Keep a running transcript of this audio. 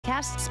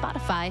Podcasts,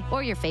 Spotify,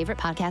 or your favorite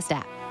podcast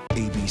app.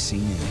 ABC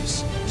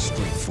News,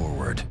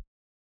 straightforward.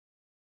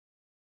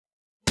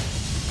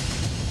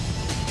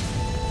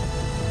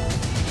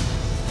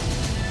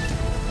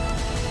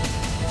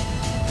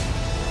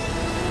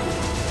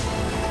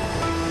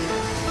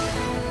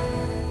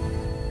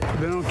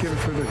 They don't give it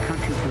for their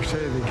country per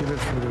se, they give it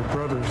for their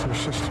brothers, their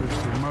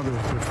sisters, their mothers,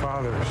 their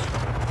fathers,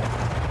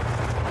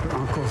 their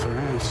uncles, their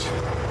aunts.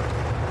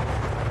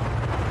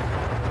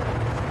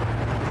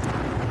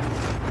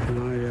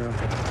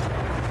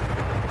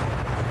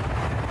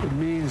 And it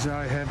means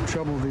I have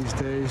trouble these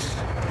days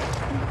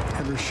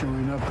ever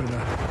showing up at a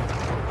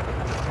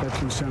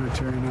veteran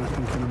cemetery not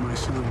thinking of my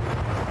son,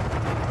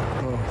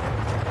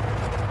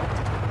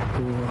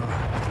 who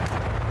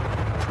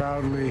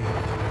proudly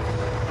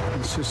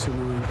insisted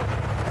on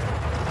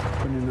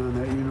putting on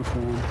that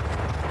uniform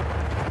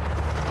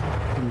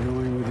and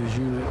going with his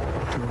unit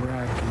to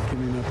Iraq and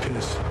giving up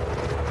his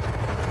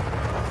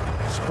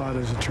spot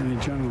as Attorney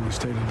General in the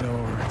state of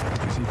Delaware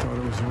because he thought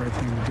it was the right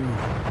thing to do.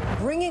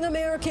 Bringing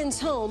Americans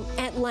home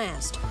at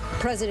last.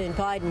 President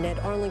Biden at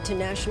Arlington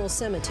National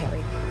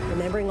Cemetery,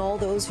 remembering all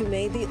those who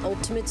made the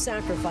ultimate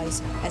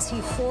sacrifice as he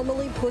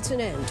formally puts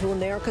an end to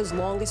America's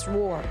longest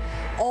war.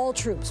 All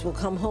troops will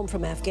come home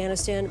from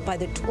Afghanistan by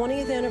the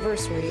 20th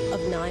anniversary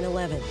of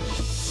 9/11.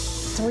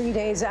 3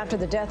 days after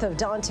the death of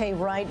Daunte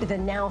Wright, the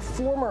now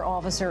former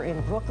officer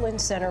in Brooklyn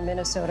Center,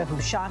 Minnesota, who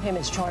shot him,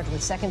 is charged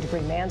with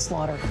second-degree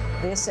manslaughter.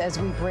 This as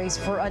we brace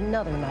for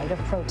another night of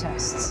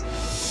protests.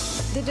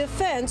 The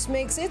defense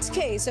makes its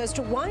case as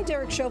to why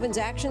Derek Chauvin's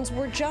actions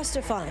were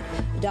justified.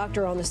 A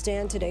doctor on the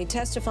stand today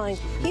testifying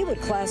he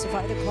would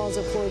classify the cause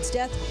of Floyd's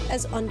death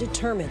as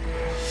undetermined.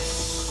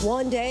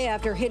 One day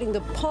after hitting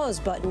the pause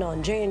button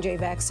on J&J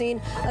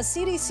vaccine, a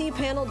CDC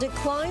panel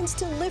declines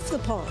to lift the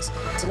pause.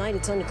 Tonight,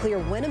 it's unclear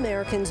when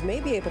Americans may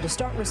be able to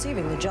start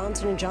receiving the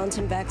Johnson &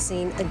 Johnson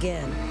vaccine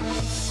again.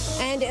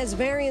 And as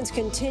variants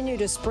continue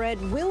to spread,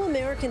 will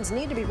Americans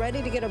need to be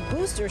ready to get a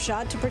booster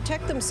shot to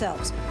protect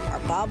themselves? Our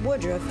Bob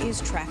Woodruff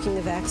is tracking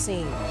the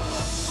vaccine.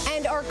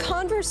 And our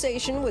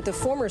conversation with the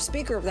former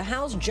Speaker of the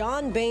House,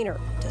 John Boehner.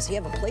 Does he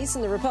have a place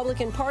in the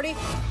Republican Party?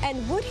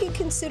 And would he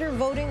consider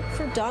voting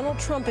for Donald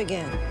Trump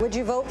again? Would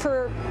you vote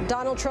for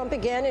Donald Trump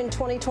again in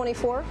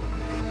 2024?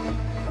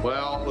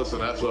 Well, listen,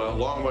 that's a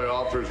long way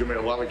off. There's going to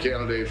be a lot of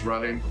candidates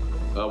running.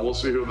 We'll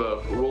see who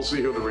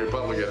the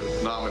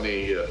Republican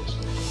nominee is.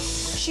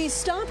 She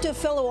stopped a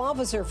fellow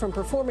officer from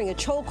performing a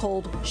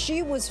chokehold.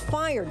 She was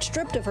fired,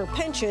 stripped of her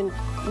pension.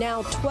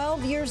 Now,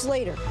 12 years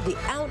later, the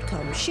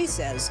outcome, she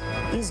says,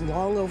 is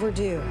long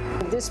overdue.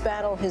 This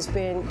battle has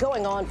been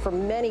going on for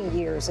many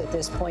years at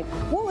this point.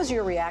 What was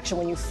your reaction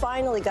when you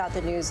finally got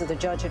the news that the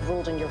judge had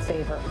ruled in your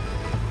favor?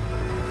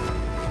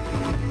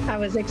 I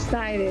was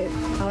excited.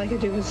 All I could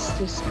do was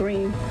just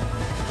scream.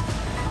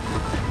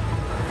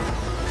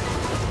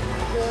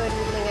 Good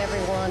evening,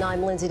 everyone.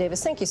 I'm Lindsay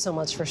Davis. Thank you so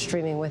much for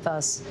streaming with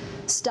us.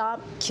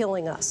 Stop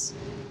killing us.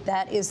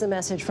 That is the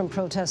message from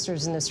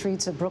protesters in the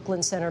streets of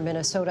Brooklyn Center,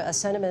 Minnesota, a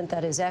sentiment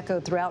that is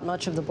echoed throughout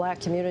much of the black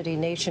community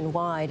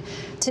nationwide.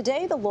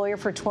 Today, the lawyer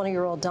for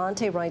 20-year-old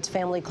Daunte Wright's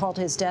family called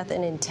his death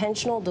an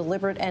intentional,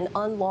 deliberate, and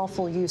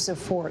unlawful use of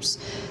force.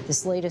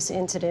 This latest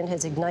incident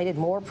has ignited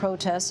more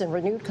protests and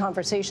renewed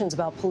conversations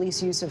about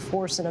police use of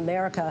force in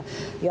America.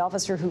 The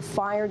officer who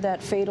fired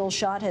that fatal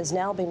shot has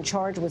now been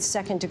charged with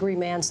second-degree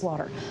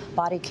manslaughter.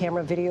 Body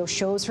camera video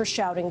shows her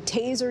shouting,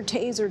 "Taser,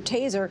 taser,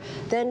 taser,"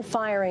 then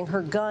firing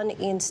her gun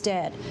instead.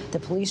 The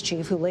police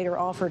chief, who later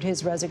offered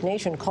his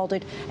resignation, called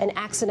it an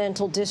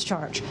accidental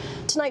discharge.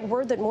 Tonight,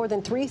 word that more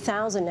than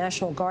 3,000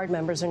 National Guard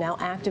members are now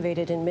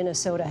activated in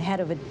Minnesota ahead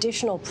of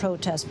additional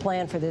protests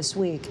planned for this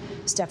week.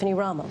 Stephanie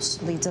Ramos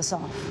leads us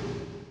off.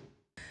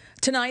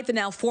 Tonight, the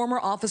now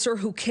former officer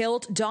who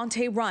killed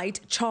Daunte Wright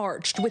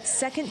charged with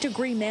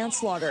second-degree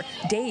manslaughter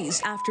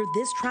days after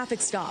this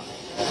traffic stop.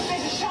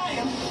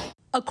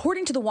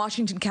 According to the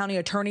Washington County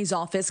Attorney's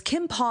Office,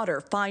 Kim Potter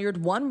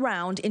fired one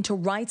round into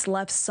Wright's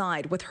left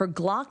side with her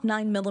Glock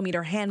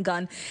 9mm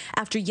handgun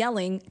after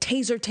yelling,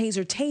 "Taser,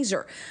 taser,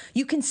 taser."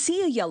 You can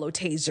see a yellow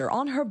taser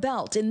on her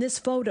belt in this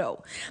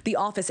photo. The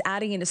office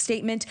adding in a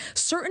statement,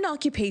 certain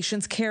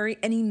occupations carry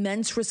an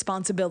immense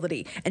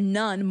responsibility, and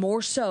none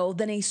more so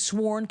than a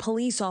sworn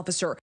police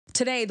officer.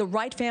 Today, the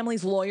Wright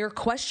family's lawyer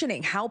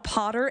questioning how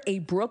Potter, a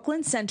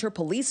Brooklyn Center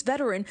police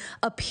veteran,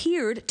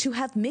 appeared to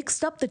have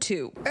mixed up the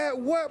two. At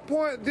what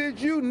point did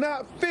you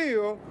not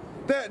feel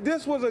that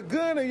this was a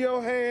gun in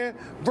your hand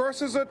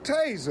versus a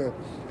taser?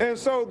 And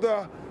so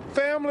the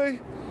family,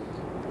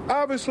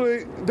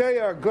 obviously, they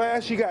are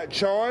glad she got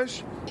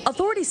charged.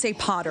 Authorities say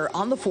Potter,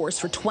 on the force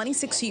for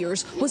 26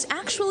 years, was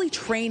actually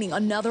training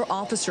another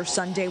officer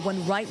Sunday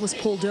when Wright was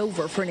pulled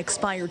over for an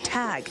expired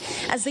tag.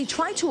 As they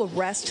tried to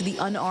arrest the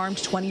unarmed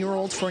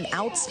 20-year-old for an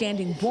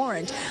outstanding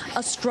warrant,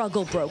 a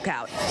struggle broke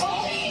out.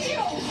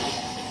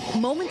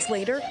 Moments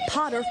later,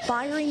 Potter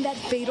firing that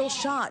fatal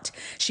shot.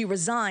 She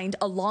resigned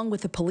along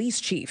with the police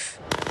chief.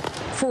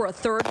 For a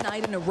third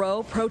night in a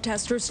row,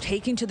 protesters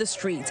taking to the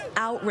streets,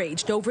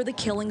 outraged over the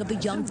killing of the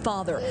young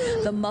father,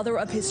 the mother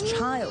of his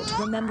child,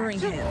 remembering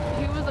him.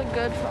 He was a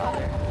good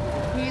father.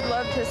 He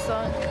loved his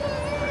son,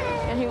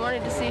 and he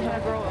wanted to see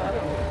him grow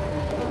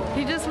up.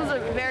 He just was a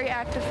very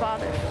active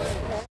father.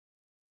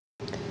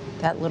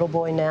 That little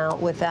boy now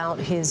without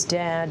his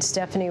dad.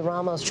 Stephanie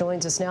Ramos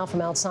joins us now from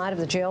outside of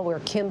the jail where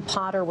Kim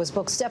Potter was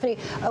booked. Stephanie,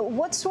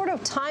 what sort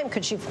of time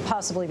could she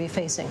possibly be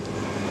facing?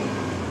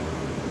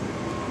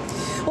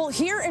 Well,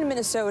 here in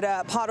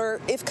Minnesota, Potter,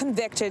 if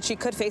convicted, she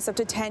could face up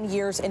to 10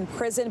 years in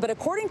prison. But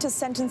according to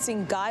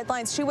sentencing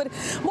guidelines, she would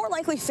more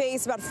likely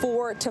face about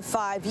 4 to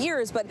 5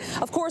 years. But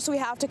of course, we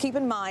have to keep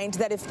in mind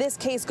that if this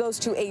case goes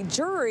to a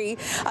jury,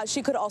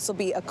 she could also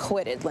be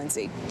acquitted,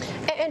 Lindsay.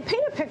 And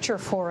paint a picture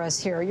for us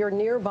here. You're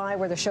nearby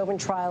where the Chauvin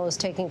trial is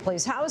taking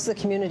place. How is the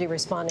community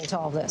responding to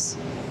all this?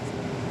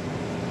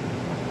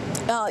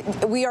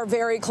 We are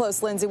very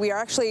close, Lindsay. We are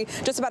actually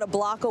just about a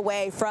block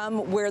away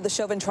from where the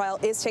Chauvin trial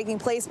is taking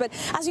place. But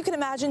as you can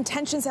imagine,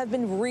 tensions have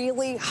been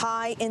really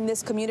high in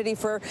this community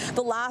for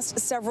the last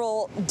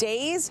several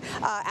days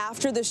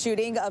after the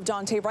shooting of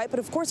Daunte Wright, but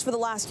of course for the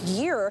last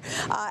year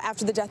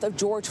after the death of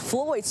George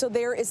Floyd. So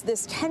there is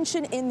this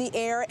tension in the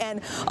air, and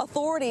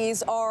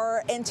authorities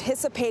are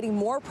anticipating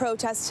more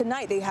protests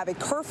tonight. They have a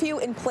curfew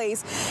in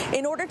place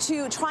in order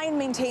to try and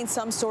maintain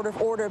some sort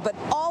of order. But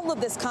all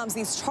of this comes,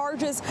 these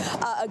charges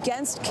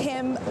against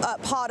Kim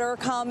Potter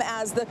come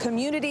as the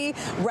community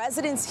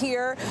residents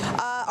here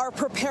are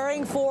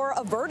preparing for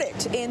a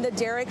verdict in the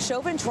Derek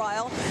Chauvin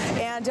trial,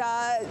 and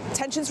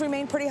tensions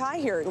remain pretty high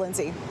here,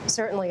 Lindsay.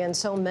 Certainly, and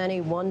so many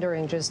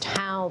wondering just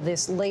how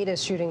this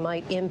latest shooting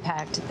might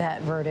impact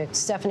that verdict.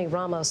 Stephanie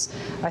Ramos,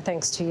 our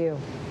thanks to you.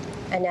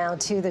 And now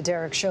to the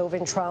Derek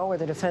Chauvin trial, where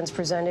the defense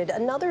presented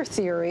another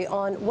theory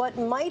on what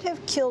might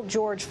have killed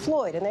George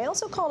Floyd. And they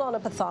also called on a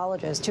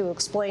pathologist to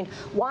explain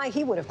why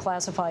he would have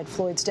classified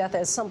Floyd's death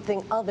as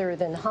something other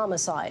than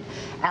homicide.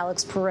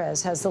 Alex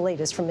Perez has the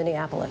latest from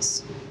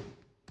Minneapolis.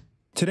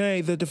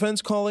 Today, the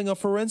defense calling a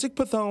forensic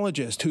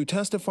pathologist who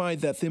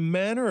testified that the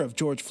manner of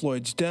George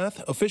Floyd's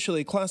death,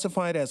 officially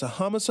classified as a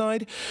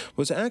homicide,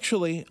 was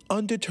actually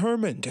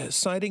undetermined,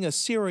 citing a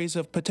series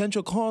of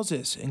potential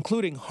causes,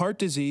 including heart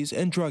disease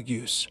and drug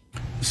use.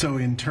 So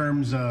in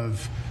terms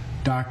of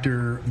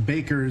Dr.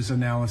 Baker's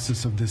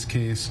analysis of this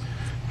case,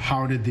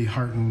 how did the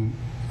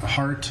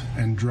heart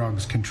and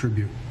drugs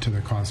contribute to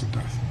the cause of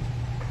death?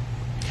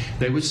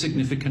 They were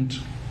significant.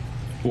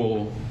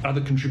 Or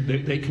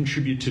they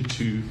contributed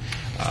to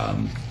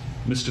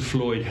Mr.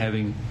 Floyd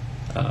having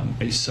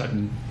a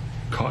sudden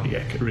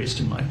cardiac arrest,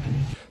 in my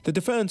opinion. The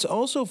defense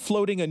also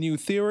floating a new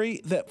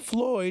theory that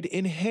Floyd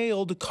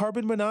inhaled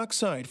carbon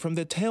monoxide from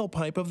the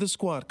tailpipe of the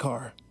squad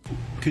car.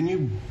 Can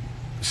you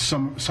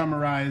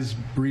summarize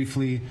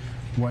briefly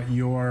what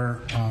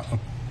your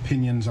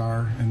opinions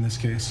are in this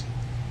case?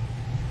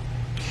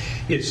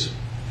 Yes.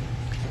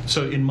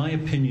 So in my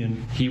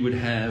opinion, he would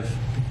have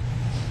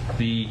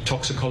the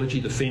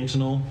toxicology, the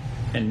fentanyl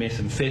and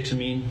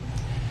methamphetamine.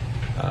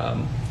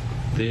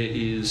 There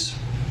is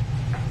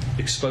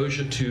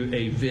exposure to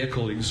a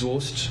vehicle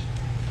exhaust,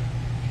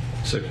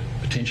 so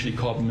potentially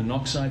carbon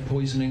monoxide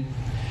poisoning,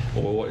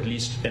 or at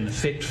least an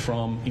effect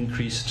from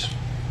increased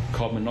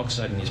carbon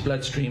monoxide in his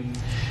bloodstream,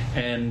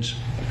 and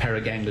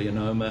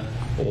paraganglionoma,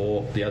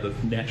 or the other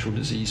natural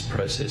disease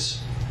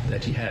process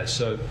that he has.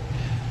 So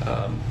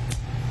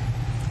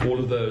all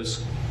of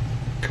those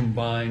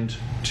combined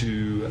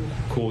to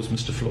cause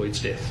Mr. Floyd's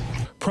death.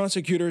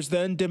 Prosecutors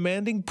then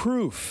demanding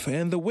proof,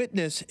 and the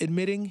witness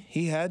admitting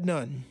he had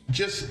none.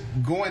 Just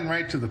going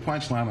right to the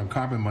punchline on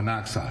carbon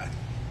monoxide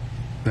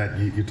that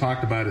you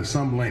talked about at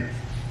some length.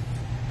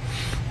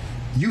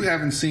 You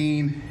haven't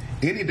seen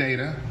any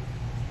data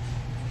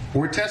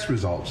or test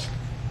results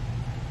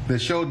that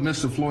showed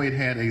Mr. Floyd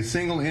had a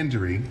single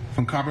injury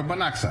from carbon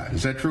monoxide.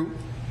 Is that true?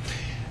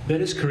 That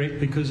is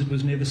correct, because it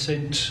was never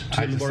sent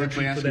to the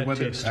laboratory for that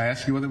test. I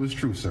asked you whether it was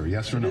true, sir.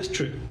 Yes or no? It is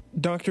true.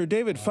 Dr.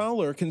 David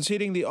Fowler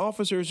conceding the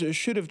officers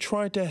should have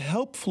tried to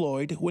help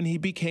Floyd when he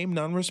became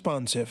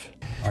non-responsive.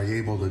 Are you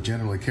able to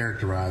generally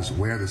characterize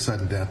where the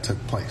sudden death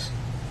took place?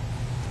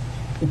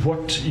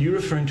 What you're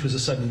referring to as a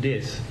sudden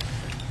death,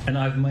 and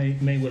I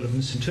may well have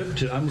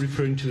misinterpreted, I'm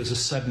referring to as a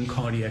sudden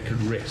cardiac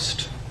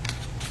arrest.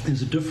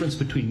 There's a difference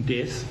between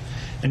death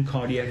and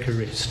cardiac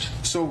arrest.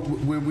 So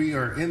when we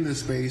are in this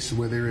space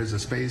where there is a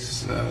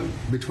space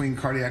between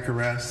cardiac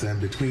arrest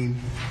and between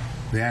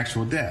the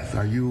actual death,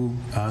 are you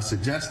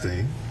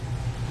suggesting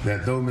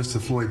that though Mr.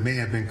 Floyd may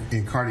have been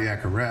in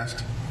cardiac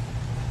arrest,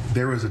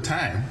 there was a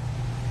time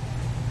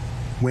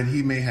when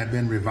he may have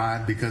been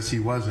revived because he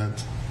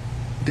wasn't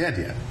dead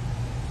yet?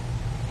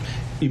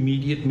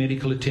 Immediate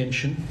medical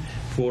attention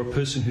for a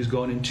person who's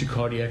gone into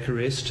cardiac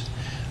arrest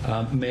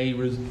may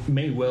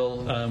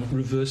well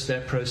reverse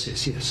that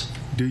process, yes.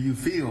 Do you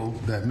feel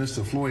that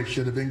Mr. Floyd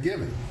should have been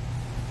given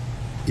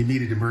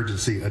immediate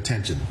emergency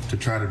attention to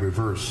try to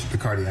reverse the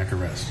cardiac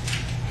arrest?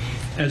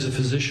 As a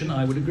physician,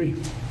 I would agree.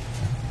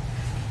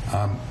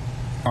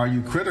 Are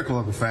you critical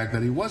of the fact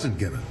that he wasn't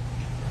given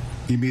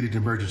immediate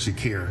emergency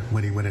care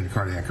when he went into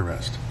cardiac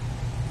arrest?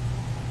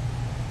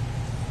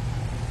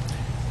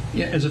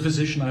 Yeah, as a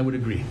physician, I would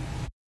agree.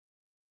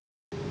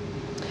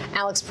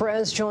 Alex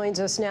Perez joins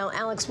us now.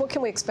 Alex, what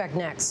can we expect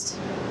next?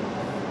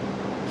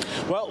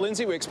 Well,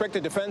 Lindsay, we expect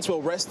the defense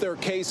will rest their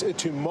case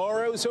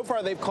tomorrow. So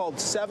far, they've called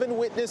 7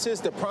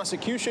 witnesses. The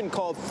prosecution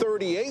called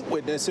 38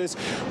 witnesses.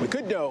 We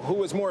could know who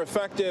was more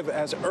effective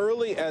as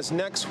early as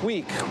next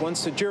week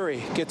once the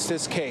jury gets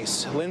this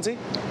case. Lindsay?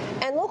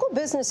 And local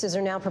businesses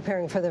are now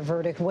preparing for the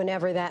verdict,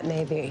 whenever that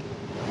may be.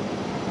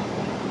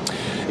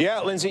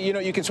 Yeah, Lindsay, you know,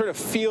 you can sort of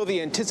feel the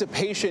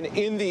anticipation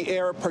in the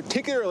air,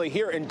 particularly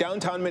here in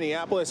downtown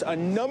Minneapolis.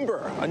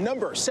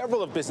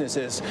 Several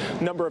businesses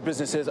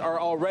are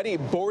already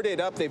boarded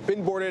up. They've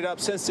been boarded up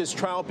since this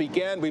trial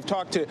began. We've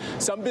talked to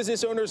some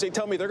business owners. They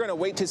tell me they're going to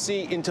wait to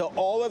see until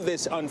all of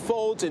this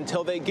unfolds,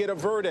 until they get a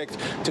verdict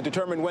to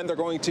determine when they're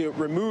going to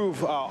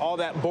remove all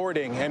that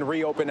boarding and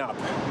reopen up.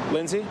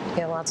 Lindsay?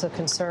 Yeah, lots of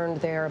concern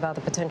there about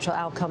the potential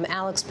outcome.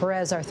 Alex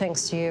Perez, our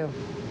thanks to you.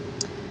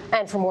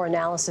 And for more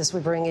analysis,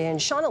 we bring in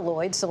Shauna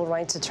Lloyd, civil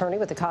rights attorney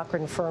with the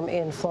Cochran firm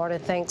in Florida.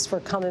 Thanks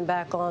for coming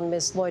back on,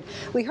 Ms. Lloyd.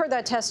 We heard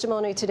that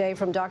testimony today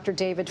from Dr.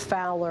 David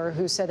Fowler,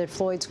 who said that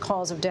Floyd's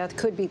cause of death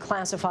could be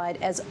classified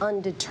as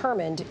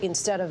undetermined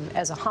instead of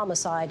as a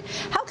homicide.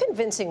 How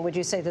convincing would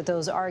you say that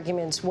those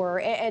arguments were?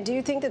 And do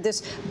you think that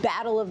this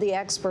battle of the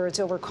experts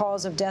over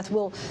cause of death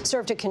will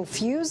serve to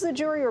confuse the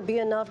jury or be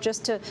enough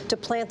just to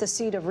plant the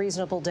seed of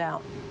reasonable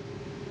doubt?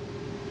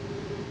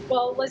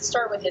 Well, let's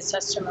start with his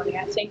testimony.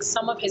 I think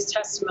some of his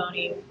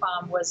testimony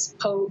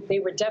they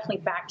were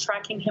definitely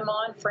backtracking him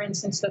on. For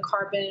instance, the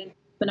carbon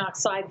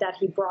monoxide that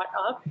he brought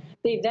up.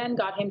 They then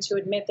got him to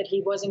admit that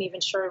he wasn't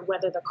even sure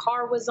whether the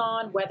car was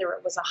on, whether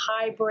it was a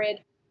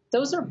hybrid.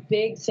 Those are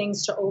big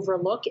things to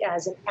overlook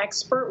as an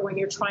expert when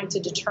you're trying to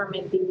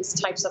determine these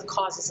types of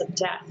causes of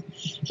death.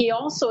 He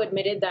also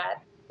admitted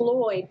that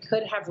Floyd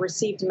could have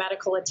received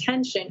medical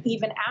attention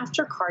even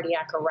after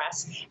cardiac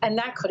arrest, and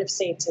that could have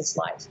saved his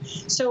life.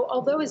 So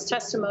although his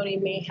testimony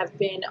may have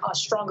been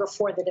stronger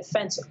for the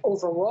defense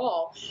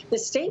overall, the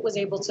state was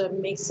able to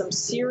make some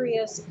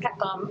serious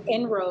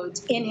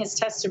inroads in his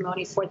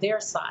testimony for their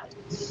side.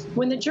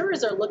 When the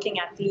jurors are looking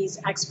at these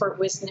expert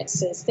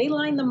witnesses, they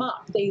line them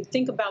up. They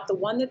think about the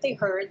one that they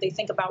heard, they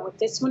think about what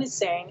this one is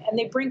saying, and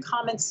they bring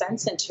common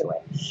sense into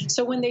it.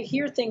 So when they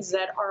hear things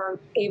that are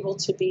able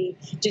to be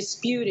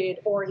disputed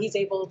or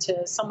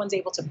someone's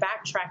able to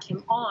backtrack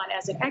him on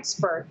as an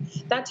expert,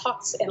 that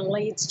talks and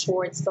leads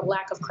towards the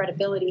lack of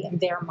credibility in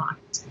their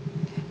mind.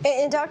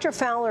 And Dr.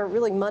 Fowler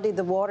really muddied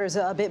the waters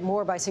a bit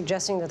more by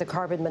suggesting that the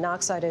carbon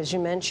monoxide, as you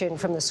mentioned,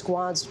 from the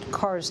squad's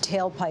car's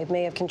tailpipe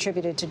may have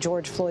contributed to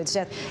George Floyd's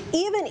death.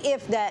 Even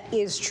if that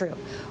is true,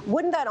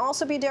 wouldn't that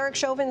also be Derek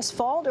Chauvin's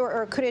fault,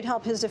 or could it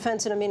help his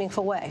defense in a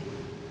meaningful way?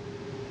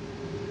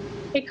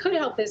 It could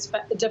help his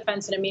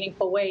defense in a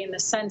meaningful way in the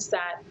sense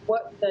that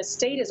what the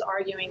state is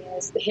arguing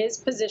is his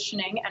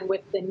positioning, and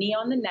with the knee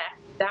on the neck,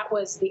 that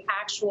was the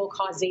actual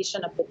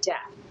causation of the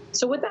death.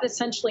 So what that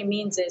essentially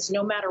means is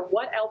no matter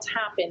what else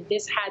happened,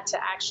 this had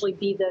to actually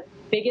be the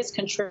biggest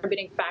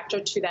contributing factor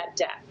to that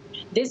death.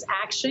 This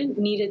action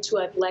needed to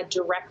have led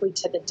directly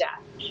to the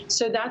death.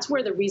 So that's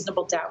where the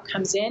reasonable doubt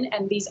comes in.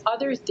 And these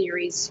other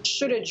theories,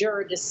 should a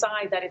juror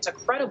decide that it's a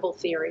credible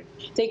theory,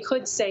 they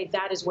could say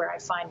that is where I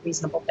find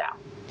reasonable doubt.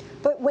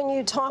 But when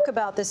you talk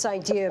about this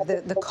idea of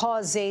the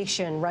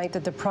causation, right,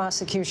 that the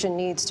prosecution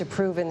needs to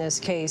prove in this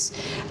case,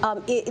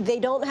 they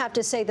don't have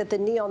to say that the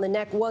knee on the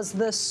neck was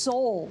the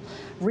sole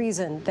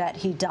reason that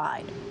he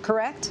died,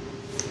 correct?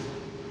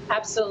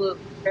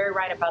 Absolutely. Very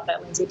right about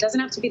that, Lindsay. It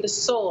doesn't have to be the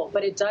sole,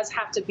 but it does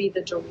have to be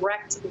the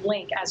direct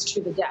link as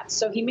to the death.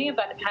 So he may have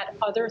had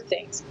other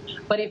things,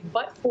 but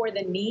for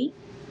the knee,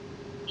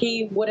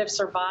 he would have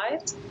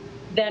survived.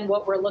 Then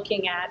what we're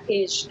looking at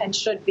is and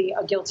should be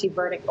a guilty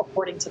verdict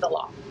according to the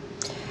law.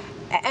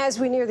 As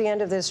we near the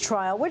end of this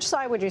trial, which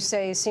side would you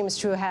say seems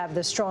to have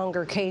the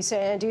stronger case,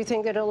 and do you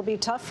think that it'll be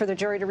tough for the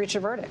jury to reach a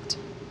verdict?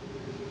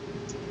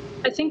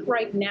 I think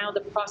right now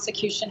the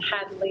prosecution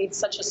had laid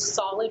such a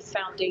solid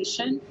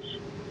foundation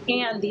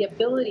and the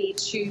ability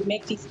to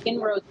make these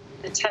inroads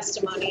in the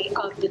testimony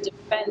of the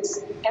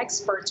defense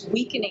experts,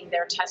 weakening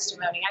their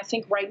testimony. I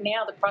think right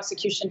now the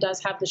prosecution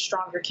does have the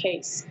stronger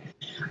case.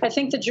 I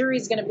think the jury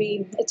is going to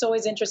be, it's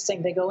always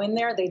interesting. They go in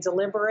there, they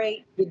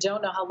deliberate. You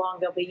don't know how long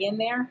they'll be in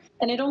there.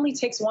 And it only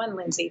takes one,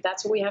 Lindsay.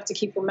 That's what we have to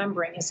keep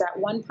remembering, is that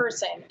one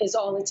person is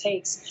all it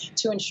takes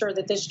to ensure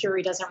that this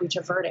jury doesn't reach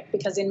a verdict.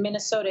 Because in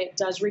Minnesota, it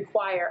does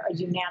require a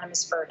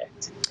unanimous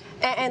verdict.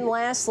 And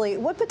lastly,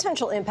 what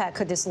potential impact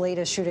could this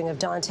latest shooting of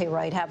Daunte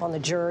Wright have on the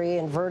jury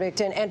and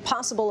verdict and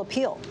possible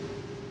appeal?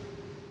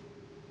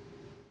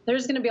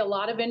 There's going to be a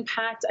lot of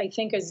impact, I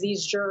think, as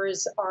these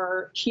jurors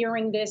are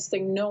hearing this, they're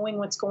knowing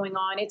what's going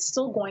on. It's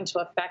still going to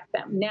affect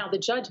them. Now, the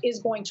judge is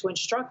going to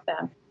instruct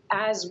them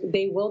as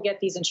they will get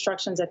these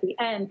instructions at the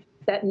end,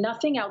 that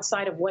nothing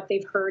outside of what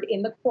they've heard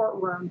in the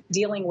courtroom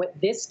dealing with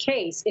this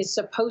case is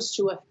supposed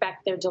to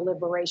affect their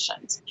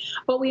deliberations.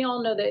 But we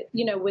all know that,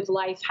 with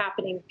life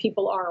happening,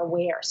 people are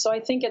aware. So I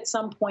think at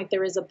some point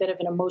there is a bit of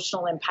an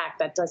emotional impact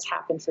that does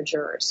happen for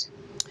jurors.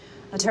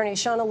 Attorney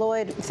Shauna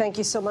Lloyd, thank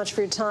you so much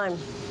for your time.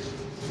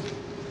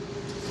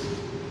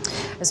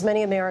 As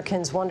many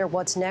Americans wonder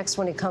what's next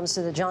when it comes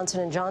to the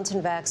Johnson &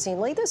 Johnson vaccine,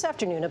 late this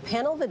afternoon, a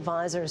panel of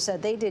advisors said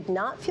they did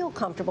not feel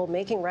comfortable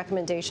making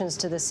recommendations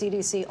to the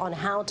CDC on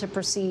how to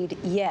proceed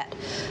yet.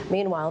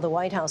 Meanwhile, the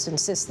White House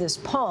insists this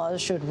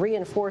pause should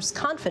reinforce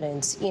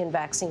confidence in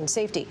vaccine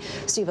safety.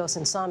 Steve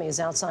Osunsami is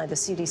outside the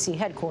CDC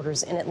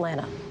headquarters in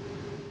Atlanta.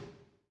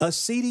 A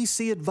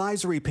CDC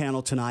advisory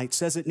panel tonight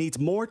says it needs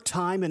more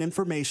time and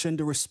information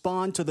to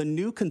respond to the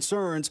new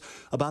concerns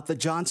about the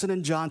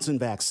Johnson & Johnson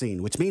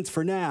vaccine, which means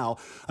for now,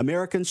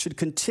 Americans should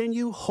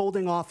continue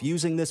holding off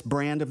using this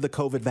brand of the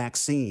COVID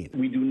vaccine.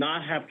 We do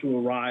not have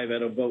to arrive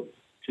at a vote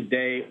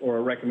today or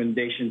a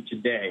recommendation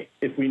today.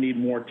 If we need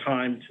more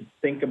time to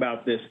think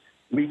about this,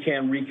 we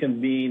can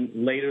reconvene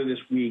later this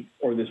week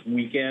or this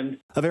weekend.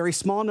 A very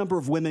small number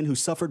of women who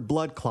suffered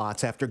blood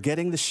clots after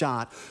getting the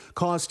shot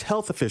caused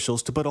health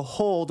officials to put a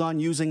hold on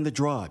using the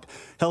drug.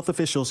 Health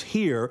officials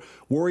here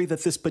worry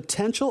that this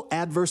potential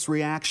adverse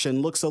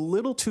reaction looks a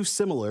little too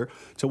similar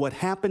to what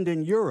happened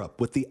in Europe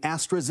with the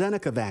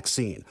AstraZeneca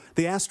vaccine.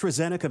 The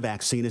AstraZeneca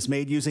vaccine is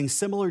made using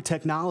similar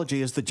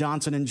technology as the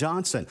Johnson &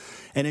 Johnson,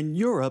 and in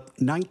Europe,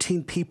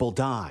 19 people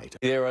died.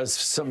 There are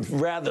some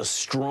rather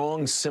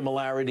strong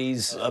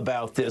similarities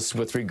about this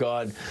with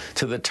regard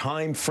to the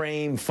time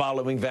frame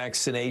following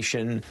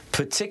vaccination,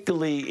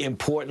 particularly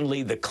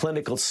importantly, the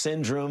clinical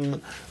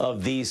syndrome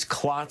of these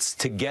clots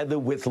together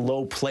with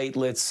low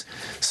platelets.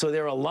 So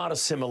there are a lot of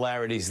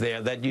similarities there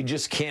that you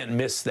just can't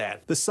miss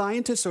that. The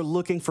scientists are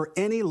looking for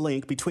any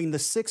link between the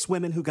 6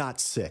 women who got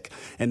sick,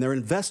 and they're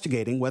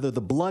investigating whether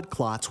the blood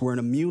clots were an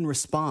immune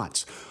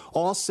response.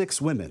 All 6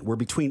 women were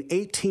between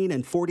 18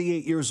 and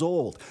 48 years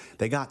old.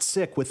 They got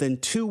sick within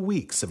 2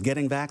 weeks of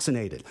getting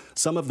vaccinated.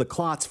 Some of the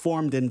clots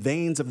formed in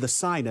veins of the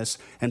sinus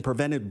and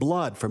prevented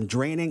blood from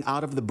draining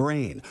out of the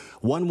brain.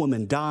 1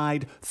 woman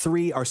died.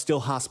 3 are still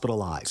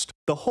hospitalized.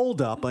 The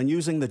holdup on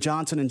using the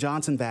Johnson &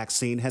 Johnson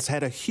vaccine has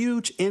had a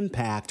huge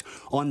impact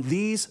on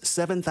these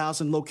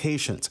 7,000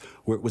 locations,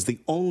 where it was the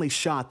only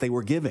shot they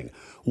were giving.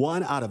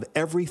 1 out of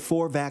every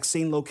 4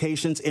 vaccine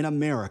locations in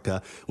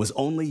America was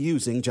only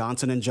using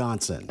Johnson &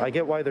 Johnson. I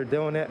get why they're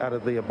doing it out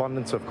of the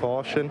abundance of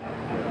caution,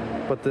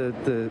 but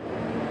the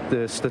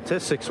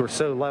statistics were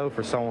so low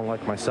for someone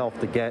like myself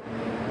to get,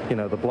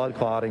 the blood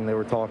clotting they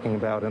were talking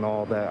about and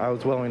all that. I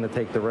was willing to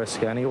take the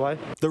risk anyway.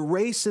 The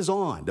race is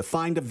on to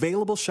find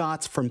available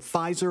shots from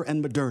Pfizer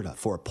and Moderna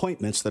for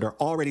appointments that are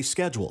already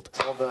scheduled.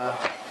 All the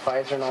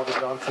Pfizer and all the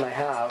Johnson I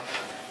have,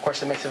 of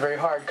course, it makes it very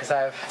hard because I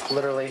have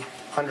literally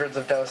hundreds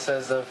of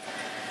doses of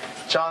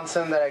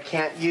Johnson that I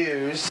can't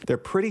use. They're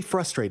pretty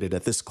frustrated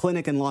at this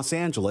clinic in Los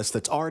Angeles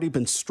that's already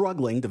been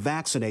struggling to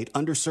vaccinate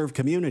underserved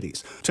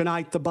communities.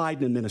 Tonight, the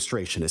Biden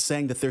administration is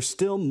saying that there's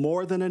still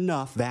more than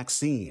enough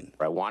vaccine.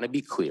 I want to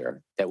be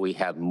clear that we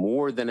have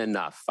more than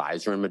enough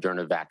Pfizer and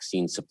Moderna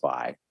vaccine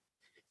supply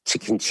to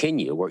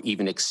continue or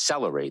even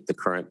accelerate the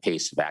current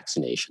pace of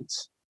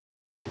vaccinations.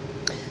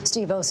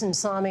 Steve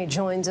Osunsami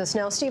joins us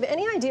now. Steve,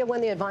 any idea when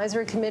the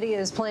advisory committee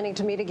is planning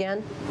to meet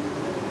again?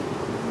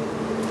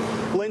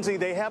 Lindsay,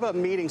 they have a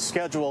meeting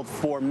scheduled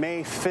for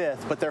May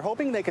 5th, but they're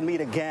hoping they can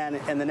meet again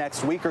in the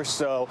next week or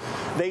so.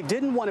 They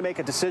didn't want to make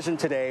a decision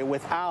today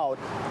without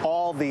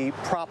all the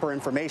proper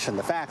information,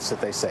 the facts that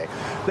they say.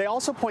 They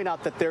also point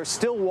out that they're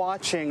still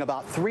watching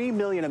about 3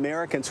 million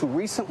Americans who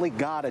recently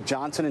got a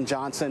Johnson &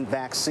 Johnson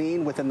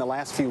vaccine within the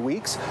last few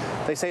weeks.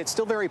 They say it's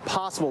still very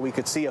possible we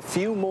could see a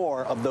few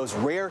more of those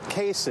rare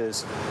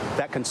cases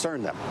that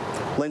concern them.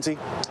 Lindsay?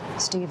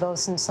 Steve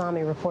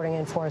Osunsami reporting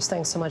in for us.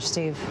 Thanks so much,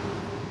 Steve.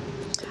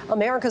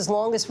 America's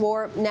longest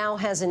war now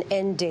has an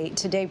end date.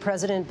 Today,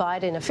 President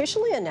Biden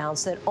officially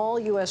announced that all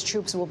U.S.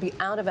 troops will be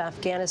out of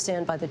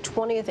Afghanistan by the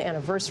 20th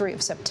anniversary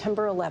of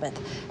September 11th.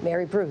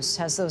 Mary Bruce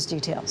has those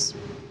details.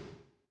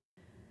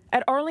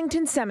 At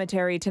Arlington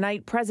Cemetery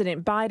tonight,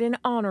 President Biden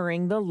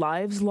honoring the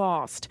lives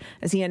lost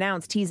as he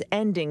announced he's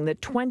ending the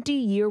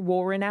 20-year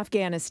war in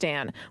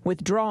Afghanistan,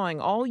 withdrawing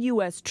all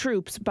U.S.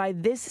 troops by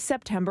this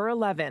September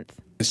 11th.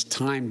 It's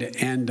time to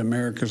end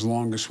America's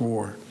longest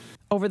war.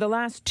 Over the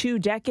last 2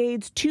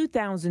 decades,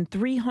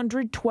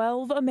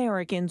 2,312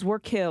 Americans were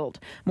killed,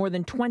 more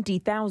than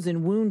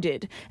 20,000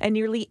 wounded, and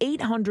nearly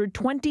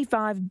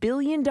 $825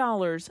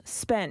 billion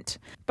spent.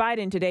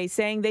 Biden today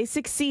saying they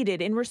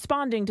succeeded in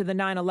responding to the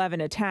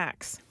 9/11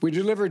 attacks. We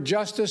delivered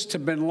justice to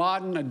bin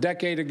Laden a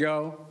decade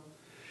ago,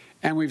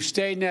 and we've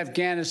stayed in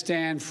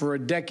Afghanistan for a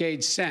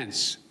decade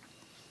since.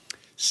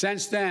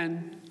 Since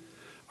then,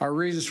 our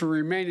reasons for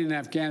remaining in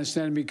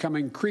Afghanistan become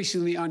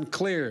increasingly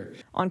unclear.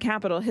 On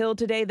Capitol Hill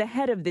today, the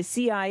head of the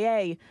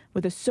CIA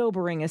with a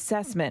sobering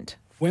assessment.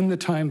 When the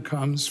time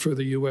comes for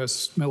the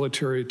U.S.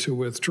 military to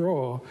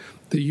withdraw,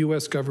 the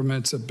U.S.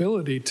 government's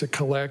ability to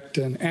collect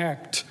and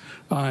act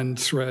on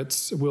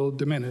threats will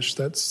diminish.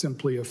 That's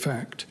simply a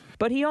fact.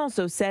 But he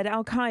also said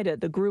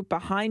al-Qaeda, the group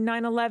behind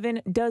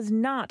 9/11, does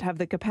not have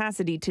the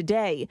capacity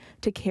today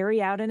to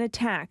carry out an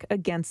attack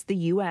against the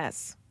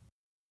U.S.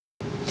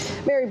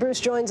 Mary Bruce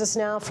joins us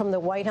now from the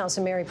White House.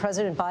 And Mary,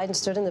 President Biden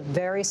stood in the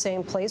very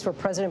same place where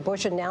President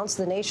Bush announced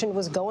the nation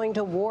was going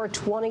to war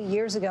 20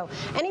 years ago.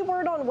 Any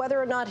word on whether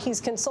or not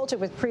he's consulted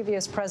with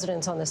previous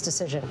presidents on this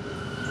decision?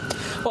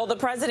 Well, the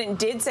president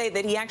did say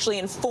that he actually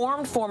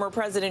informed former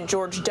President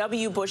George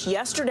W. Bush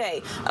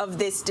yesterday of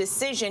this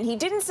decision. He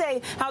didn't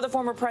say how the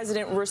former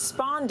president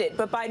responded,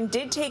 but Biden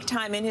did take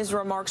time in his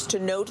remarks to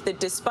note that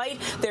despite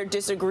their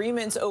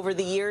disagreements over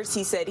the years,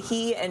 he said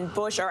he and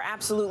Bush are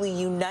absolutely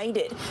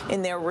united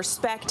in their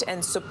respect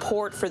and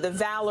support for the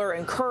valor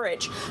and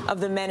courage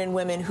of the men and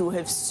women who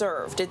have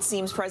served. It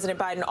seems President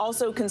Biden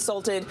also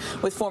consulted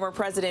with former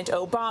President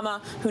Obama,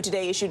 who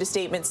today issued a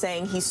statement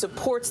saying he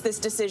supports this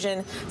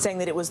decision, saying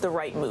that it was the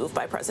right move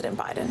by President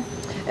Biden.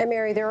 And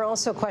Mary, there are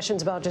also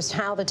questions about just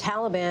how the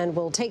Taliban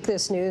will take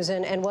this news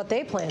and what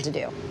they plan to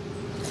do.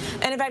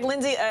 And in fact,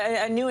 Lindsay,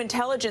 a new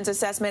intelligence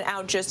assessment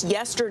out just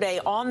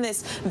yesterday on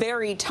this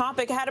very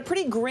topic had a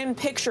pretty grim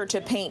picture to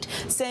paint,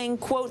 saying,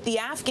 quote, the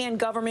Afghan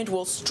government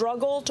will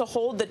struggle to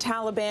hold the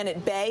Taliban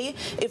at bay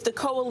if the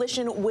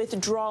coalition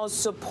withdraws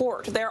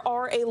support. There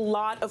are a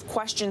lot of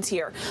questions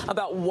here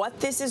about what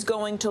this is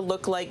going to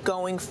look like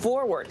going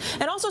forward.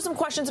 And also some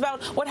questions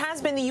about what has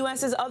been the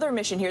U.S.'s other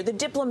mission here, the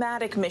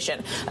diplomatic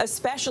mission,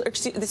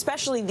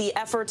 especially the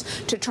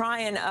efforts to try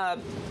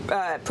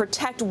and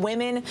protect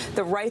women,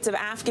 the rights of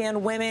Afghan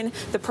women.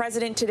 The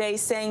president today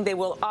saying they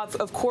will,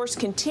 of course,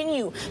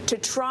 continue to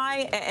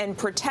try and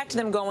protect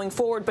them going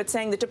forward, but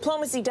saying that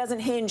diplomacy doesn't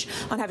hinge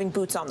on having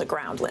boots on the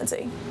ground,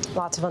 Lindsay.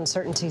 Lots of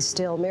uncertainty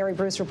still. Mary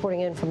Bruce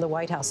reporting in from the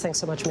White House. Thanks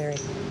so much, Mary.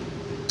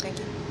 Thank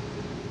you.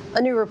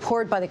 A new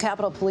report by the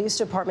Capitol Police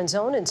Department's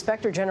own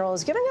Inspector General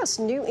is giving us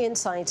new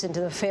insights into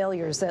the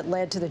failures that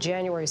led to the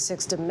January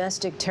 6th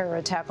domestic terror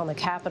attack on the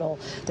Capitol.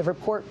 The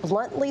report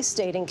bluntly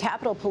stating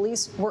Capitol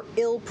Police were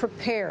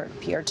ill-prepared.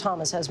 Pierre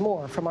Thomas has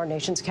more from our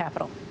nation's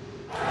capital.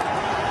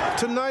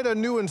 Tonight, a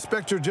new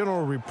Inspector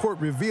General report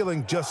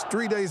revealing just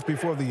 3 days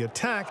before the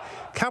attack,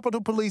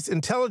 Capitol Police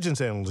intelligence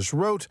analysts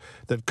wrote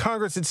that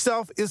Congress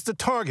itself is the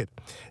target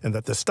and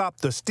that the Stop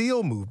the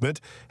Steal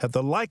movement had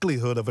the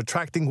likelihood of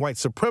attracting white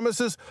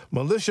supremacists,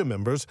 militia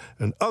members,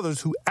 and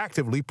others who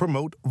actively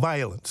promote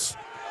violence.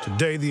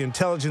 Today, the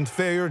intelligence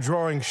failure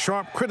drawing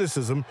sharp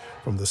criticism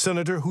from the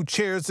senator who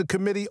chairs the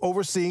committee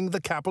overseeing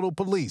the Capitol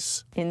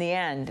Police. In the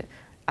end,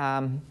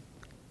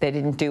 they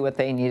didn't do what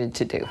they needed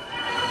to do.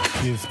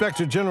 The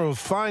Inspector General's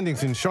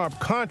findings in sharp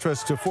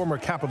contrast to former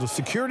Capitol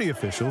security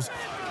officials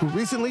who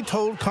recently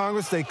told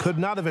Congress they could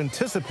not have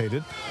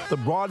anticipated the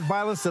broad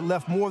violence that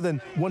left more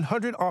than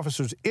 100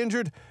 officers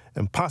injured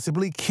and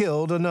possibly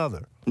killed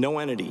another. No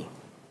entity,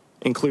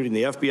 including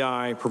the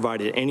FBI,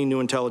 provided any new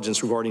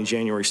intelligence regarding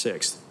January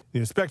 6th. The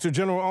Inspector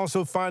General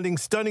also finding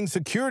stunning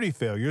security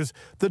failures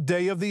the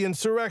day of the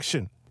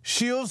insurrection.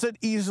 Shields that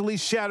easily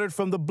shattered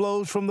from the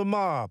blows from the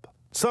mob.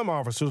 Some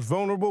officers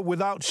vulnerable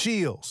without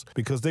shields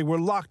because they were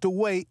locked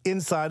away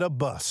inside a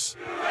bus.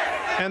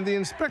 And the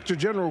Inspector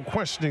General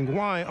questioning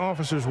why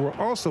officers were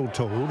also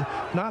told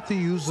not to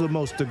use the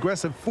most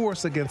aggressive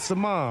force against the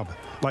mob,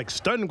 like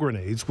stun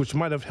grenades, which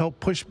might have helped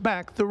push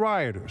back the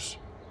rioters.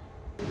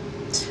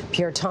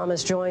 Pierre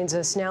Thomas joins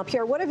us now.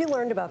 Pierre, what have you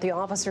learned about the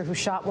officer who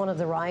shot one of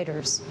the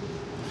rioters?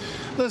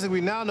 Listen,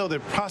 we now know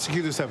that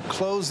prosecutors have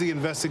closed the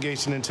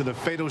investigation into the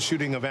fatal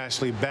shooting of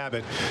Ashley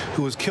Babbitt,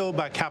 who was killed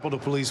by Capitol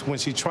Police when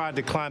she tried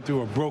to climb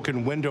through a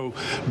broken window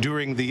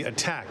during the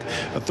attack.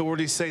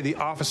 Authorities say the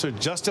officer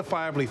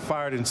justifiably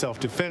fired in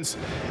self-defense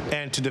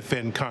and to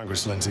defend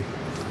Congress, Lindsay.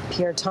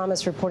 Pierre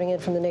Thomas reporting in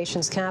from the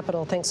nation's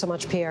capital. Thanks so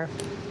much, Pierre.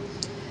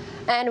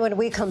 And when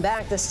we come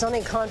back, the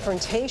stunning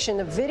confrontation,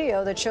 a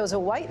video that shows a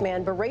white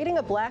man berating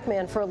a black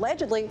man for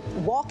allegedly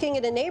walking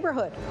in a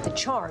neighborhood, the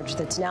charge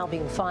that's now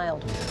being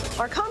filed.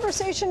 Our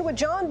conversation with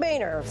John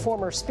Boehner,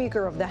 former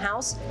Speaker of the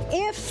House.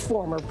 If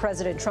former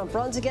President Trump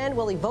runs again,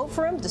 will he vote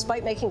for him,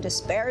 despite making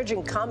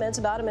disparaging comments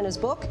about him in his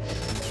book?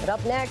 But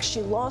up next,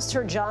 she lost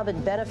her job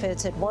and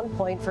benefits at one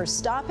point for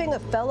stopping a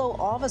fellow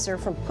officer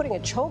from putting a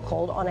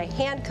chokehold on a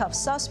handcuffed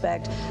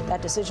suspect.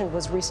 That decision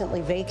was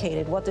recently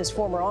vacated. What this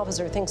former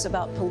officer thinks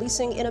about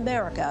policing in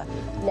America,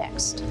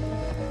 next.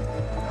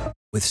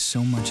 With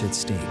so much at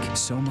stake,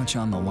 so much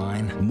on the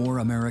line, more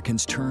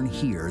Americans turn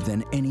here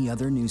than any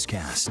other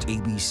newscast.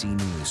 ABC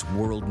News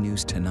World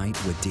News Tonight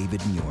with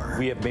David Muir.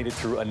 We have made it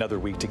through another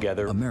week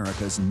together.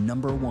 America's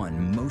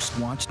 #1 most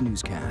watched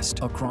newscast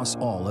across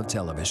all of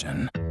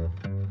television.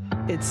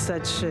 It's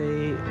such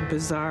a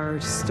bizarre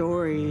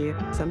story.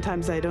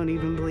 Sometimes I don't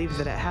even believe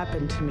that it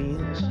happened to me.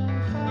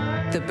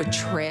 The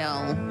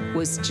betrayal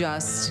was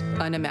just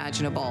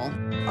unimaginable.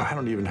 I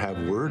don't even have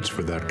words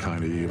for that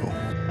kind of evil.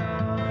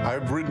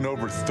 I've written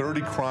over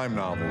 30 crime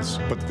novels,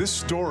 but this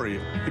story,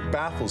 it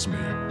baffles me.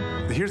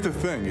 Here's the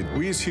thing,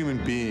 we as human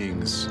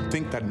beings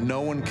think that no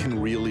one can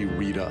really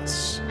read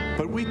us,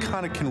 but we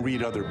kind of can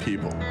read other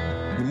people.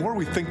 The more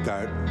we think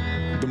that,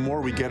 the more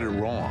we get it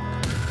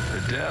wrong.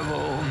 The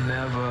devil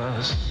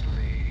never sleeps.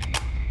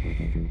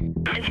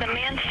 Is the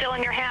man still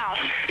in your house?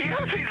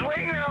 Yes, he's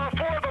laying there on the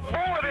floor with a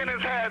bullet in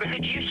his head.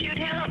 Did you shoot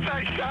him? Yes,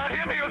 I shot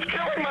him. He was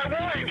killing my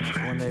wife.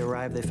 When they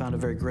arrived, they found a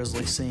very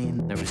grisly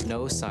scene. There was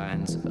no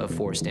signs of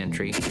forced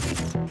entry.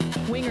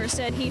 Winger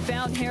said he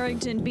found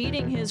Harrington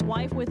beating his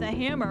wife with a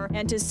hammer,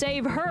 and to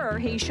save her,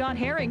 he shot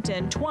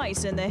Harrington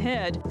twice in the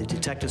head. The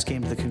detectives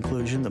came to the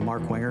conclusion that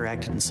Mark Winger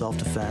acted in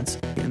self-defense,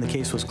 and the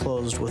case was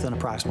closed within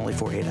approximately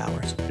 48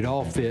 hours. It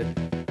all fit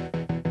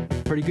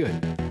pretty good.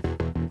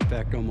 In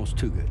fact, almost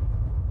too good.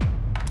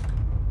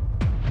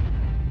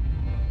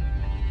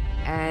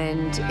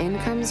 And in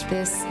comes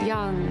this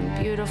young,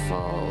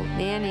 beautiful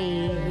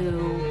nanny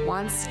who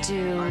wants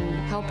to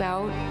help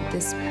out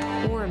this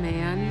poor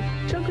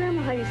man. Show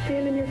Grandma how you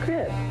stand in your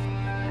crib.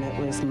 It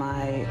was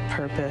my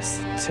purpose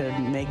to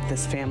make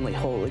this family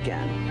whole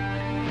again.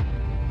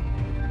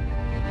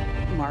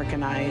 Mark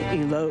and I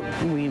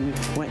eloped. We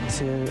went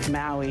to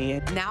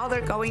Maui. Now they're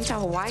going to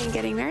Hawaii and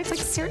getting married? Like,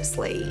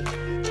 seriously.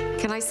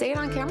 Can I say it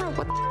on camera?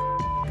 What the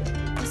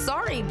I'm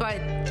sorry, but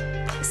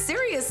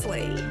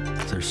seriously.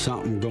 There's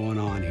something going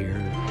on here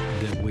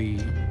that we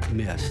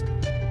missed.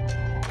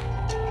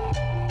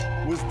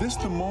 Was this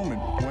the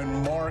moment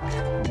when Mark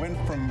went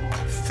from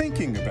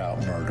thinking about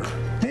murder,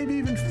 maybe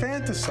even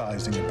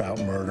fantasizing about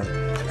murder,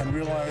 and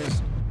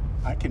realized,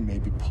 I can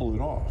maybe pull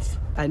it off?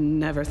 I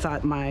never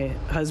thought my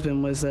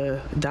husband was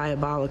a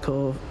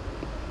diabolical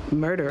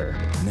murderer.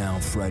 Now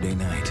Friday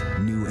night,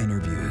 new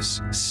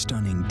interviews,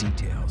 stunning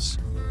details.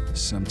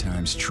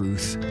 Sometimes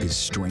truth is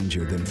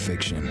stranger than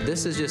fiction.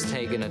 This is just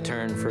taking a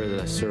turn for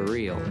the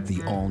surreal.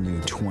 The all-new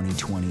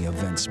 2020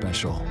 event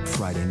special,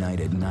 Friday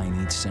night at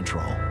 9, 8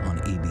 Central on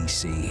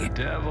ABC. The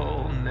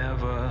devil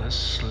never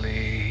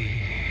sleeps.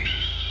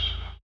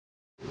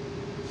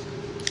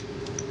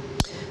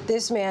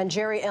 This man,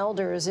 Jerry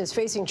Elders, is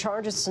facing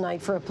charges tonight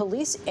for a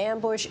police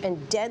ambush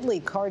and deadly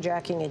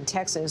carjacking in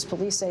Texas.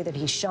 Police say that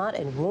he shot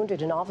and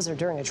wounded an officer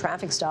during a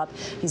traffic stop.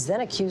 He's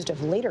then accused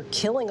of later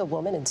killing a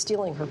woman and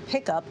stealing her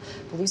pickup.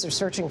 Police are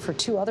searching for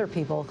 2 other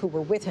people who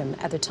were with him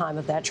at the time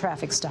of that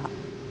traffic stop.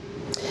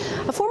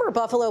 A former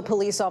Buffalo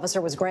police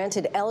officer was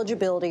granted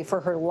eligibility for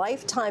her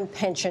lifetime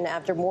pension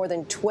after more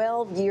than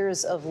 12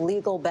 years of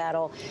legal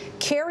battle.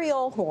 Carrie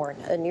Allhorn,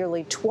 a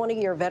nearly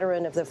 20-year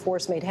veteran of the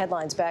force, made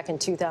headlines back in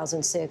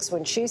 2006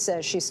 when she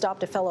says she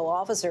stopped a fellow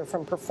officer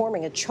from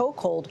performing a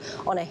chokehold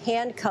on a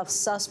handcuffed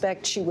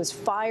suspect. She was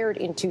fired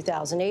in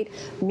 2008,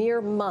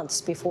 mere months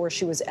before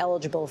she was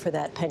eligible for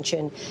that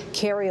pension.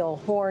 Carrie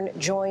Allhorn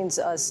joins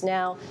us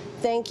now.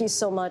 Thank you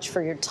so much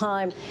for your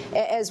time.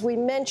 As we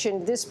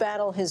mentioned, this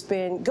battle has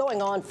been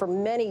going on for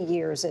many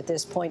years at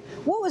this point.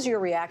 What was your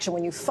reaction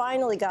when you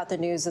finally got the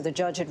news that the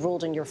judge had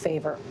ruled in your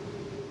favor?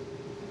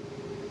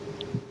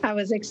 I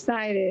was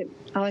excited.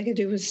 All I could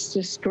do was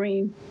just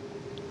scream.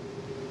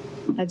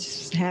 I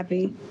just was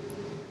happy.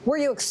 Were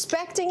you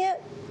expecting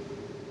it?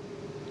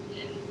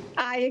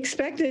 I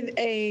expected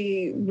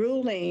a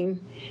ruling,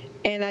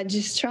 and I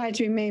just tried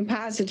to remain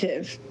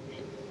positive.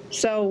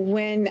 So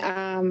when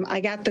I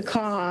got the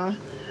call,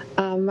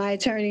 my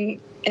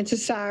attorney,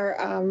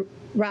 Intisar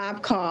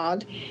Rob,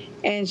 called,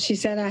 and she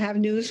said, I have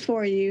news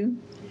for you.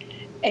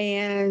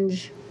 And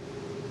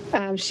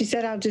she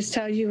said, I'll just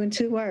tell you in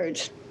 2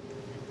 words.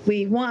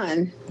 We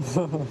won.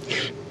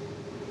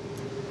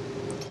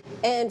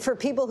 And for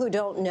people who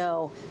don't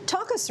know,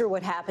 talk us through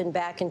what happened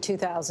back in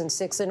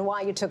 2006 and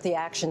why you took the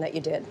action that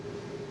you did.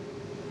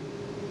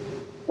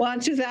 Well, in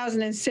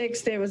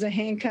 2006, there was a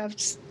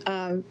handcuffed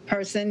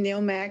person,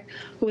 Neil Mack,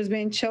 who was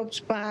being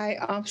choked by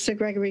Officer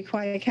Gregory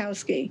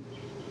Kwiatkowski.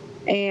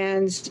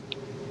 And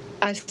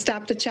I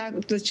stopped the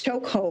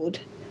chokehold,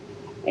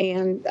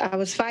 and I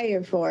was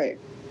fired for it.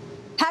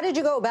 How did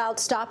you go about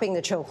stopping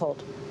the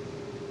chokehold?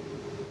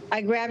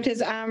 I grabbed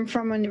his arm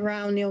from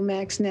around Neil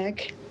Mack's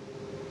neck.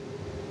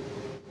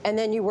 And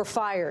then you were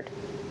fired?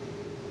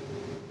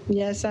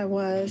 Yes, I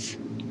was.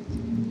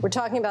 We're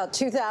talking about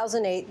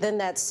 2008. Then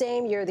that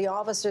same year, the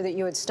officer that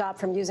you had stopped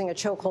from using a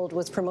chokehold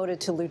was promoted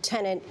to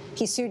lieutenant.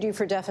 He sued you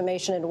for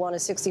defamation and won a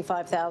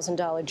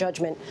 $65,000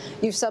 judgment.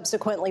 You've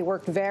subsequently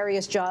worked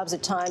various jobs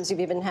at times. You've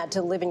even had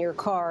to live in your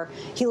car.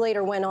 He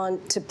later went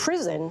on to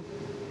prison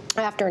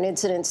after an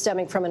incident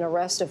stemming from an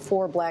arrest of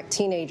 4 black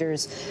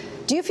teenagers.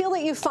 Do you feel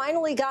that you've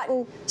finally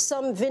gotten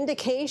some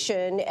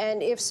vindication?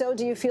 And if so,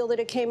 do you feel that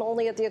it came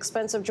only at the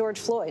expense of George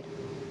Floyd?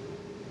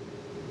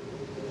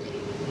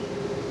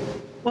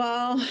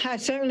 Well, I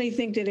certainly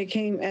think that it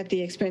came at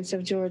the expense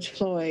of George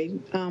Floyd,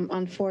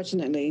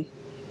 unfortunately.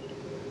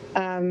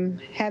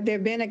 Had there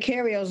been a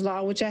carry-ons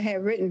law, which I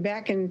had written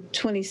back in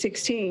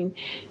 2016,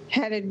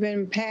 had it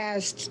been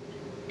passed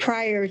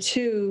prior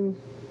to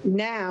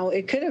now,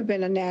 it could have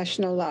been a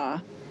national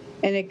law,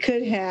 and it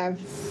could have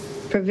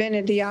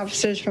prevented the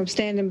officers from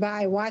standing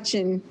by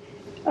watching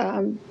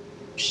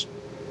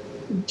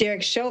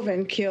Derek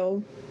Chauvin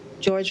killed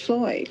George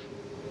Floyd.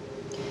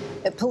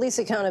 Police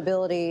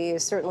accountability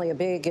is certainly a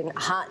big and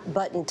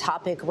hot-button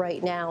topic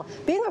right now.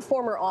 Being a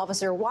former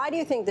officer, why do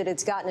you think that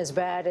it's gotten as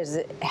bad as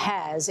it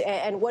has?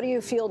 And what do you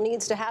feel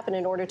needs to happen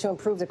in order to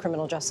improve the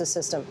criminal justice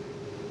system?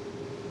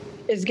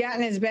 It's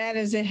gotten as bad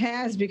as it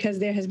has because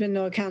there has been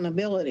no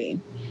accountability.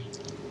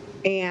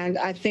 And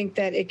I think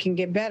that it can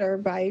get better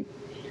by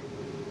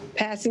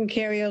passing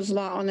Carriel's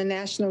law on a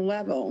national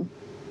level.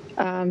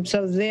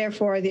 So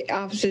therefore, the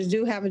officers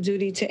do have a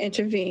duty to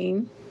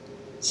intervene.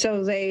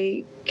 So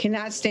they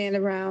cannot stand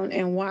around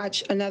and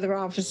watch another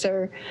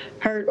officer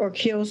hurt or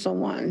kill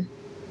someone.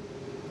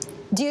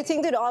 Do you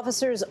think that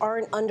officers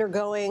aren't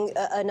undergoing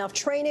enough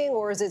training,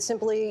 or is it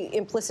simply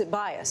implicit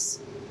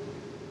bias?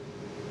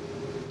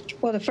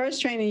 Well, the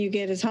first training you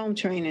get is home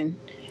training,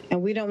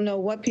 and we don't know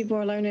what people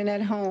are learning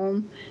at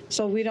home,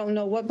 so we don't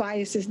know what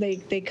biases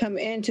they come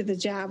into the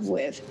job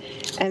with.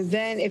 And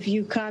then if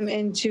you come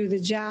into the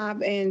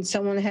job and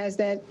someone has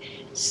that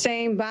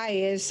same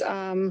bias,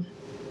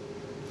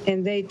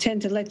 and they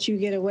tend to let you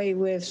get away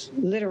with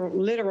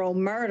literal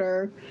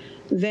murder,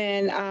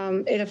 then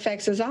it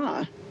affects us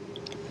all.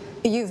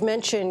 You've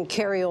mentioned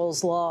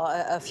Carriel's law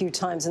a few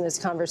times in this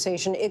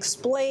conversation.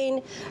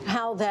 Explain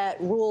how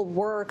that rule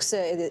works.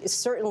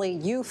 Certainly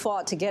you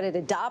fought to get it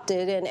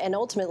adopted, and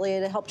ultimately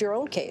it helped your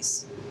own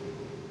case.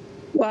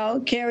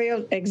 Well,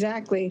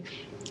 exactly.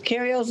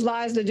 Carriel's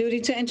law is the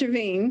duty to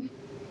intervene.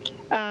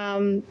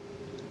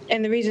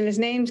 And the reason it's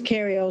named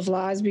Carriel's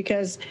law is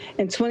because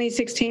in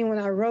 2016, when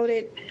I wrote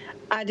it,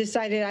 I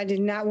decided I did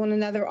not want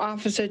another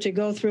officer to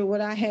go through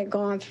what I had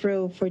gone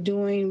through for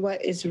doing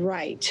what is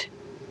right.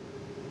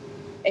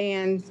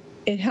 And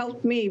it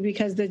helped me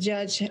because the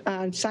judge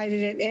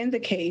cited it in the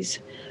case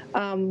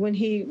when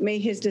he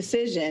made his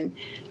decision.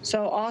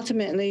 So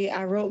ultimately,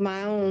 I wrote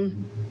my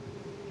own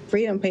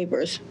freedom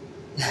papers.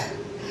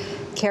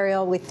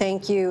 Carriel, we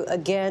thank you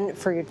again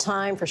for your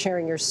time, for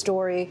sharing your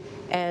story,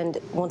 and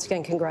once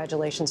again,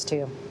 congratulations to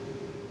you.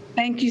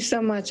 Thank you so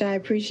much. I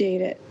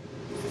appreciate it.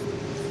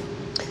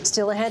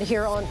 Still ahead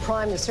here on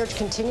Prime, the search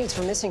continues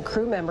for missing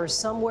crew members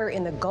somewhere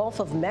in the Gulf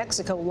of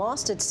Mexico,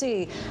 lost at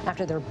sea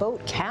after their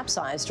boat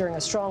capsized during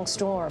a strong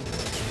storm.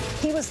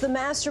 He was the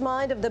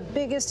mastermind of the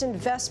biggest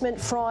investment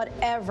fraud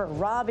ever,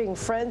 robbing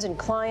friends and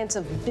clients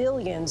of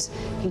billions.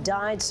 He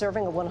died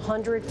serving a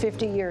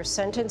 150-year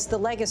sentence, the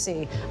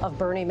legacy of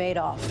Bernie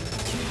Madoff.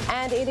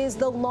 And it is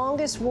the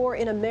longest war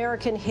in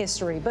American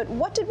history. But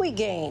what did we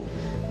gain?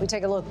 We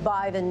take a look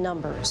by the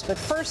numbers. But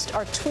first,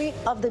 our tweet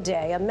of the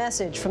day, a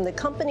message from the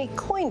company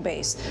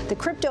Coinbase, the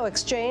crypto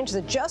exchange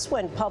that just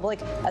went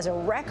public as a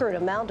record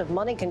amount of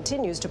money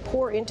continues to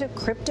pour into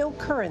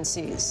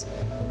cryptocurrencies.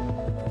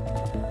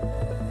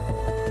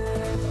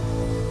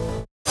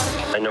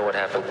 I know what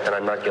happened, and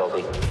I'm not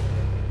guilty.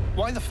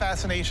 Why the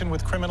fascination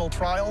with criminal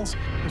trials?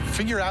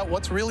 Figure out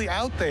what's really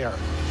out there.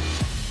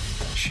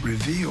 She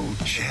revealed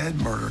she had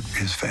murdered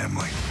his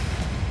family.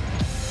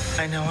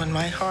 I know in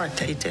my heart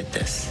they did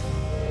this.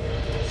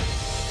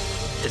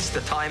 It's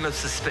the time of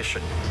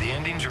suspicion. The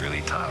ending's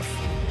really tough.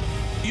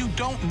 You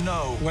don't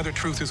know whether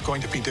truth is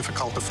going to be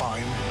difficult to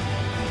find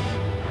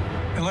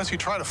unless you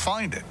try to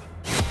find it.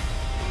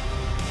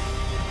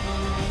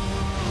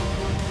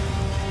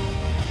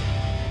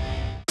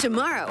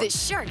 Tomorrow, the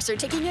Sharks are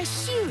taking a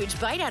huge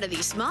bite out of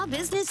these small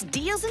business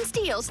deals and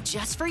steals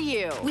just for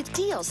you. With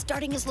deals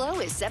starting as low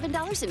as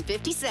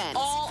 $7.50.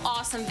 All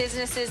awesome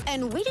businesses.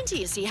 And wait until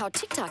you see how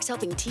TikTok's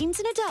helping teens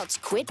and adults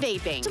quit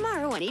vaping.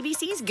 Tomorrow on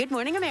ABC's Good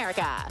Morning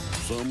America.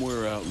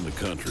 Somewhere out in the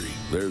country,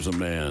 there's a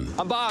man.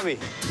 I'm Bobby.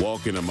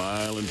 Walking a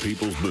mile in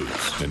people's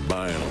boots and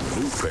buying a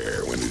new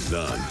pair when he's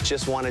done.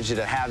 Just wanted you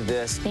to have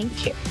this.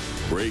 Thank you.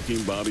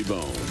 Breaking Bobby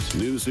Bones.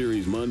 New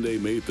series Monday,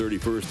 May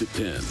 31st at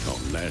 10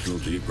 on National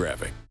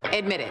Geographic.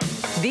 Admit it.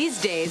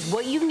 These days,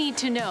 what you need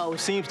to know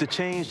seems to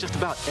change just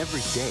about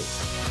every day.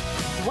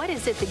 What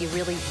is it that you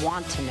really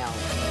want to know,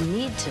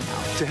 need to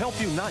know? To help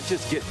you not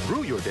just get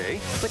through your day,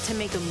 but to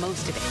make the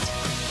most of it.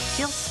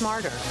 Feel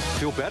smarter.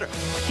 Feel better.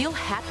 Feel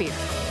happier.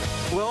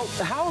 Well,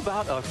 how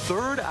about a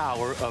third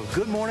hour of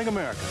Good Morning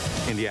America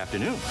in the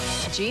afternoon?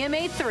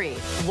 GMA 3,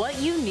 what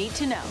you need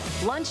to know.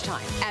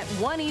 Lunchtime at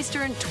 1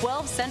 Eastern,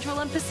 12 Central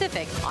and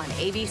Pacific on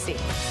ABC.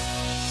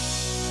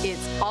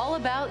 It's all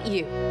about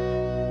you.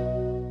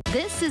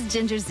 This is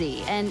Ginger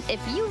Z, and if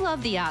you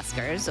love the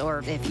Oscars,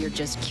 or if you're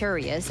just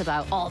curious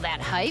about all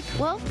that hype,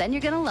 well, then you're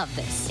gonna love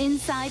this.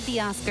 Inside the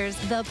Oscars,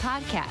 the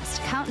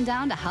podcast, counting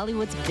down to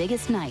Hollywood's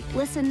biggest night.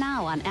 Listen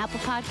now on Apple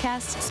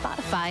Podcasts,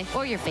 Spotify,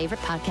 or your favorite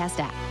podcast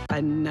app.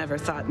 I never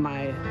thought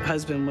my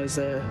husband was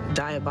a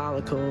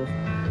diabolical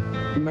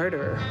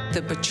murderer.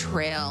 The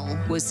betrayal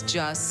was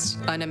just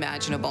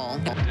unimaginable.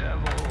 The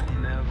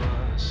devil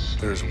never sleeps.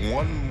 there's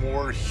one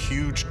more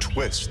huge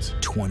twist.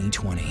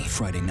 2020,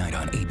 Friday night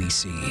on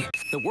ABC.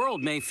 The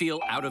world may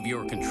feel out of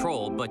your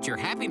control, but your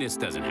happiness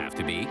doesn't have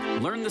to be.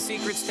 Learn the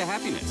secrets to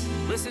happiness.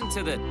 Listen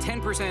to the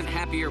 10%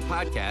 Happier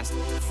podcast,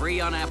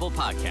 free on Apple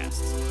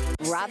Podcasts.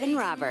 Robin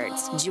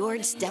Roberts,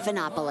 George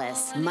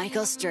Stephanopoulos,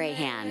 Michael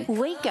Strahan.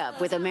 Wake up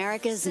with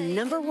America's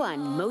 #1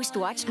 most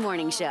watched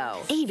morning show.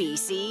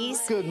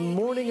 ABC's Good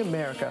Morning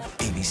America.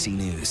 ABC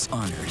News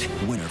honored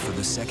winner for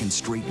the second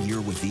straight year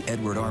with the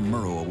Edward R.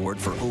 Murrow Award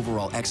for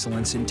Overall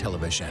Excellence in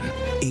Television.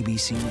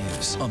 ABC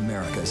News,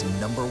 America's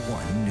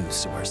 #1 news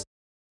source.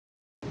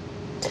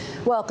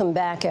 Welcome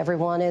back,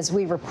 everyone. As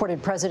we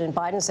reported, President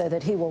Biden said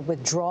that he will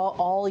withdraw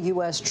all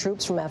U.S.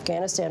 troops from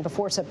Afghanistan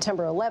before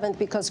September 11th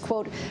because,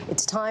 quote,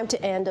 it's time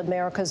to end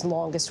America's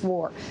longest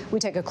war. We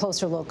take a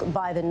closer look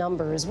by the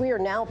numbers. We are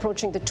now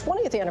approaching the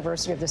 20th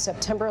anniversary of the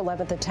September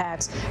 11th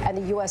attacks and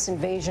the U.S.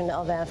 invasion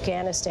of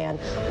Afghanistan.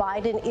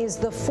 Biden is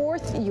the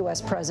 4th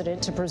U.S.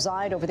 president to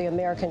preside over the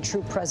American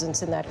troop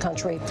presence in that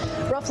country.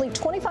 Roughly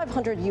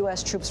 2,500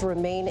 U.S. troops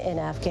remain in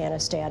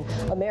Afghanistan.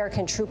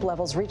 American troop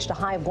levels reached a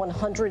high of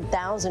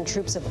 100,000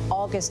 troops of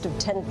August of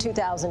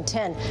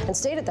 2010 and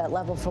stayed at that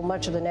level for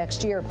much of the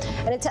next year.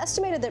 And it's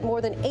estimated that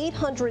more than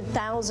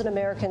 800,000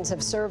 Americans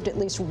have served at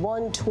least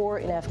one tour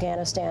in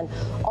Afghanistan.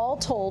 All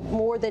told,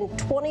 more than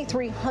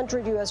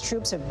 2,300 U.S.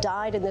 troops have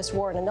died in this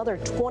war and another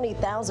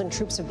 20,000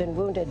 troops have been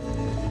wounded.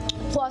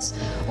 Plus,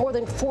 more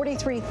than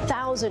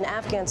 43,000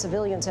 Afghan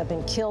civilians have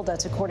been killed.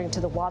 That's according to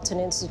the Watson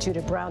Institute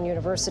at Brown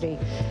University.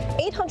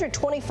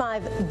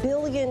 $825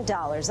 billion.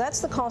 That's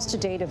the cost to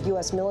date of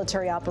U.S.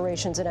 military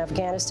operations in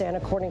Afghanistan,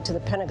 according to the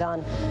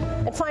Pentagon.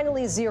 And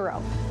finally,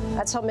 zero.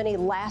 That's how many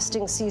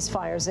lasting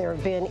ceasefires there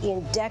have been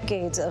in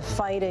decades of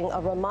fighting.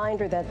 A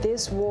reminder that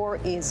this war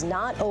is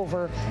not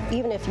over,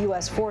 even if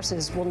U.S.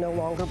 forces will no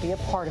longer be a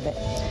part of it.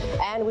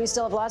 And we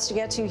still have lots to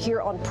get to here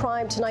on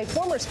Prime tonight.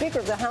 Former Speaker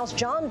of the House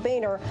John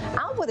Boehner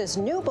out with his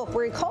new book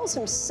where he calls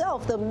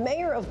himself the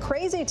mayor of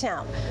Crazy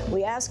Town.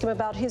 We ask him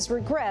about his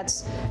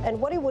regrets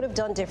and what he would have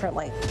done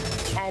differently.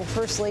 And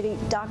First Lady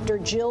Dr.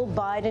 Jill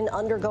Biden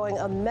undergoing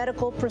a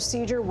medical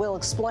procedure. We'll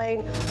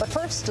explain. But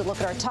first, a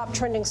look at our top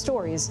trending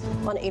stories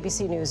on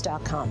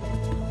abcnews.com.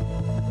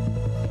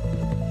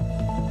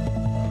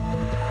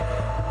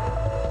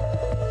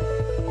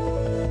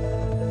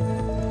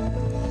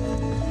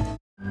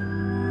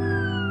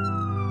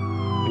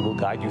 We will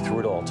guide you through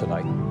it all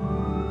tonight.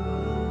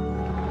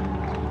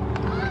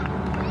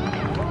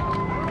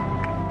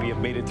 We have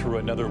made it through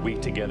another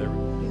week together.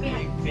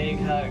 Big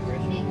hug,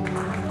 Griffin.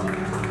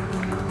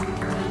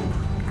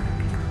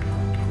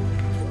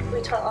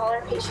 We tell all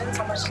our patients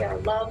how much they're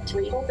loved.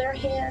 We hold their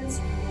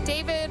hands.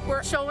 David,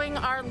 we're showing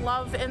our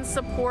love and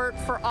support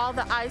for all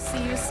the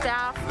ICU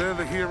staff. They're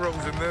the heroes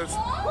in this.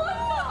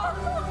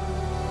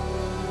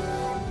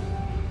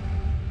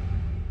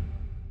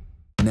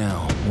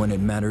 Now, when it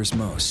matters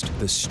most,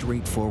 the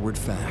straightforward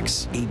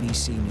facts.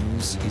 ABC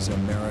News is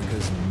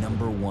America's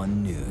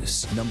 #1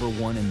 news.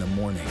 #1 in the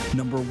morning,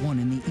 #1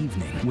 in the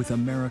evening, with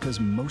America's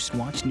most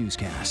watched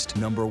newscast.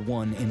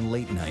 #1 in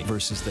late night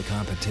versus the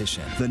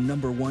competition. The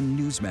 #1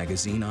 news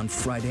magazine on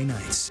Friday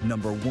nights.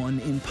 #1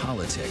 in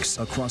politics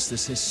across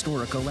this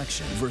historic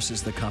election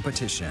versus the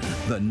competition.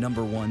 The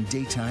 #1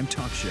 daytime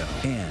talk show.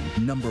 And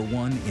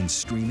 #1 in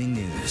streaming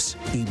news.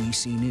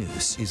 ABC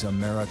News is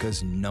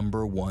America's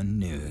 #1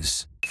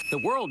 news. The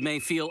world may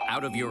feel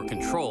out of your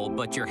control,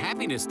 but your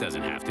happiness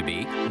doesn't have to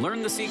be.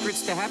 Learn the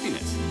secrets to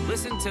happiness.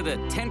 Listen to the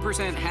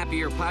 10%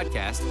 Happier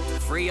podcast,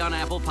 free on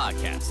Apple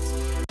Podcasts.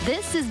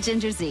 This is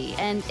Ginger Z,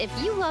 and if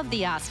you love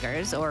the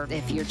Oscars, or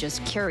if you're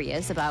just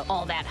curious about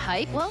all that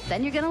hype, well,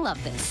 then you're gonna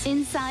love this.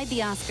 Inside the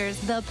Oscars,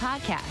 the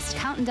podcast,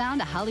 counting down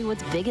to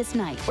Hollywood's biggest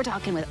night. We're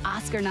talking with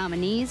Oscar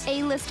nominees,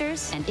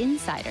 A-listers, and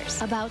insiders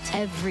about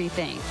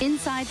everything.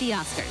 Inside the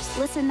Oscars.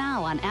 Listen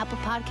now on Apple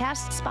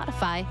Podcasts,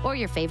 Spotify, or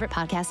your favorite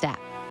podcast app.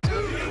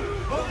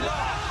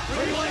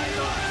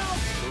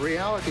 The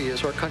reality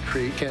is our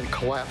country can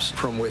collapse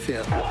from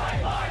within.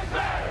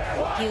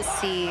 You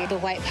see the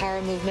white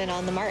power movement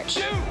on the march.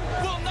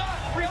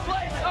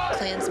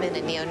 Klansmen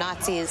and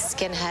neo-Nazis,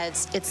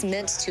 skinheads, it's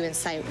meant to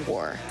incite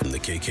war. From the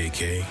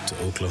KKK to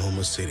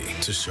Oklahoma City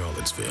to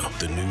Charlottesville,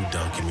 the new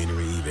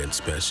documentary event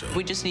special.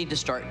 We just need to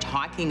start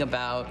talking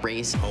about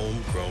race.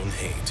 Homegrown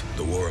Hate,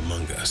 The War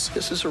Among Us.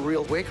 This is a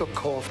real wake-up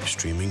call.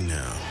 Streaming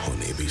now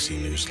on ABC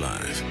News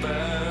Live.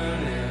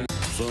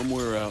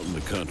 Somewhere out in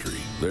the country,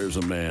 there's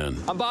a man.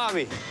 I'm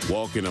Bobby.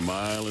 Walking a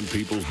mile in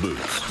people's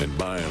boots and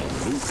buying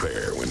a new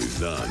pair when he's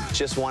done.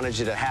 Just wanted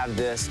you to have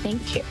this.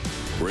 Thank you.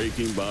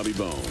 Breaking Bobby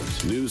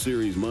Bones. New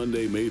series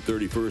Monday, May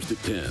 31st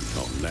at 10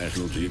 on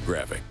National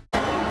Geographic.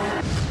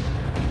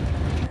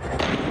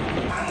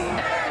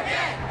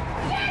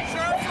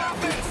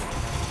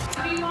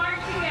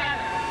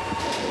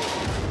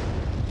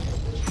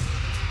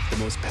 The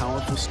most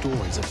powerful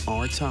stories of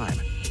our time,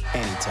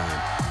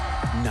 anytime.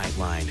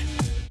 Nightline.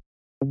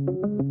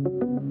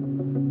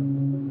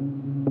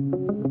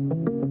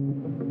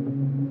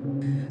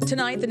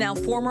 Tonight, the now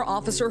former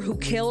officer who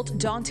killed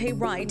Daunte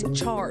Wright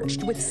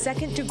charged with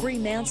second-degree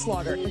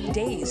manslaughter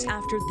days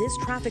after this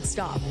traffic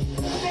stop.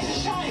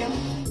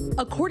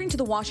 According to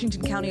the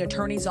Washington County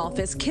Attorney's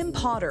Office, Kim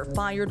Potter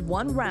fired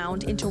one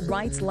round into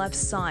Wright's left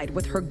side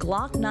with her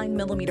Glock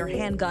 9mm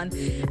handgun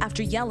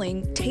after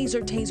yelling,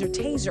 "Taser, taser,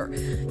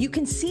 taser." You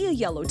can see a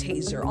yellow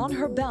taser on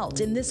her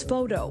belt in this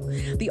photo.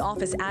 The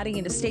office adding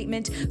in a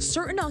statement,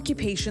 certain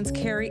occupations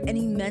carry an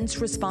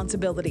immense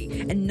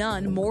responsibility, and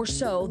none more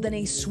so than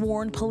a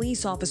sworn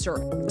police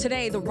officer.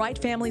 Today, the Wright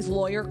family's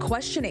lawyer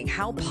questioning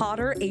how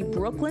Potter, a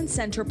Brooklyn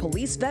Center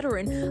police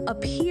veteran,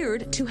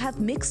 appeared to have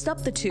mixed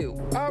up the two.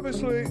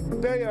 Obviously,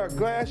 they are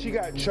glad she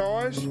got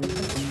charged.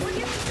 What do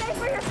you say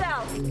for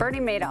yourself? Bernie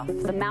Madoff,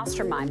 the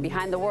mastermind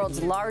behind the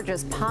world's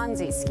largest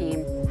Ponzi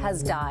scheme,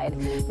 has died.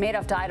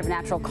 Madoff died of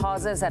natural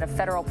causes at a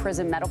federal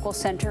prison medical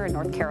center in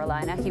North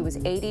Carolina. He was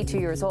 82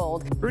 years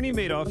old. Bernie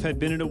Madoff had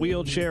been in a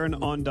wheelchair and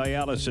on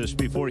dialysis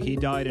before he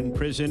died in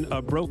prison,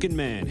 a broken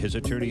man. His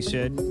attorney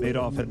said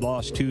Madoff had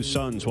lost two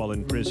sons while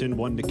in prison,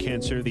 one to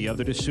cancer, the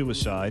other to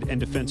suicide. And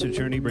defense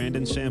attorney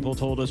Brandon Sample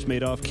told us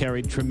Madoff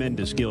carried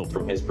tremendous guilt.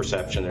 From his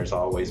perception, there's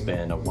always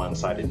been a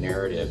one-sided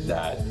narrative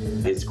that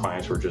his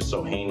crimes were just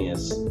so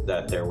heinous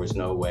that there was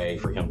no way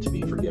for him to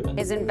be forgiven.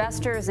 His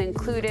investors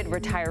included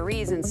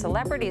retirees and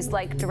celebrities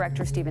like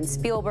director Steven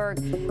Spielberg,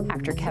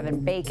 actor Kevin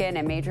Bacon,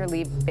 and Major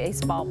League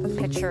Baseball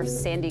pitcher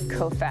Sandy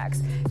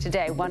Koufax.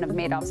 Today, one of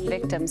Madoff's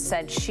victims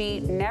said she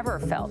never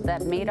felt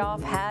that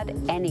Madoff had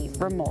any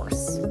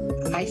remorse.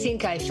 I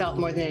think I felt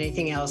more than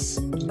anything else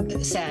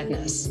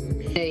sadness.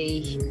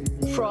 A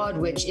fraud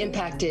which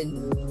impacted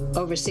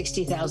over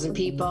 60,000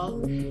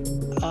 people,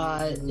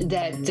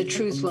 that the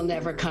truth will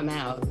never come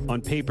out.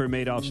 On paper,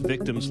 Madoff's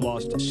victims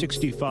lost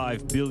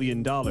 $65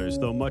 billion,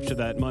 though much of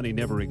that money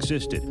never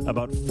existed.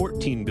 About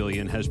 $14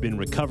 billion has been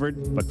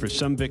recovered, but for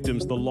some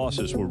victims, the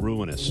losses were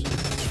ruinous.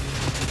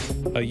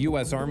 A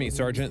U.S. Army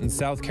sergeant in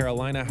South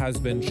Carolina has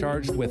been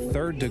charged with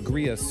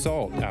third-degree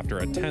assault after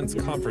a tense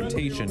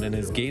confrontation in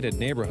his gated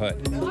neighborhood.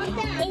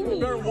 You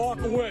better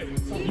walk away.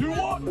 You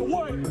walk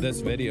away.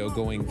 This video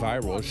going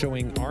viral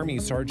showing Army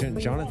Sergeant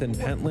Jonathan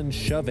Pentland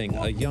shoving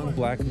a young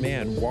black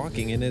man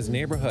walking in his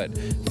neighborhood,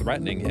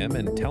 threatening him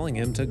and telling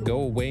him to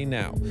go away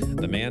now.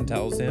 The man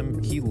tells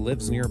him he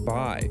lives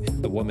nearby.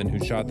 The woman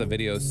who shot the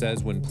video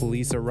says when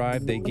police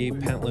arrived, they gave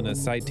Pentland a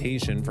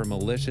citation for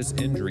malicious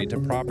injury to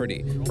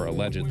property for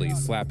allegedly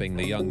slapping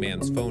the young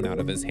man's phone out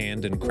of his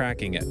hand and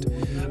cracking it.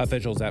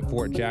 Officials at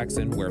Fort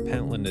Jackson, where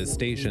Pentland is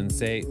stationed,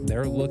 say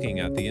they're looking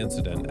at the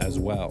incident as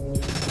well.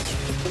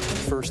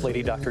 First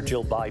Lady Dr.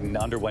 Jill Biden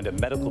underwent a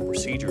medical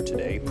procedure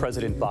today.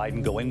 President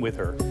Biden going with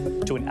her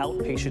to an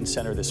outpatient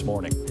center this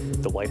morning.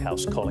 The White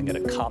House calling it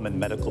a common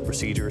medical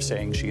procedure,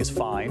 saying she is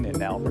fine and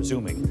now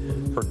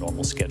resuming her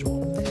normal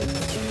schedule.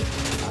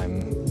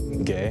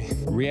 I'm gay.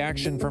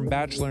 Reaction from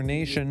Bachelor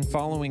Nation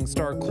following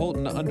star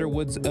Colton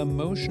Underwood's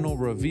emotional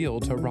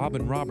reveal to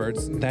Robin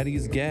Roberts that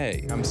he's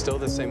gay. I'm still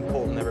the same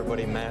Colton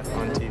everybody met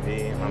on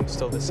TV. I'm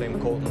still the same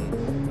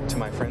Colton to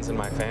my friends and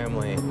my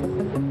family.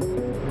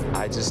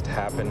 I just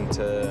happen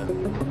to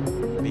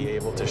be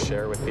able to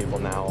share with people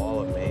now all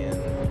of me,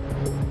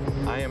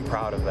 and I am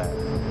proud of that.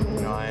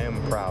 You know, I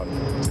am proud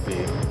to be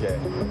gay.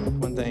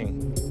 One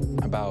thing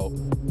about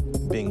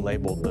being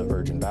labeled the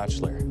Virgin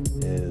Bachelor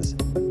is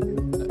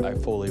I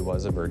fully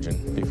was a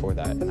virgin before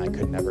that, and I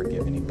could never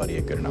give anybody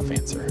a good enough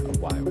answer of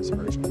why I was a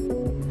virgin.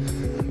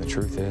 And the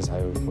truth is,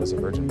 I was a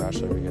Virgin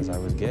Bachelor because I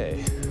was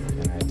gay,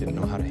 and I didn't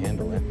know how to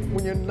handle it.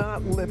 When you're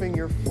not living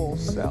your full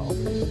self,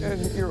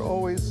 and you're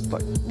always,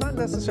 like, not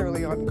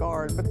necessarily on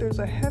guard, but there's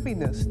a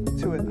heaviness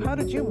to it. How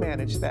did you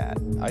manage that?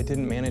 I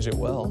didn't manage it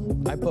well.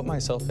 I put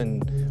myself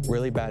in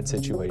really bad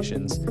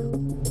situations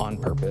on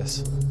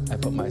purpose. I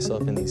put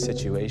myself in these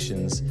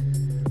situations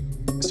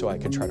so I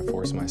could try to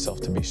force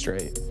myself to be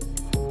straight.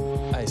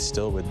 I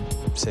still would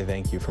say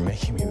thank you for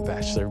making me the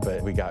Bachelor,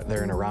 but we got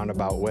there in a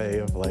roundabout way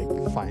of like,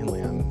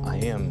 finally I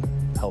am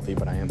healthy,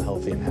 but I am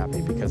healthy and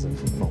happy because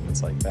of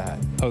moments like that.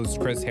 Host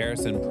Chris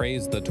Harrison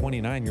praised the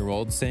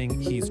 29-year-old,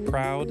 saying he's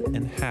proud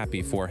and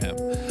happy for him.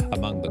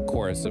 Among the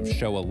chorus of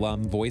show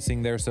alum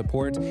voicing their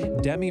support,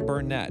 Demi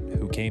Burnett,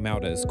 who came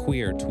out as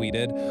queer,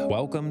 tweeted,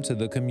 "Welcome to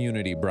the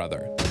community,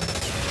 brother."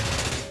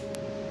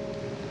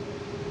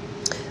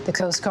 The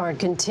Coast Guard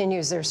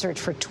continues their search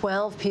for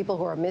 12 people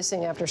who are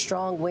missing after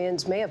strong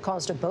winds may have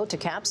caused a boat to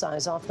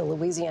capsize off the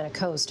Louisiana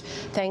coast.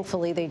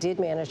 Thankfully, they did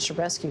manage to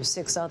rescue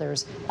 6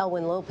 others.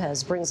 Elwin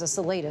Lopez brings us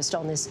the latest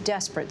on this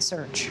desperate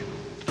search.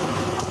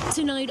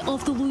 Tonight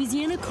off the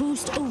Louisiana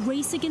coast, a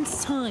race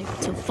against time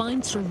to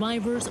find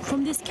survivors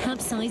from this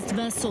capsized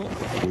vessel.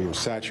 We were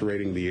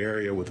saturating the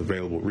area with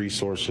available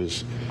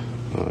resources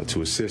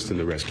to assist in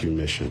the rescue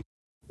mission.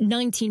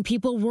 19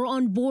 people were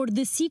on board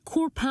the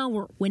Seacorp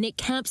Power when it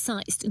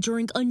capsized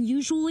during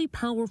unusually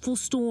powerful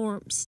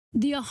storms.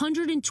 The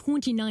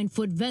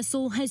 129-foot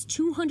vessel has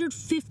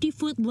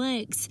 250-foot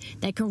legs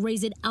that can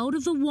raise it out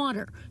of the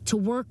water to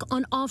work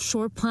on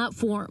offshore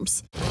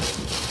platforms.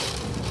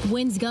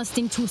 Winds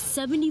gusting to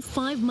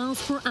 75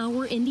 miles per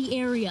hour in the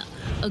area.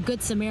 A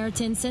Good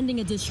Samaritan sending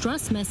a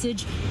distress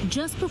message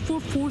just before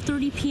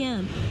 4:30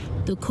 p.m.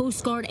 The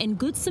Coast Guard and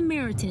Good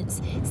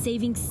Samaritans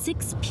saving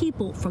 6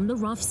 people from the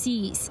rough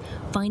seas,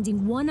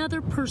 finding one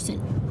other person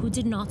who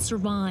did not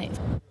survive.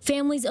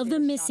 Families of the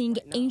missing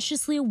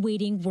anxiously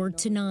awaiting word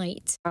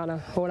tonight. Trying to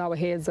hold our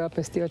heads up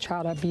and still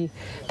try to be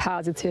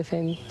positive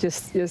and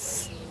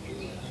just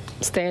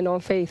stand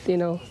on faith, you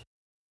know.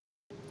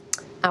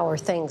 Our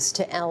thanks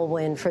to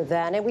Elwyn for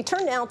that. And we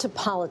turn now to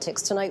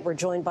politics. Tonight, we're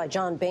joined by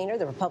John Boehner,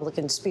 the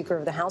Republican Speaker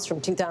of the House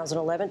from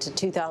 2011 to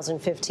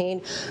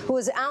 2015, who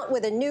is out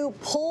with a new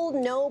Pull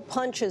No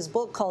Punches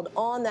book called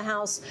On the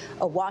House,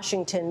 a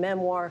Washington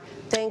memoir.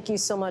 Thank you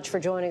so much for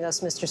joining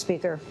us, Mr.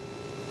 Speaker.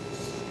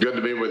 Good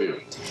to be with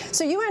you.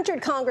 So you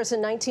entered Congress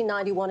in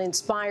 1991,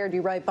 inspired,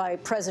 you write, by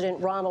President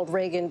Ronald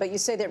Reagan, but you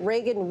say that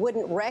Reagan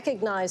wouldn't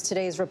recognize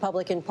today's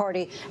Republican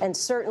Party and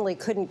certainly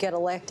couldn't get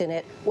elected in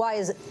it. Why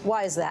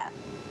is that?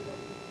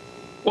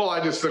 Well,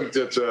 I just think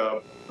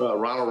that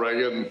Ronald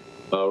Reagan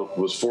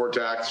was for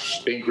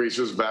tax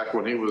increases back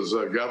when he was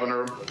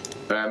governor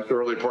and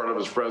early part of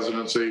his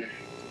presidency.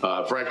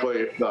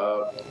 Frankly,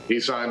 he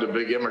signed a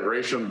big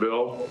immigration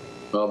bill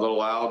that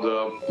allowed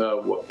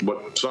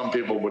what some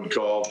people would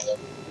call,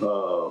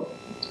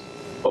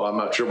 well, I'm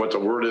not sure what the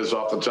word is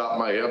off the top of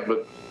my head,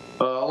 but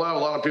allowed a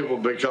lot of people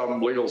to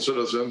become legal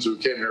citizens who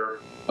came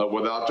here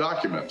without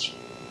documents.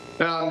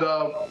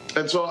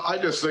 And so I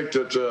just think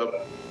that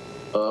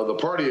the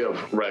party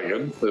of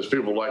Reagan, as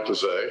people like to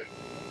say,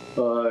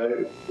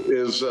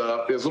 is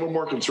a little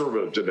more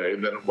conservative today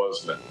than it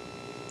was then.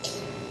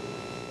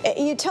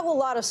 You tell a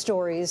lot of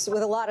stories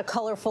with a lot of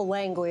colorful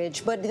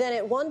language, but then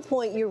at one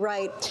point you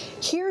write,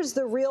 here's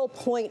the real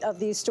point of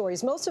these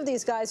stories. Most of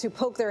these guys who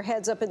poke their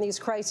heads up in these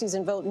crises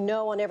and vote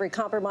no on every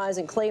compromise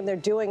and claim they're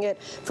doing it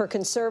for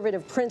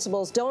conservative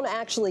principles don't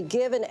actually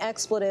give an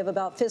expletive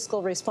about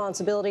fiscal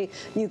responsibility.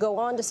 You go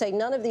on to say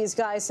none of these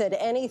guys said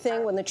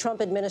anything when the Trump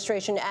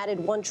administration added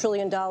 $1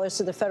 trillion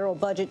to the federal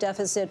budget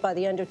deficit by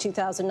the end of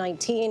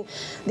 2019.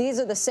 These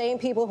are the same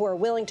people who are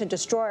willing to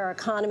destroy our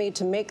economy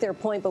to make their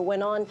point, but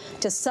went on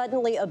to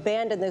suddenly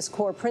abandon this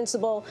core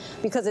principle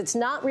because it's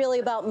not really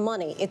about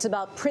money. It's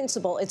about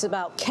principle. It's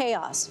about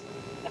chaos.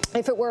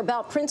 If it were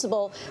about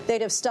principle,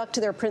 they'd have stuck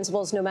to their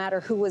principles no matter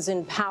who was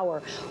in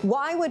power.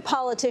 Why would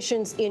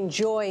politicians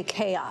enjoy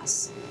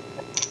chaos?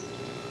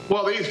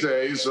 Well, these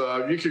days,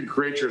 you can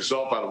create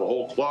yourself out of a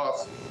whole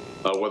cloth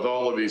with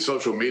all of these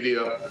social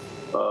media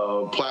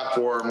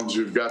platforms.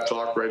 You've got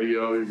talk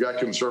radio, you've got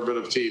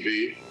conservative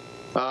TV,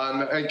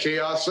 and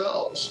chaos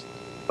sells.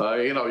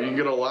 You know, you can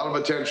get a lot of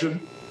attention.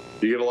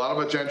 You get a lot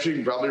of attention, you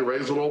can probably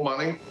raise a little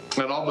money,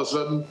 and all of a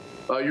sudden,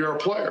 you're a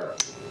player.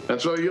 And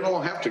so you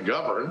don't have to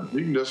govern.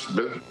 You can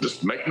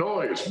just make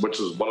noise, which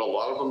is what a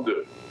lot of them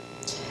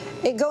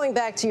do. Going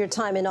back to your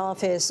time in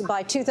office,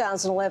 by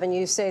 2011,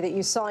 you say that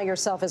you saw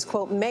yourself as,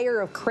 quote,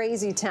 mayor of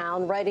Crazy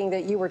Town, writing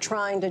that you were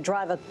trying to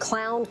drive a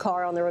clown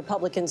car on the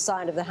Republican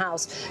side of the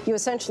House. You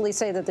essentially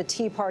say that the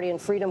Tea Party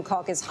and Freedom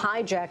Caucus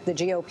hijacked the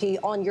GOP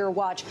on your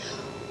watch.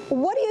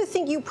 What do you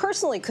think you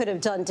personally could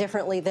have done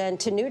differently then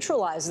to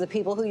neutralize the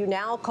people who you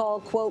now call,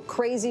 quote,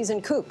 crazies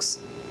and kooks?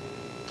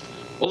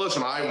 Well,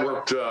 listen, I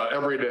worked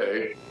every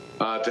day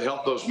to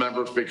help those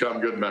members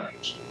become good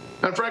members.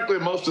 And frankly,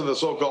 most of the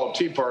so-called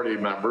Tea Party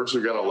members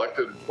who got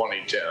elected in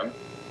 2010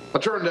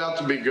 turned out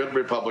to be good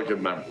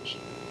Republican members.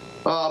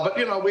 But,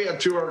 you know, we had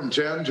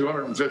 210,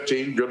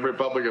 215 good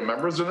Republican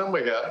members, and then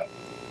we had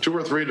 2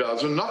 or 3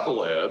 dozen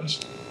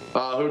knuckleheads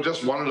who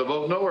just wanted to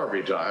vote no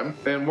every time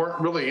and weren't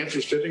really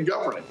interested in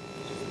governing.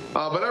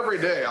 But every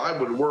day I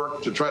would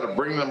work to try to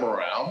bring them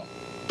around,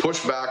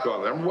 push back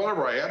on them,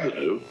 whatever I had to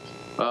do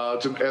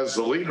as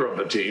the leader of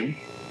the team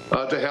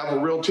to have a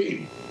real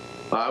team.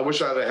 I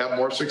wish I'd have had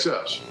more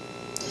success.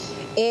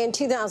 In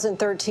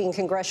 2013,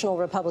 congressional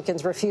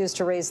Republicans refused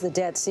to raise the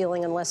debt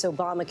ceiling unless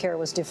Obamacare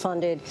was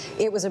defunded.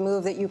 It was a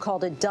move that you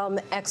called a dumb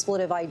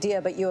expletive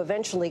idea, but you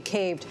eventually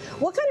caved.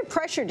 What kind of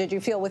pressure did you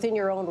feel within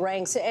your own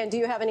ranks, and do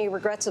you have any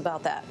regrets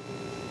about that?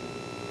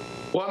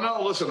 Well, no,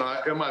 listen,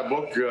 in my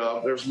book,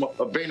 there's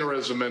a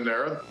Boehnerism in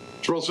there.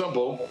 It's real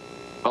simple.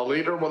 A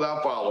leader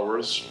without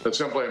followers is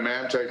simply a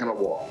man taking a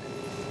walk.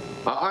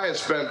 I had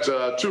spent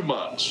 2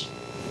 months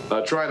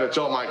trying to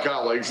tell my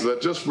colleagues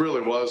that this really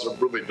was a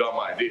really dumb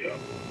idea,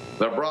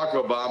 that Barack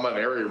Obama and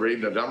Harry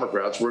Reid and the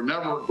Democrats were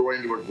never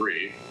going to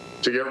agree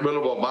to get rid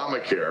of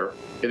Obamacare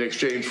in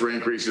exchange for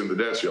increasing the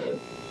debt ceiling.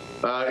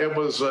 It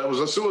was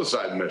a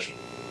suicide mission.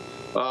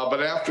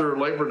 But after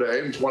Labor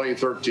Day in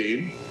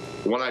 2013,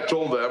 when I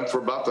told them for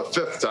about the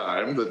 5th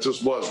time that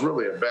this was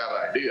really a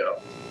bad idea,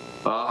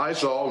 I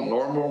saw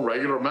normal,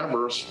 regular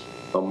members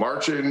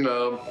marching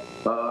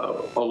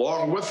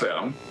along with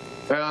them.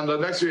 And the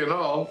next thing you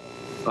know,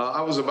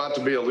 I was about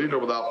to be a leader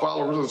without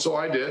followers, and so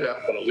I did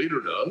what a leader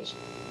does.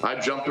 I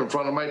jumped in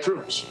front of my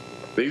troops.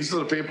 These are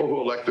the people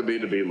who elected me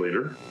to be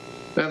leader.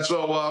 And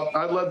so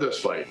I led this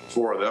fight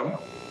for them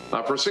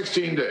for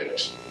 16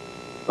 days.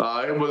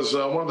 It was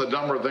one of the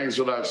dumber things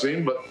that I've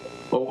seen, but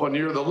when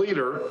you're the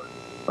leader,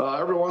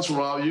 every once in a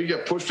while you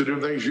get pushed to do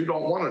things you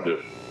don't want to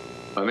do.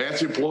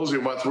 Nancy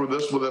Pelosi went through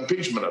this with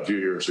impeachment a few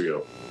years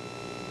ago.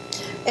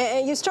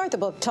 And you start the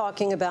book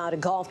talking about a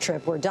golf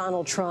trip where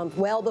Donald Trump,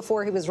 well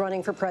before he was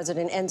running for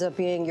president, ends up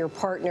being your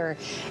partner.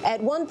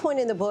 At one point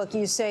in the book,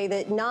 you say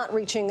that not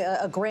reaching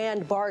a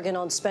grand bargain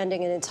on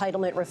spending and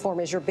entitlement reform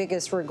is your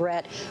biggest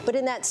regret. But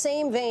in that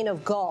same vein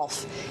of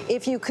golf,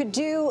 if you could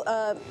do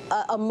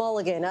a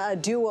mulligan, a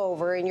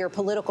do-over in your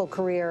political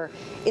career,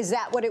 is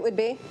that what it would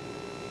be?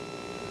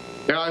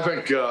 Yeah, I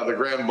think the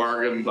grand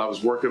bargain I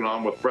was working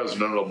on with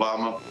President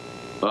Obama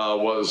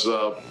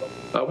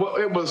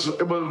it would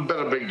have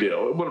been a big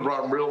deal. It would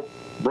have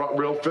brought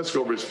real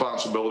fiscal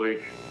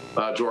responsibility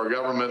to our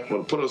government.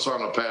 Would put us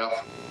on a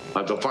path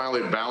to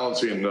finally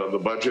balancing the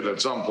budget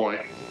at some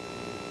point.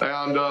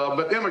 And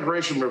but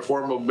immigration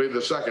reform will be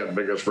the second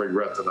biggest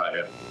regret that I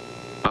had.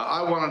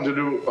 I wanted to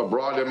do a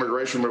broad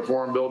immigration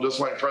reform bill just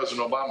like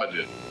President Obama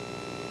did.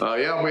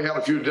 Yeah, we had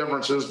a few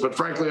differences, but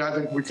frankly, I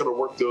think we could have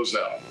worked those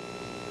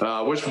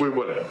out. Wish we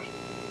would have.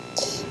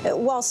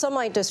 While some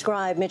might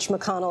describe Mitch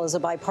McConnell as a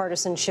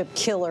bipartisanship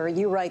killer,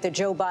 you write that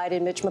Joe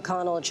Biden, Mitch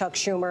McConnell, and Chuck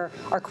Schumer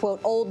are,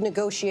 quote, old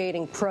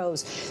negotiating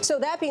pros. So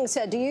that being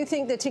said, do you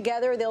think that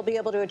together they'll be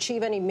able to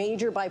achieve any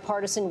major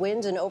bipartisan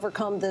wins and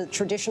overcome the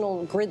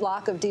traditional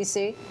gridlock of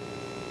D.C.?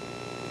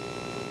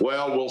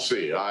 Well, we'll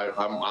see. I'm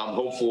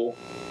hopeful,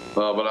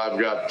 but I've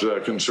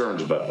got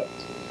concerns about it.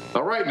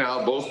 Now, right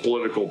now, both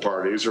political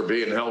parties are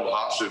being held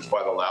hostage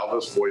by the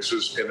loudest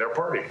voices in their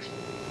parties.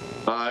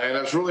 And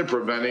that's really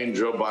preventing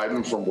Joe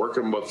Biden from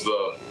working with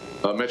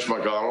Mitch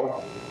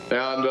McConnell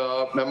and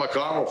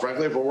McConnell,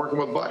 frankly, from working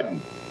with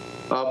Biden.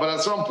 But at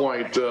some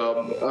point,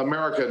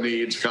 America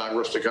needs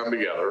Congress to come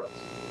together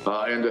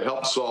and to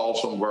help solve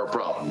some of our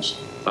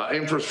problems.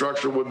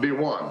 Infrastructure would be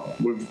one.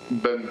 We've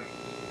been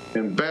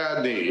in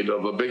bad need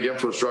of a big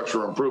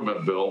infrastructure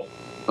improvement bill.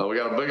 We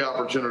got a big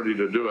opportunity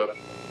to do it.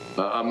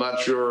 I'm not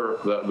sure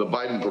that the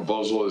Biden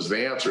proposal is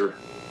the answer,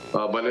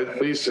 but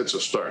at least it's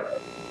a start.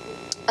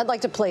 I'd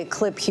like to play a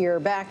clip here.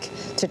 Back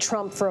to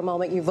Trump for a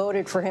moment. You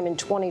voted for him in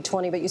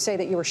 2020, but you say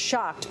that you were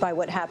shocked by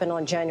what happened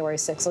on January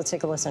 6th. Let's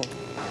take a listen.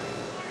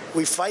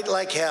 We fight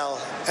like hell,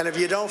 and if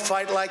you don't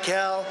fight like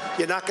hell,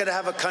 you're not going to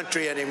have a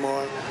country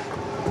anymore.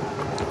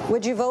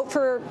 Would you vote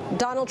for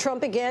Donald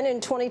Trump again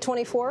in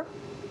 2024?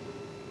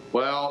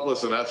 Well,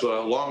 listen, that's a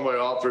long way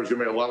off. There's going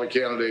to be a lot of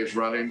candidates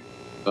running.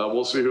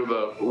 We'll see who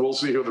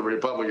the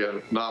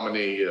Republican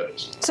nominee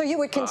is. So you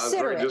would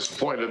consider it?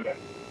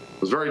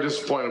 I was very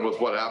disappointed with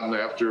what happened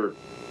after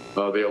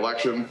the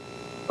election.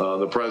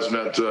 The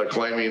president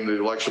claiming the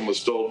election was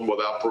stolen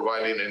without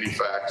providing any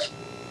facts,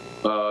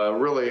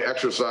 really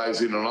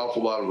exercising an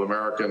awful lot of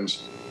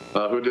Americans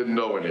who didn't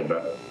know any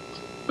better.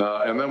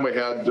 And then we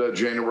had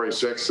January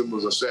 6th. It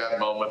was a sad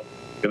moment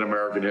in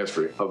American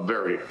history, a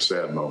very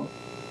sad moment.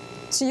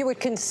 So you would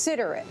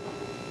consider it?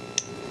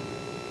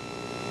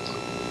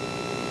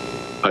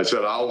 I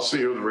said, I'll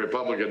see who the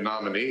Republican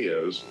nominee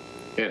is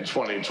in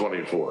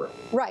 2024.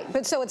 Right,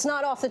 but so it's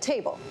not off the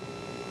table.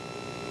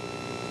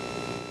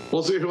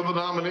 We'll see who the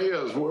nominee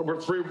is. We're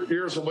 3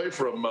 years away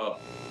from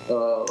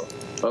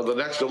the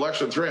next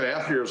election,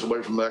 3.5 years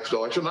away from the next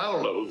election. I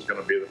don't know who's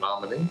going to be the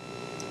nominee.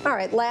 All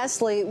right,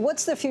 lastly,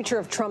 what's the future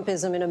of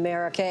Trumpism in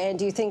America, and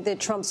do you think that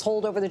Trump's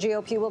hold over the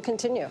GOP will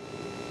continue?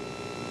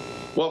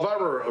 Well, if I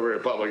were a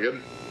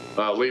Republican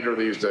leader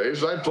these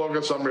days, I'd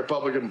focus on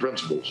Republican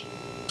principles,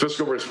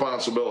 fiscal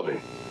responsibility,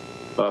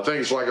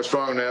 things like a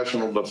strong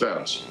national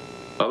defense.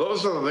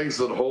 Those are the things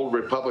that hold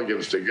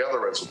Republicans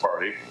together as a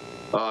party.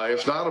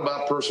 It's not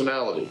about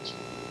personalities.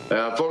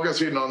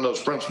 Focusing on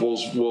those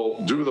principles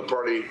will do the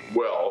party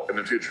well in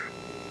the future.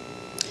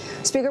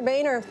 Speaker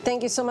Boehner,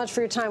 thank you so much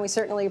for your time. We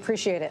certainly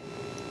appreciate it.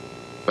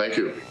 Thank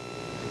you.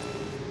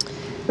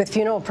 With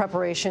funeral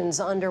preparations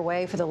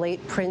underway for the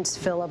late Prince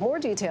Philip, more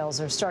details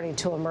are starting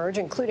to emerge,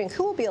 including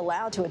who will be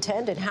allowed to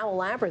attend and how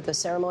elaborate the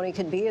ceremony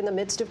could be in the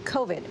midst of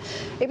COVID.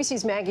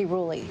 ABC's Maggie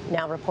Ruley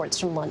now reports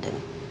from London.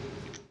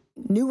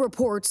 New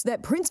reports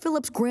that Prince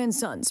Philip's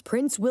grandsons,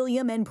 Prince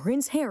William and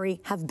Prince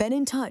Harry, have been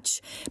in touch.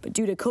 But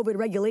due to COVID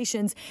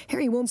regulations,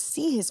 Harry won't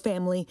see his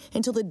family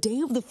until the day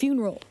of the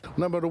funeral.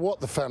 No matter what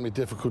the family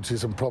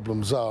difficulties and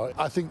problems are,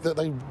 I think that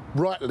they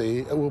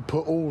rightly will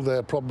put all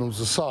their problems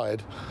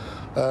aside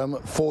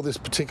for this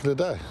particular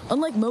day.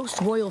 Unlike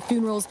most royal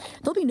funerals,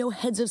 there'll be no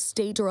heads of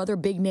state or other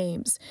big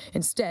names.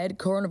 Instead,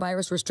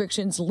 coronavirus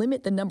restrictions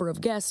limit the number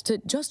of guests to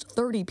just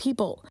 30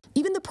 people.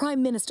 Even the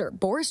Prime Minister,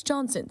 Boris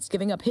Johnson's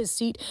giving up his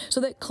seat so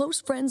that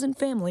close friends and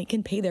family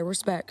can pay their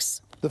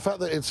respects. The fact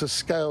that it's a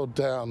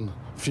scaled-down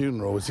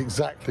funeral is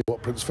exactly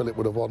what Prince Philip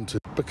would have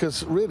wanted,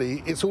 because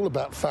really it's all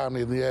about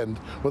family in the end,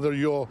 whether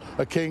you're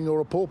a king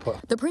or a pauper.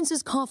 The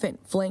prince's coffin,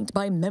 flanked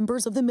by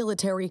members of the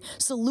military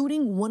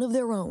saluting one of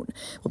their own,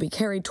 will be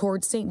carried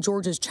towards St.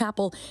 George's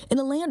Chapel in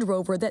a Land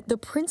Rover that the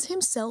prince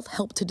himself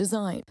helped to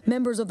design.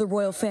 Members of the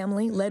royal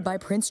family, led by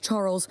Prince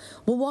Charles,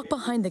 will walk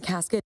behind the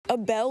casket. A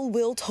bell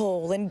will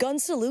toll and gun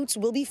salutes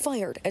will be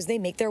fired as they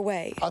make their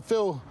way. I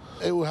feel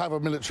it will have a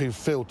military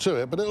feel to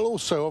it, but it'll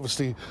also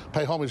obviously we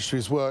pay homage to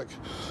his work,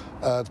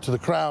 to the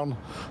Crown,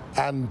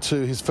 and to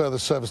his further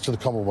service to the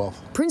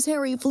Commonwealth. Prince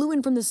Harry flew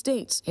in from the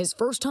States, his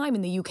first time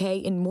in the UK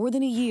in more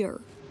than a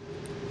year.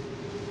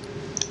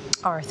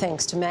 Our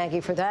thanks to Maggie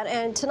for that.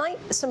 And tonight,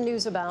 some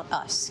news about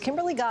us.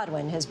 Kimberly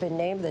Godwin has been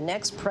named the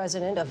next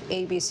president of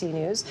ABC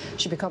News.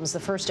 She becomes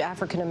the first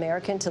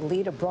African-American to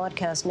lead a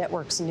broadcast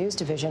network's news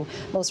division.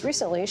 Most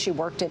recently, she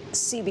worked at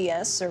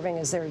CBS, serving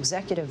as their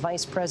executive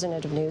vice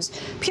president of news.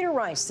 Peter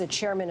Rice, the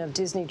chairman of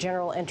Disney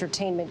General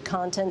Entertainment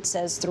Content,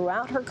 says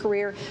throughout her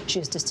career, she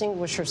has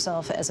distinguished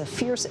herself as a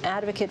fierce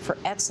advocate for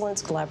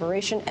excellence,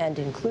 collaboration, and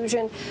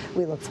inclusion.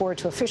 We look forward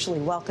to officially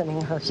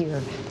welcoming her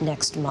here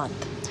next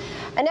month.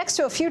 And next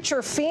to a future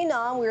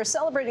phenom, we are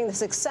celebrating the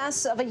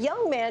success of a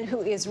young man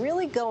who is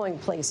really going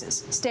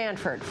places.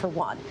 Stanford, for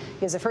one.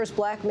 He is the first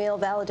black male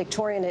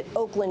valedictorian at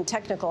Oakland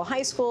Technical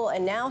High School,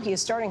 and now he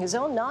is starting his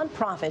own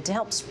nonprofit to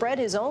help spread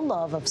his own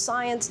love of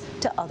science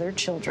to other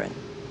children.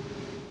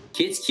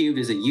 Kids Cubed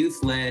is a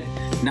youth-led,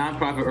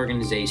 nonprofit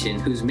organization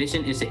whose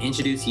mission is to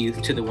introduce youth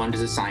to the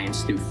wonders of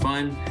science through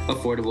fun,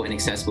 affordable, and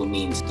accessible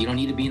means. You don't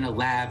need to be in a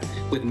lab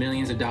with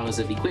millions of dollars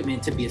of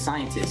equipment to be a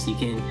scientist. You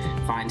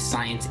can find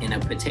science in a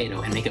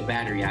potato and make a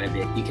battery out of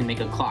it. You can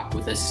make a clock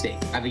with a stick.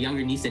 I have a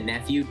younger niece and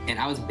nephew, and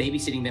I was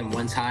babysitting them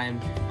one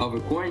time over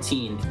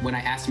quarantine when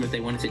I asked them if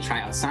they wanted to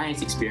try out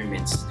science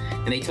experiments.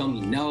 And they told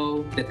me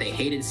no, that they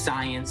hated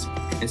science.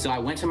 And so I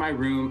went to my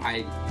room,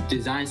 I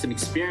designed some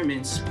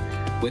experiments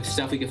with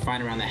stuff we could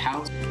find around the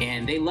house,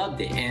 and they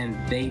loved it, and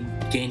they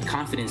gained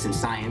confidence in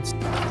science.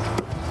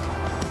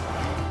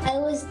 I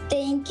was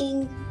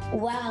thinking,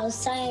 wow,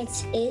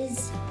 science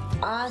is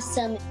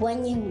awesome.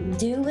 When you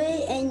do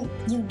it and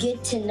you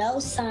get to know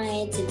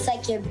science, it's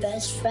like your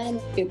best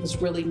friend. It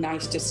was really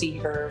nice to see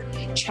her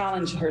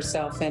challenge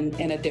herself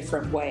in a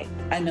different way.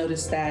 I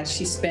noticed that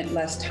she spent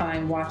less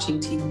time watching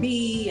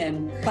TV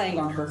and playing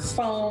on her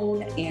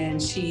phone,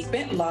 and she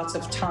spent lots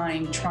of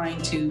time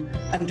trying to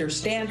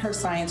understand her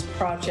science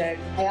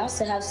project. I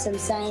also have some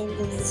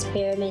science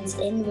experiments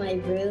in my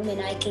room,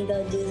 and I can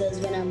go do those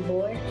when I'm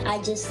bored.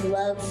 I just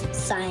love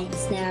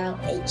science now.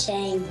 It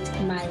changed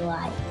my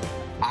life.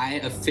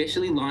 I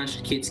officially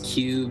launched Kids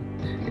Cube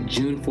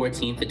June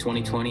 14th of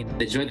 2020.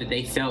 The joy that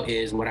they felt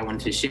is what I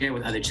wanted to share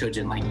with other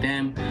children like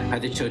them,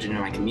 other children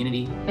in my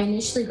community. I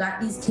initially got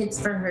these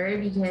kits for her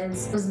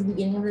because it was the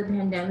beginning of the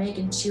pandemic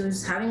and she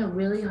was having a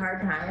really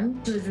hard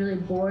time. She was really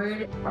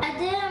bored. I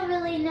didn't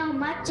really know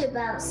much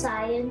about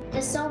science.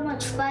 There's so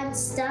much fun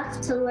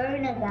stuff to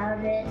learn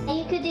about it.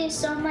 You could do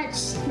so much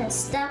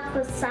stuff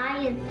with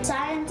science.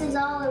 Science is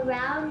all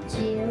around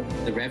you.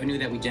 The revenue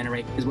that we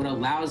generate is what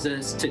allows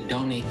us to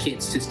donate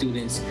kits to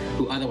students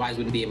who otherwise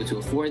wouldn't be able to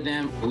afford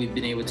them. We've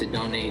been able to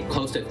donate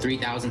close to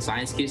 3,000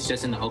 science kits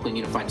just in the Oakland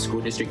Unified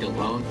School District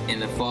alone. In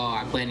the fall,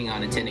 I'm planning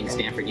on attending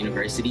Stanford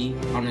University.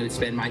 I'm going to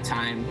spend my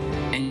time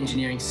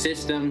engineering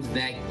systems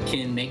that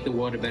can make the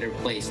world a better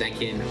place, that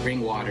can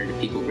bring water to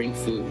people, bring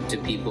food to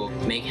people,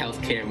 make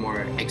healthcare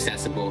more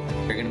accessible.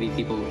 There are going to be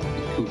people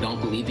who don't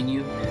believe in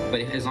you,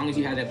 but as long as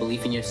you have that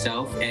belief in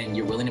yourself and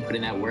you're willing to put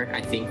in that work,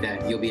 I think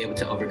that you'll be able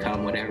to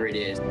overcome whatever it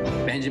is.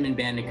 Benjamin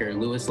Banneker,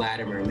 Lewis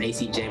Latimer,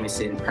 Macy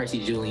Jameson,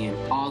 Percy Julian,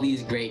 all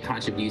these great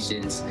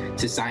contributions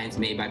to science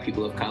made by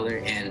people of color.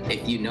 And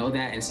if you know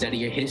that and study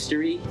your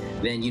history,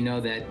 then you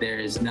know that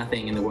there's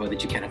nothing in the world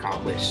that you can't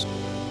accomplish.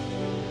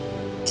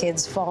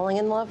 Kids falling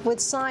in love with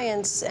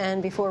science.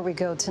 And before we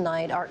go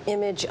tonight, our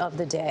image of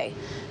the day.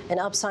 An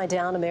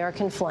upside-down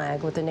American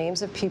flag with the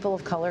names of people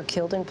of color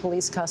killed in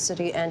police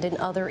custody and in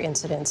other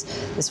incidents.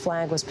 This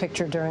flag was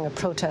pictured during a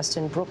protest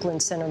in Brooklyn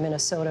Center,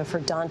 Minnesota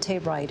for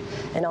Daunte Wright.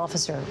 An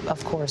officer,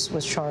 of course,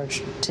 was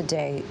charged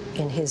today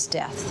in his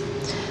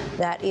death.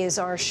 That is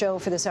our show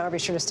for this hour. Be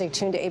sure to stay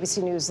tuned to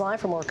ABC News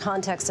Live for more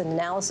context and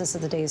analysis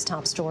of the day's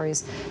top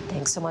stories.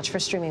 Thanks so much for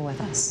streaming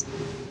with us.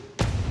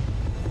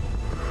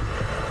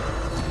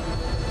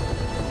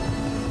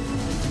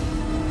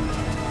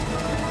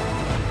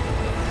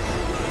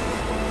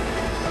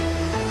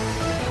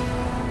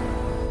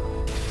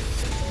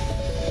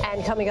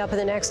 Coming up in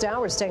the next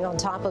hour, staying on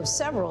top of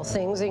several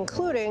things,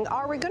 including,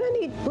 are we going to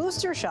need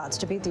booster shots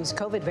to beat these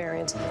COVID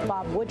variants?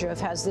 Bob Woodruff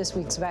has this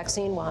week's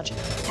Vaccine Watch.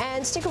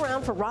 And stick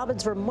around for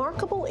Robin's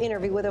remarkable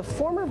interview with a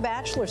former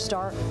Bachelor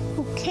star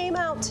who came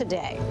out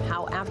today.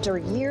 How, after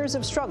years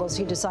of struggles,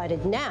 he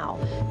decided now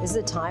is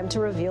the time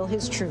to reveal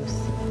his truth.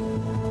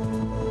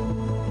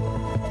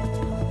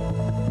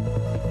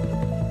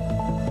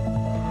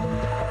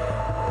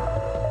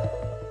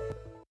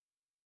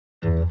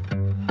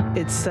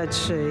 It's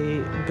such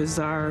a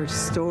bizarre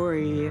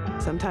story.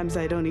 Sometimes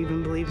I don't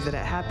even believe that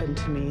it happened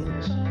to me.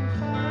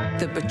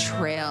 The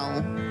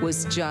betrayal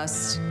was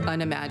just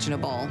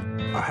unimaginable.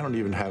 I don't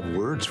even have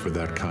words for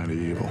that kind of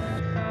evil.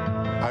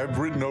 I've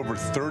written over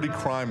 30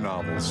 crime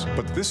novels,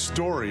 but this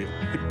story,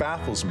 it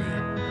baffles me.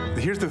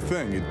 Here's the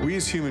thing, we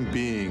as human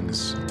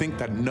beings think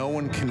that no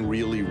one can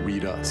really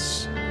read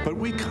us, but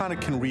we kind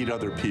of can read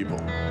other people.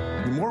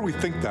 The more we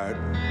think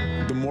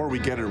that, the more we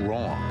get it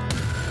wrong.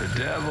 The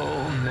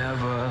devil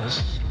never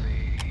sleeps.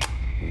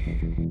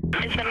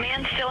 Is the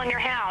man still in your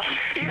house?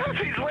 Yes,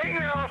 he's laying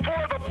there on the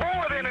floor with a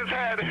bullet in his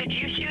head. Did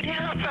you shoot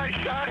him? Yes, I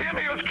shot him.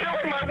 He was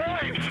killing my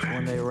wife.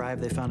 When they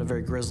arrived, they found a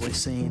very grisly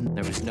scene.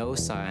 There was no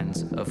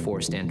signs of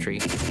forced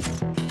entry.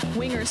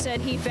 Winger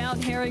said he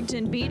found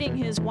Harrington beating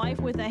his wife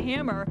with a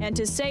hammer, and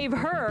to save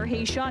her,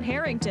 he shot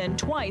Harrington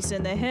twice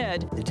in the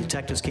head. The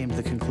detectives came to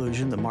the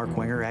conclusion that Mark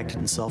Winger acted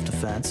in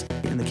self-defense,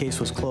 and the case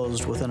was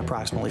closed within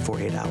approximately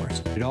 48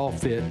 hours. It all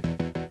fit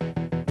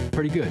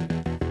pretty good.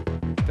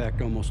 In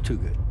fact, almost too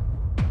good.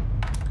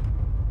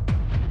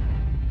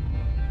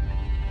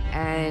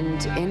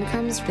 And in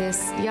comes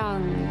this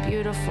young,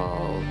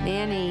 beautiful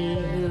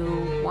nanny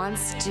who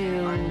wants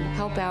to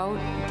help out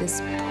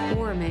this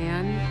poor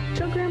man.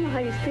 Show Grandma how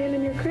you stand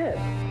in your crib.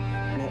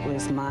 It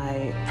was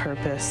my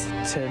purpose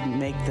to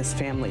make this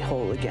family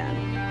whole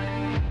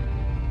again.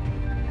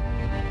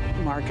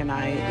 Mark and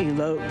I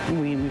eloped.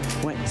 We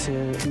went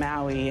to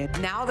Maui.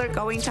 Now they're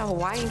going to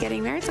Hawaii and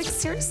getting married. It's like,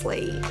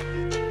 seriously,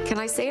 can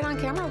I say it on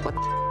camera? What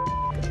the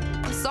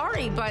I'm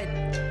sorry, but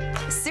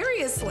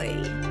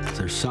seriously.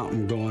 There's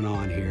something going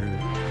on here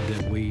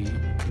that we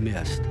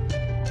missed.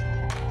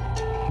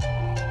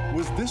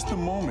 Was this the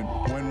moment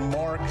when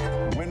Mark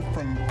went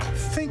from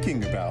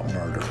thinking about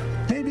murder,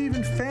 maybe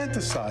even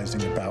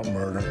fantasizing about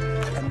murder,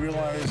 and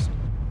realized,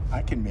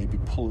 I can maybe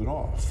pull it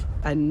off?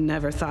 I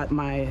never thought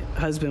my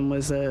husband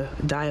was a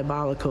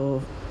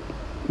diabolical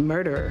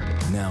murderer.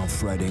 Now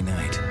Friday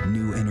night,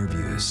 new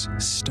interviews,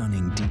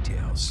 stunning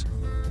details.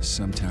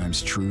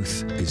 Sometimes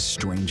truth is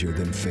stranger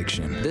than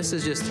fiction. This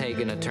is just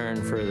taking a turn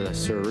for the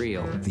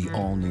surreal. The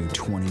all-new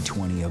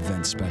 2020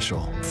 event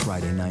special,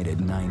 Friday night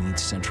at 9, 8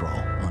 Central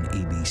on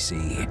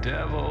ABC. The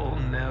devil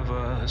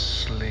never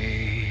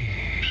sleeps.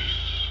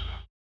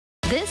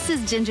 This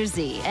is Ginger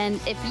Z, and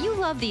if you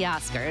love the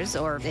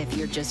Oscars, or if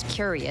you're just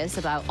curious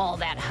about all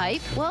that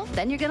hype, well,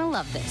 then you're gonna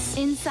love this.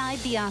 Inside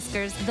the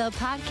Oscars, the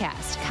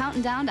podcast,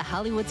 counting down to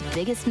Hollywood's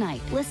biggest night.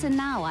 Listen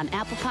now on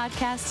Apple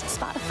Podcasts,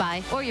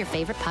 Spotify, or your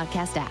favorite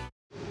podcast app.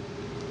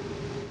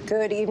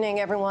 Good evening,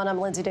 everyone.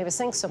 I'm Lindsay Davis.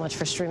 Thanks so much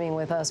for streaming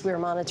with us. We are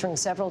monitoring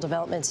several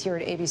developments here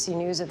at ABC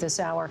News at this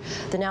hour.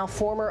 The now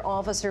former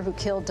officer who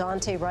killed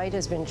Daunte Wright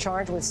has been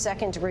charged with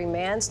second-degree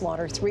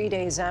manslaughter 3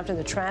 days after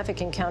the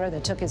traffic encounter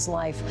that took his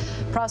life.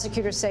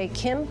 Prosecutors say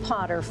Kim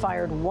Potter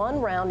fired one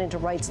round into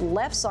Wright's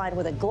left side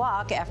with a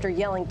Glock after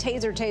yelling,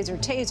 "Taser, taser,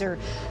 taser."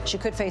 She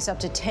could face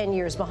up to 10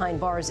 years behind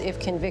bars if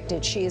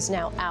convicted. She is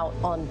now out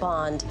on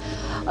bond.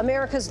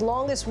 America's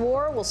longest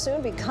war will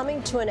soon be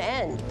coming to an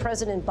end.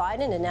 President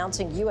Biden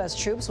announcing U.S.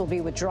 troops will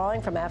be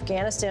withdrawing from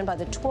Afghanistan by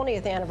the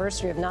 20th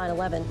anniversary of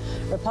 9/11.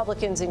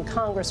 Republicans in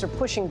Congress are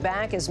pushing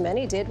back, as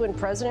many did when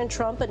President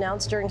Trump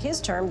announced during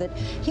his term that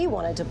he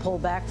wanted to pull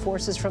back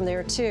forces from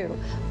there too.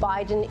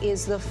 Biden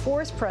is the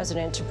fourth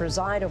president to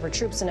preside over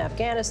troops in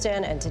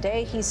Afghanistan, and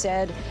today he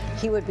said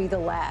he would be the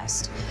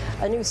last.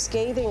 A new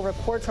scathing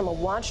report from a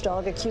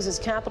watchdog accuses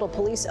Capitol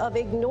Police of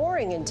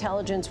ignoring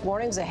intelligence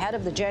warnings ahead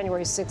of the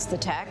January 6th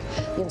attack.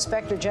 The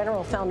Inspector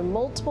General found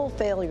multiple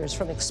failures,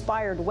 from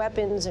expired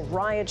weapons and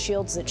riot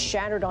shields that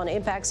shattered on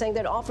impact, saying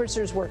that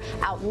officers were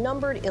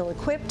outnumbered,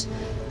 ill-equipped,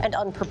 and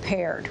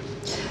unprepared.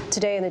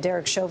 Today in the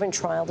Derek Chauvin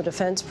trial, the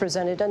defense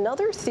presented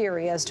another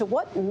theory as to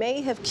what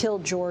may have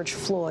killed George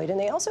Floyd, and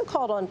they also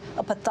called on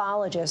a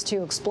pathologist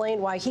to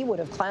explain why he would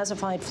have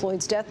classified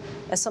Floyd's death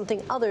as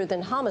something other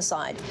than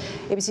homicide.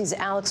 ABC's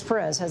Alex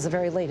Perez has the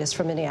very latest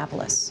from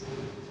Minneapolis.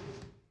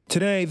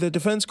 Today, the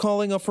defense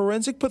calling a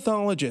forensic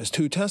pathologist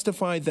who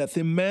testified that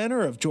the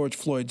manner of George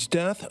Floyd's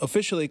death,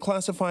 officially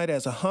classified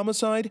as a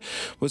homicide,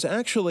 was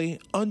actually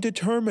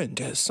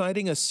undetermined,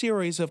 citing a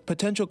series of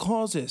potential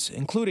causes,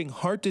 including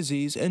heart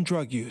disease and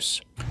drug use.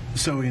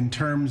 So in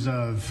terms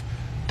of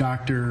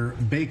Dr.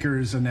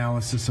 Baker's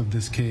analysis of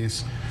this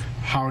case,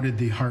 how did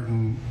the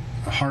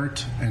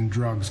heart and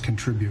drugs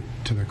contribute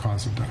to the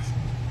cause of death?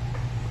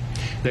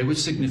 They were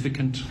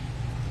significant.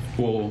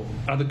 Or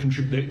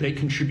they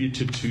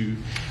contributed to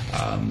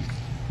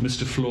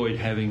Mr. Floyd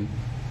having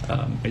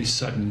a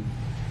sudden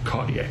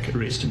cardiac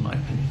arrest, in my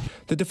opinion.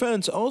 The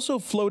defense also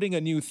floating a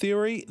new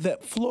theory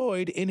that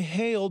Floyd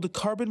inhaled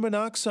carbon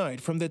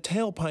monoxide from the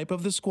tailpipe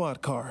of the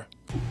squad car.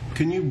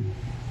 Can you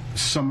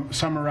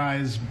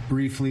summarize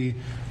briefly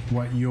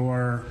what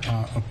your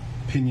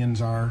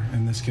opinions are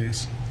in this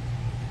case?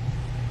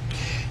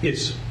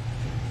 Yes.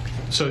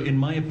 So in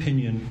my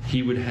opinion,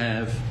 he would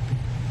have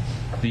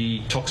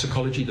the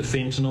toxicology, the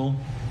fentanyl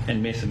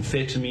and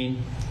methamphetamine.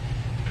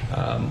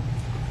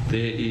 There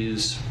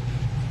is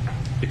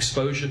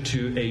exposure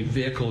to a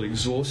vehicle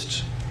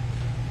exhaust,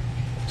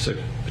 so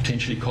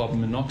potentially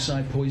carbon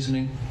monoxide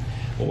poisoning,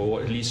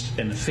 or at least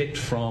an effect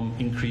from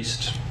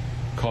increased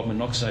carbon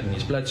monoxide in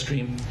his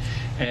bloodstream,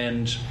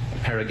 and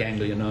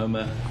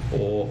paraganglionoma,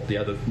 or the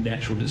other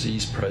natural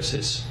disease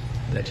process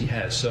that he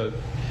has. So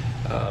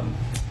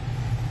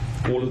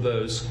all of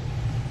those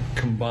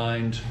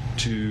combined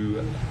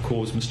to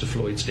cause Mr.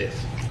 Floyd's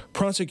death.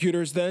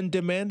 Prosecutors then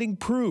demanding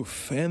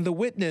proof, and the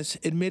witness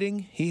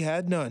admitting he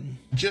had none.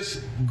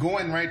 Just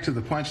going right to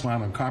the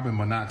punchline on carbon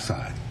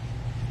monoxide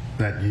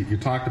that you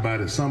talked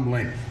about at some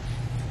length.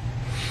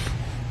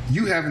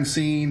 You haven't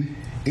seen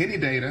any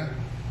data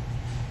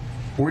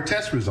or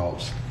test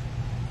results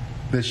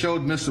that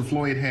showed Mr.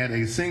 Floyd had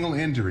a single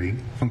injury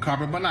from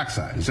carbon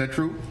monoxide. Is that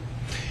true?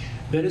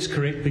 That is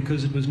correct,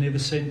 because it was never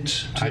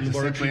sent to the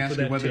laboratory for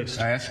that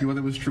test. I asked you whether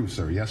it was true,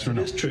 sir. Yes or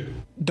no? It is true.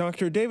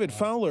 Dr. David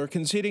Fowler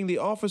conceding the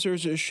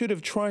officers should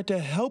have tried to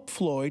help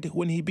Floyd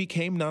when he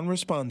became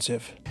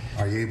non-responsive.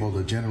 Are you able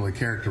to generally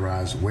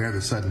characterize where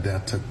the sudden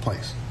death took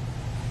place?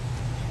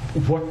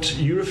 What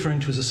you're referring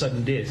to as a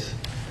sudden death,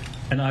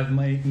 and I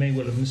may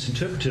well have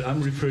misinterpreted,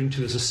 I'm referring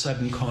to as a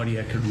sudden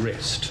cardiac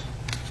arrest.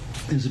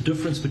 There's a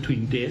difference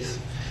between death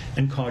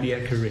and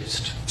cardiac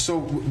arrest. So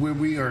where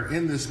we are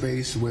in this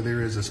space where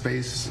there is a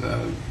space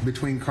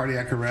between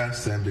cardiac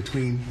arrest and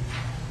between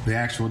the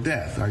actual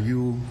death, are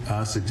you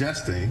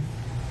suggesting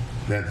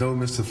that though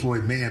Mr.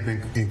 Floyd may have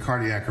been in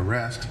cardiac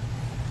arrest,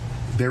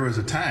 there was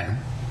a time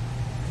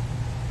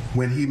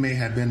when he may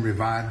have been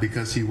revived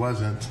because he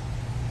wasn't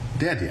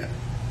dead yet?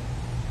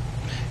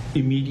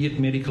 Immediate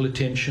medical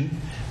attention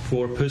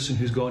for a person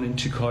who's gone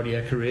into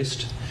cardiac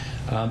arrest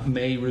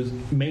may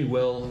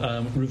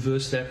well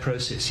reverse that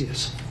process,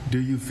 yes. Do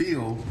you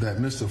feel that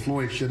Mr.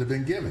 Floyd should have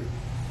been given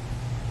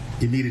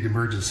immediate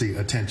emergency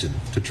attention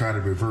to try to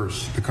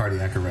reverse the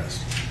cardiac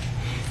arrest?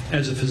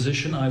 As a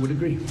physician, I would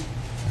agree.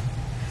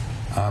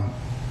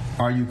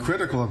 Are you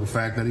critical of the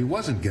fact that he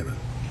wasn't given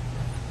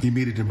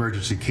immediate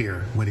emergency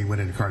care when he went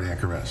into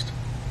cardiac arrest?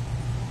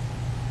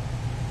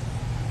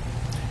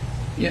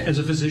 Yeah, as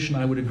a physician,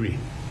 I would agree.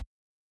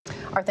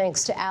 Our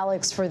thanks to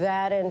Alex for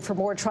that. And for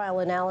more trial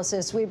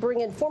analysis, we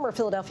bring in former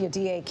Philadelphia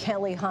DA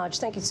Kelly Hodge.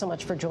 Thank you so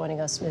much for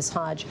joining us, Ms.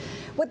 Hodge.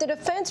 With the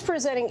defense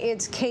presenting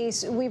its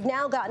case, we've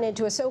now gotten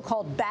into a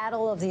so-called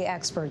battle of the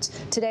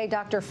experts. Today,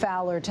 Dr.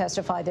 Fowler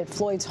testified that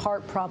Floyd's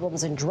heart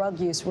problems and drug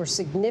use were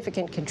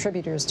significant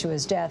contributors to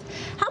his death.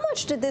 How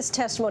much did this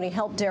testimony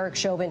help Derek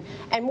Chauvin?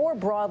 And more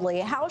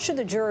broadly, how should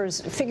the jurors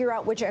figure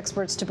out which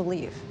experts to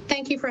believe?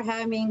 Thank you for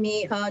having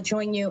me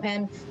join you,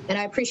 and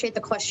I appreciate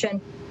the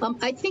question.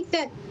 I think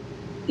that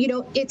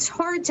it's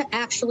hard to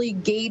actually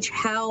gauge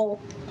how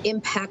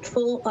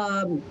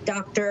impactful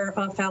Dr.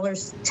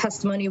 Fowler's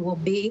testimony will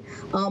be.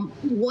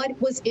 What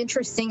was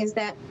interesting is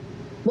that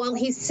while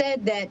he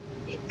said that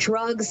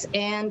drugs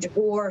and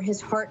or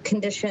his heart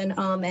condition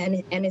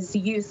and his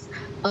use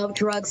of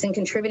drugs and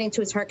contributing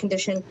to his heart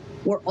condition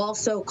were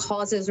also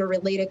causes or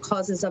related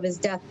causes of his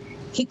death,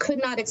 he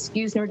could not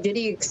excuse, nor did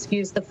he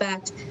excuse, the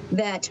fact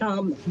that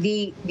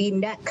the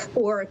neck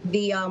or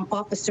the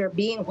officer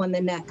being on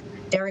the neck,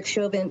 Derek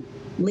Chauvin,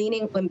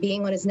 leaning and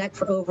being on his neck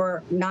for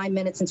over 9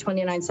 minutes and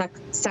 29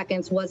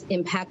 seconds was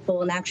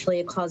impactful and actually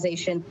a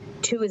causation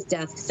to his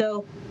death.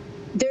 So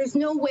there's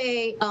no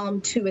way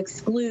to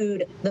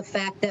exclude the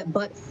fact that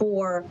but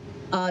for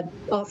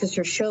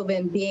Officer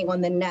Chauvin being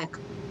on the neck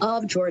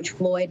of George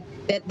Floyd,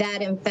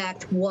 that in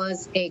fact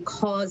was a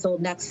causal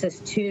nexus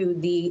to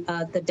the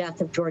death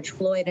of George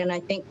Floyd. And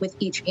I think with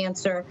each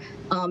answer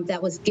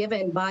that was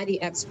given by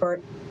the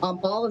expert,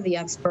 all of the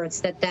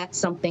experts, that's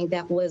something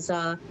that was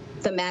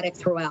thematic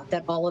throughout,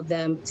 that all of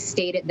them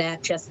stated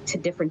that, just to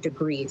different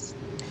degrees.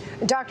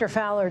 Dr.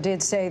 Fowler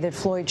did say that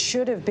Floyd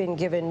should have been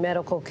given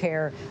medical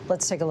care.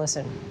 Let's take a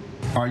listen.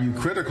 Are you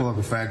critical of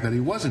the fact that he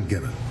wasn't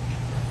given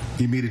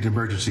immediate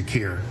emergency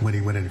care when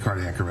he went into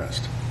cardiac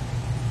arrest?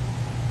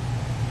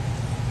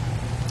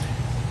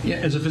 Yeah,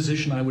 as a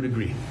physician, I would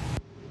agree.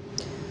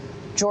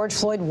 George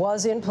Floyd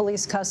was in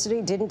police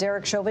custody. Didn't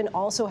Derek Chauvin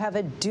also have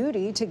a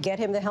duty to get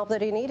him the help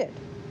that he needed?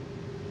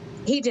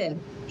 He did.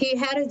 He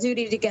had a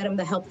duty to get him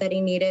the help that he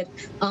needed.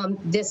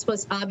 This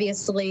was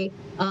obviously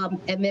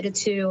admitted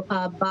to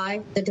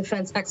by the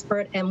defense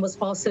expert and was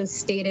also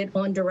stated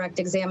on direct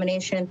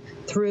examination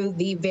through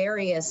the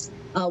various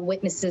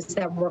witnesses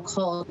that were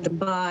called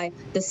by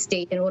the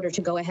state in order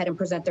to go ahead and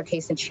present their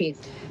case in chief.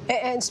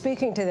 And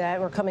speaking to that,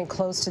 we're coming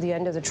close to the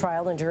end of the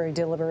trial and jury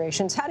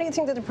deliberations. How do you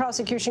think that the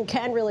prosecution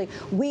can really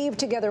weave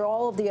together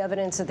all of the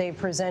evidence that they've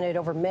presented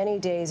over many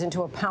days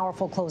into a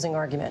powerful closing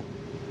argument?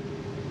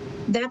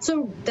 That's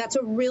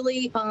a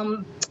really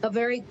a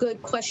very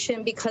good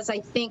question, because I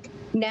think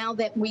now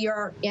that we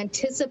are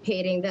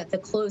anticipating that the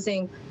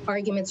closing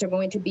arguments are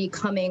going to be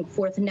coming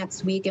forth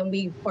next week, and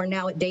we are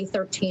now at day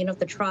 13 of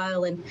the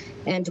trial,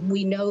 and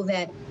we know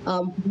that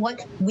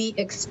what we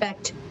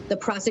expect the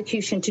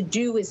prosecution to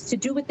do is to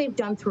do what they've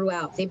done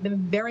throughout. They've been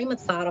very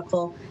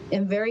methodical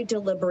and very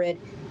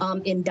deliberate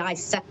in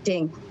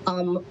dissecting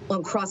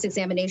on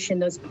cross-examination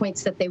those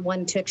points that they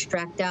wanted to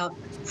extract out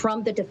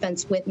from the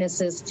defense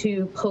witnesses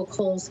to poke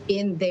holes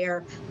in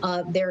their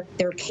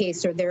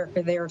case or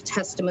their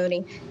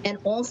testimony, and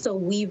also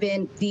weave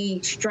in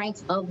the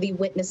strength of the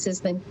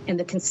witnesses and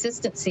the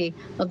consistency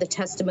of the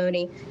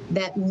testimony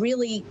that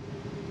really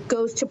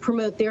goes to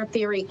promote their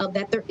theory of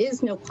that there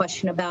is no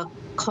question about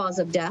cause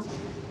of death,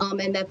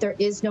 and that there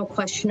is no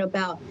question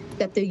about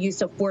that the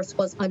use of force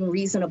was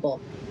unreasonable.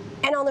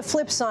 And on the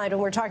flip side, when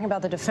we're talking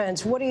about the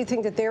defense, what do you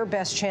think that their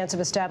best chance of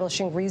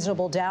establishing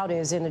reasonable doubt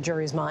is in the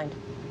jury's mind?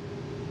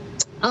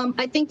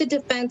 I think the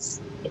defense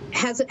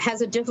has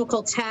a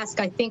difficult task.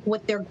 I think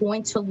what they're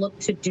going to look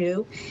to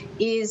do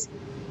is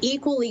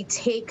equally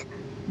take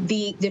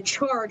the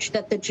charge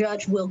that the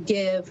judge will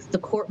give, the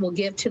court will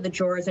give to the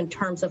jurors in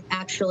terms of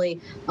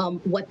actually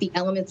what the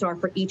elements are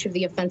for each of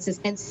the offenses,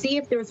 and see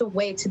if there's a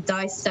way to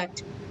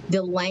dissect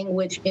the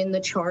language in the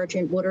charge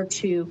in order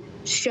to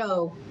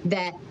show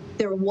that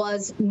there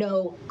was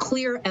no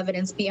clear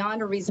evidence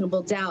beyond a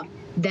reasonable doubt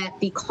that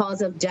the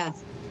cause of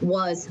death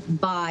was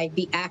by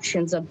the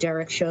actions of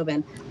Derek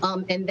Chauvin,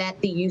 and that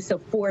the use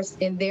of force,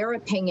 in their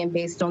opinion,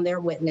 based on their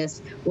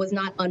witness, was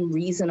not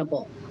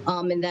unreasonable,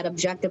 and that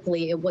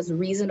objectively it was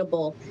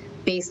reasonable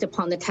based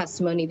upon the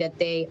testimony that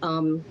they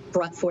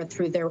brought forth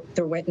through their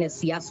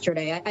witness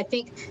yesterday. I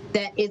think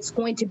that it's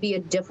going to be a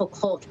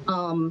difficult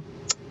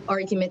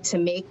argument to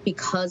make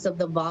because of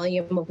the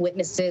volume of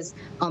witnesses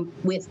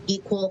with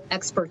equal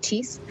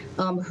expertise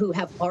who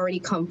have already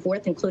come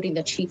forth, including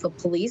the chief of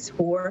police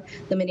for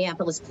the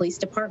Minneapolis Police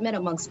Department,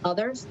 amongst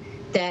others,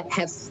 that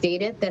have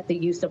stated that the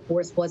use of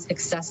force was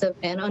excessive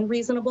and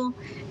unreasonable.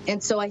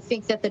 And so I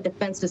think that the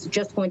defense is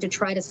just going to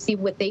try to see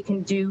what they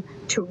can do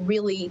to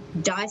really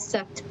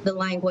dissect the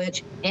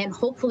language and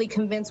hopefully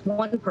convince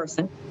one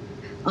person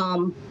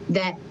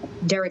that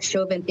Derek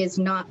Chauvin is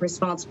not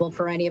responsible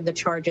for any of the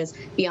charges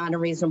beyond a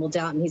reasonable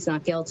doubt, and he's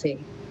not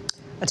guilty.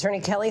 Attorney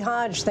Kelly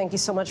Hodge, thank you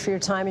so much for your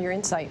time and your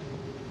insight.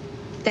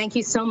 Thank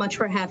you so much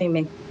for having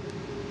me.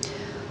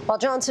 While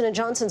Johnson &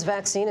 Johnson's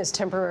vaccine is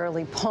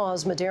temporarily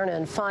paused, Moderna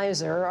and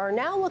Pfizer are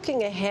now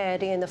looking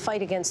ahead in the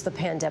fight against the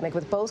pandemic,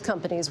 with both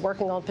companies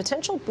working on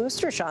potential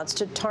booster shots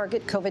to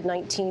target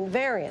COVID-19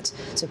 variants.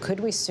 So could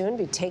we soon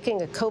be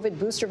taking a COVID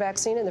booster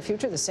vaccine in the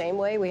future the same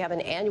way we have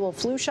an annual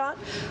flu shot?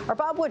 Our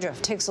Bob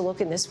Woodruff takes a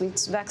look in this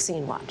week's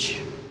Vaccine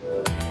Watch.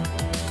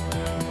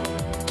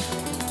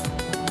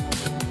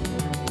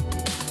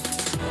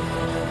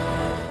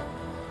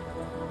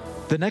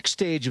 The next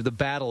stage of the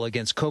battle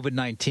against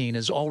COVID-19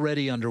 is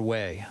already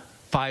underway.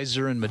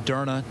 Pfizer and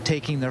Moderna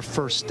taking their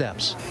first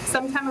steps.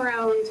 Sometime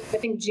around, I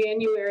think,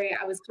 January,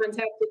 I was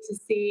contacted to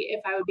see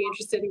if I would be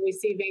interested in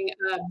receiving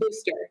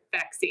booster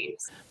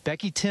vaccines.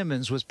 Becky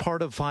Timmons was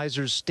part of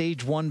Pfizer's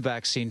Stage 1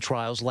 vaccine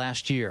trials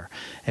last year,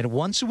 and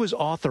once it was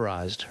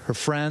authorized, her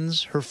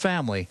friends, her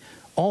family,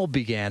 all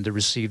began to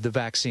receive the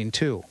vaccine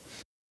too.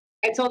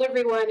 I told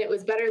everyone it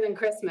was better than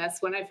Christmas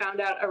when I found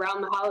out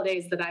around the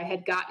holidays that I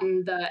had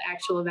gotten the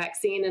actual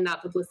vaccine and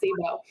not the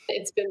placebo.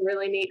 It's been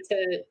really neat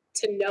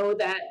to know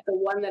that the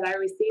one that I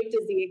received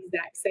is the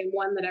exact same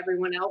one that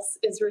everyone else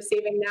is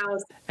receiving now.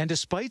 And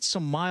despite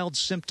some mild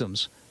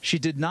symptoms, she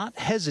did not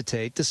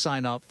hesitate to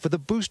sign up for the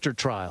booster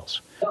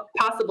trials.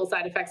 Possible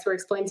side effects were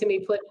explained to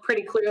me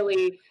pretty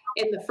clearly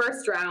in the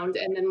first round,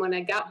 and then when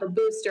I got the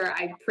booster,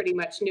 I pretty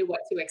much knew what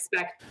to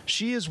expect.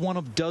 She is one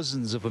of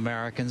dozens of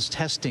Americans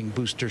testing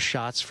booster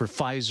shots for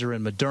Pfizer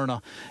and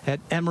Moderna at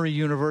Emory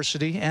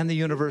University and the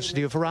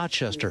University of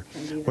Rochester,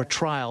 where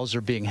trials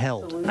are being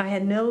held. I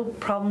had no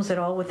problems at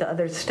all with the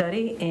other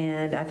study,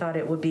 and I thought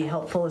it would be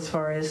helpful as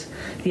far as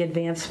the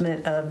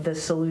advancement of the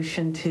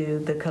solution to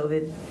the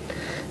COVID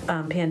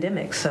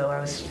pandemic, so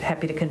I was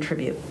happy to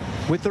contribute.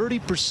 With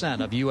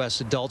 30% of U.S.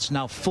 adults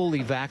now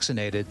fully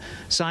vaccinated,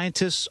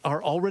 scientists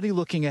are already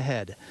looking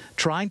ahead,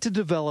 trying to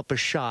develop a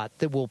shot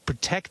that will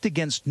protect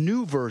against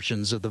new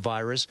versions of the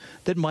virus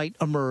that might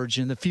emerge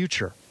in the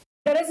future.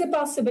 There is a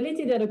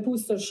possibility that a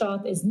booster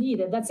shot is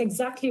needed. That's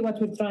exactly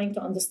what we're trying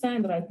to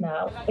understand right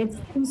now. It's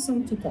too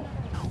soon to tell.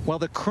 While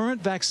the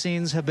current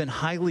vaccines have been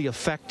highly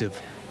effective,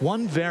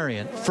 one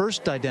variant,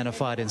 first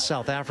identified in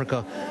South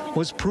Africa,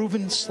 was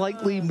proven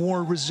slightly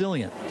more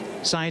resilient.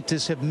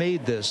 Scientists have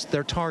made this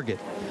their target.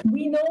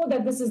 We know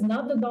that this is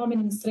not the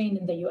dominant strain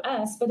in the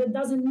U.S., but it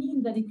doesn't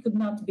mean that it could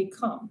not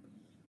become.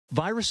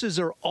 Viruses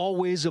are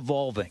always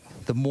evolving.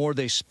 The more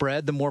they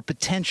spread, the more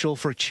potential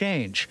for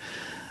change.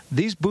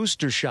 These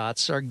booster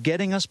shots are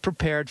getting us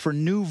prepared for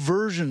new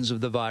versions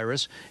of the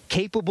virus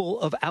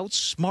capable of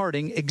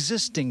outsmarting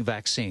existing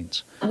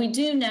vaccines. We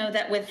do know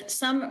that with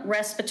some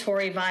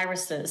respiratory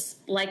viruses,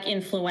 like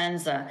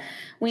influenza,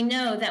 we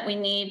know that we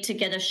need to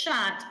get a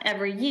shot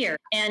every year.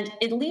 And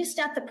at least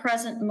at the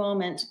present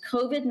moment,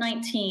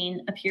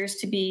 COVID-19 appears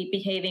to be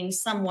behaving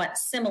somewhat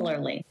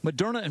similarly.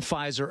 Moderna and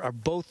Pfizer are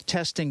both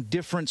testing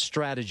different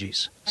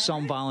strategies.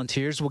 Some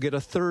volunteers will get a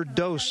third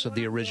dose of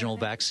the original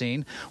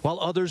vaccine, while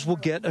others will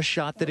get a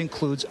shot that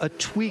includes a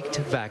tweaked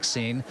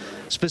vaccine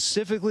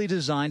specifically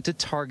designed to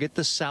target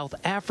the South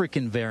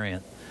African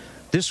variant.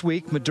 This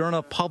week,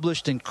 Moderna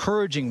published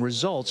encouraging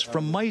results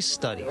from mice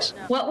studies.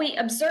 What we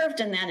observed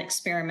in that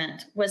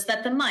experiment was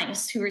that the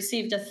mice who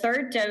received a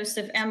third dose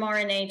of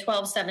mRNA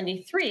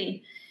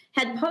 1273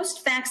 had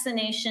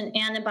post-vaccination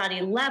antibody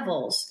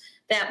levels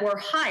that were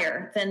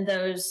higher than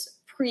those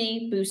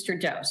pre-booster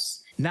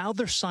dose. Now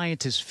their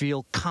scientists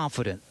feel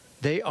confident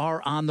they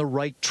are on the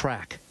right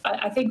track.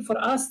 I think for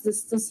us,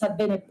 this had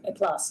been a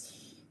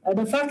plus.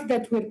 The fact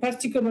that we're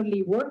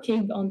particularly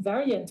working on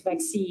variant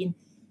vaccine,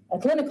 a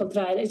clinical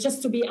trial, is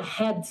just to be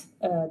ahead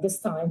this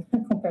time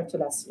compared to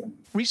last year.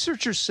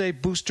 Researchers say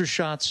booster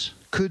shots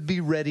could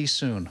be ready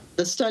soon.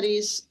 The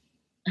studies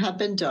have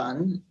been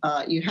done.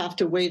 You have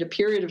to wait a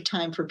period of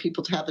time for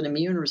people to have an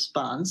immune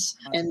response,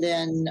 and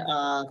then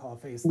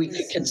we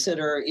could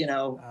consider,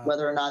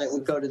 whether or not it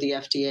would go to the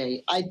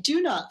FDA. I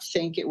do not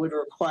think it would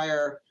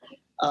require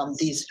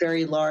these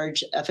very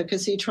large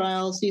efficacy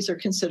trials. These are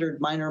considered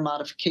minor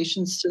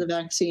modifications to the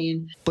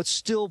vaccine. But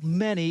still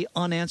many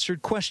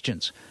unanswered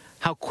questions.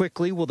 How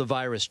quickly will the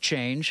virus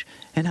change?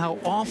 And how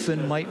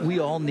often might we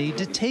all need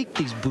to take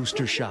these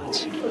booster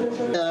shots?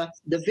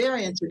 The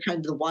variants are kind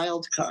of the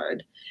wild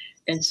card.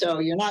 And so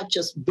you're not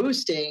just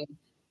boosting,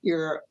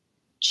 you're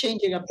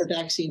changing up the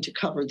vaccine to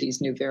cover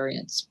these new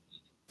variants.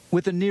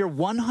 With a near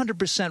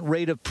 100%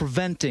 rate of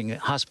preventing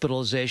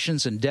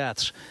hospitalizations and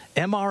deaths,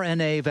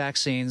 mRNA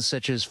vaccines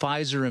such as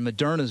Pfizer and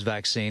Moderna's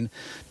vaccine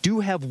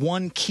do have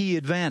one key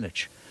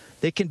advantage.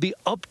 They can be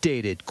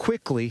updated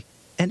quickly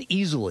and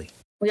easily.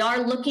 We are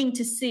looking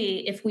to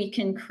see if we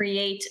can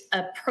create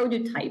a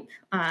prototype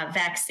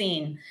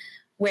vaccine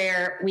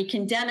where we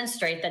can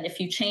demonstrate that if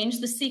you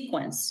change the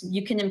sequence,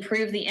 you can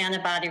improve the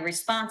antibody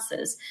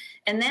responses.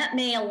 And that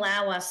may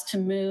allow us to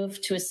move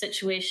to a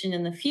situation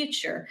in the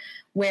future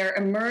where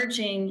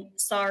emerging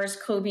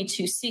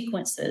SARS-CoV-2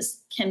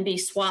 sequences can be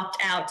swapped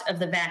out of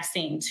the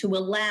vaccine to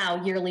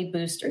allow yearly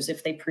boosters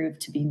if they prove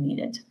to be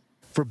needed.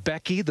 For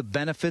Becky, the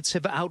benefits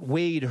have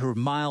outweighed her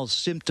mild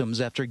symptoms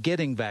after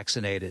getting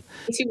vaccinated.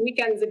 2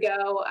 weekends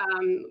ago,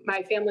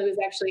 my family was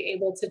actually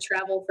able to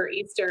travel for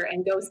Easter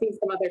and go see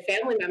some other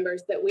family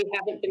members that we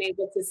haven't been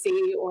able to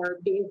see or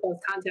be in close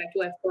contact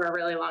with for a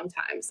really long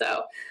time.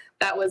 So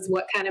that was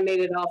what kind of made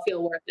it all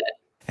feel worth it.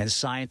 And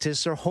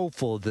scientists are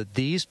hopeful that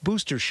these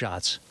booster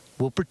shots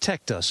will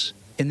protect us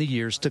in the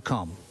years to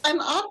come. I'm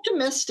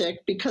optimistic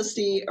because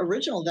the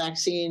original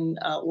vaccine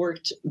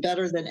worked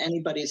better than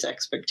anybody's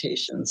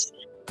expectations.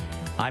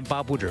 I'm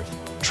Bob Woodruff,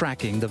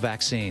 tracking the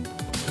vaccine.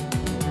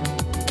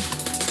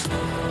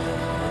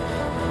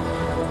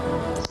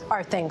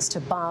 Our thanks to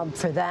Bob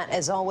for that,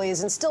 as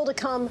always. And still to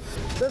come,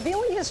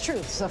 revealing his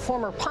truths, a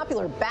former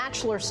popular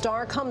Bachelor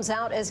star comes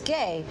out as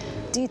gay,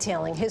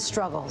 detailing his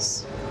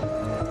struggles.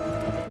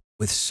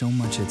 With so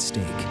much at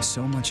stake,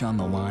 so much on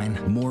the line,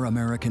 more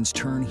Americans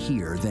turn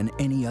here than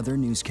any other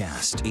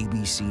newscast.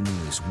 ABC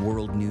News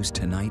World News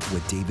Tonight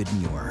with David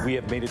Muir. We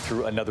have made it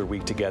through another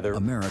week together.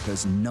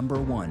 America's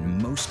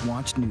 #1 most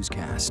watched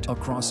newscast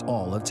across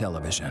all of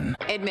television.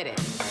 Admit it,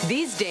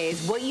 these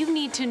days, what you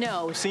need to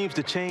know seems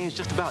to change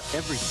just about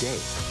every day.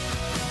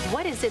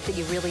 What is it that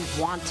you really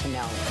want to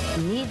know,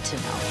 need to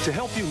know? To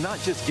help you not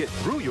just get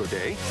through your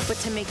day, but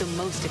to make the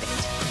most of it.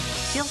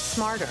 Feel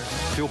smarter.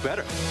 Feel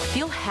better.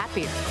 Feel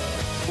happier.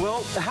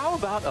 Well, how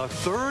about a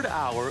third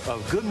hour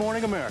of Good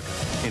Morning America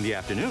in the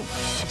afternoon?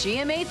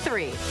 GMA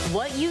 3,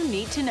 what you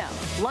need to know.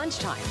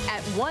 Lunchtime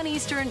at 1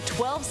 Eastern,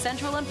 12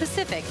 Central and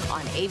Pacific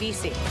on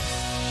ABC.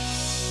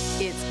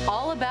 It's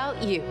all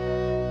about you.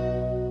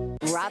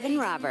 Robin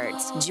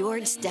Roberts,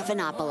 George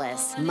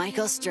Stephanopoulos,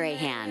 Michael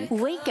Strahan.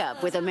 Wake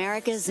up with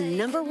America's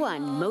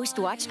 #1 most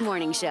watched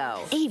morning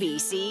show.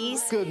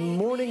 ABC's Good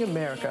Morning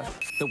America.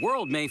 The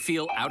world may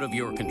feel out of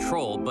your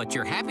control, but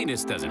your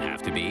happiness doesn't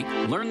have to be.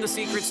 Learn the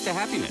secrets to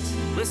happiness.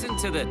 Listen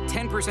to the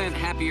 10%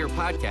 Happier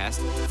podcast,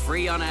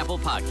 free on Apple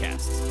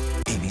Podcasts.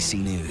 ABC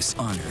News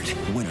honored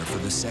winner for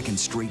the second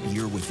straight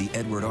year with the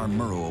Edward R.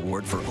 Murrow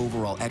Award for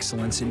Overall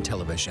Excellence in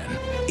Television.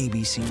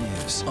 ABC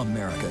News,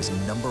 America's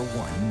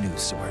 #1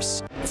 news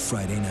source.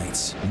 Friday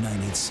nights,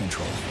 9/8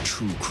 Central.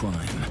 True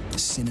crime,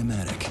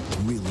 cinematic,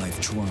 real-life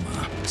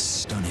drama,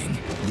 stunning,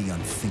 the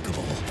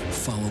unthinkable.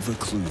 Follow the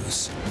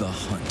clues. The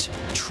Hunt.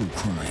 True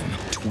Crime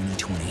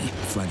 2020.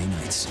 Friday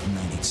nights,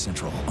 9/8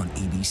 Central on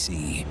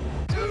ABC.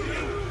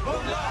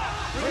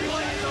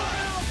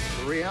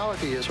 The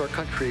reality is our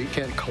country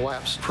can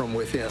collapse from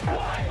within.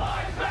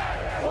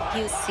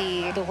 You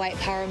see the white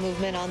power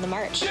movement on the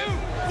march.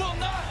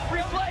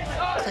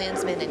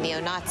 Klansmen and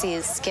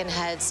neo-Nazis,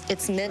 skinheads,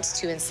 it's meant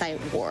to incite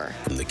war.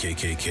 From the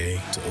KKK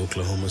to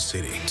Oklahoma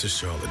City to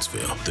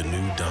Charlottesville, the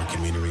new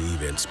documentary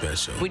event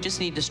special. We just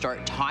need to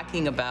start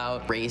talking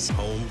about race.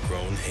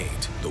 Homegrown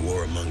hate, the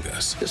war among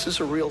us. This is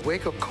a real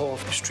wake-up call.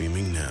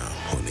 Streaming now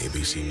on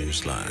ABC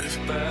News Live.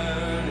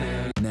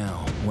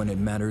 Now, when it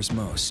matters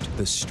most,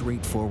 the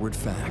straightforward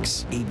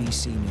facts.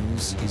 ABC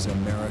News is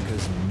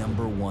America's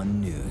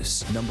 #1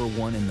 news.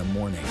 #1 in the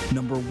morning,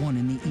 #1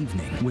 in the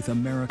evening, with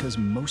America's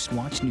most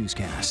watched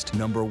newscast.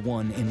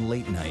 #1 in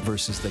late night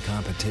versus the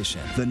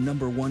competition. The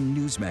 #1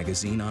 news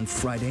magazine on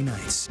Friday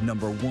nights.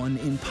 #1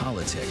 in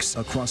politics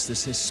across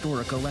this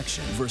historic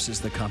election versus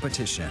the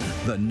competition.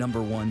 The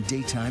 #1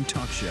 daytime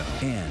talk show.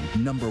 And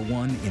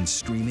 #1 in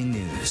streaming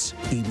news.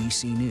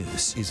 ABC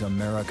News is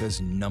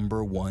America's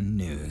 #1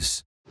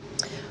 news.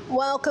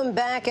 Welcome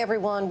back,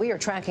 everyone. We are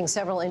tracking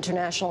several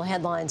international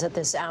headlines at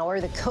this hour.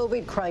 The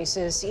COVID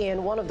crisis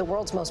in one of the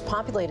world's most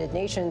populated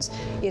nations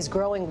is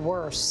growing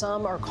worse.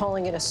 Some are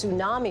calling it a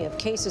tsunami of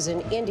cases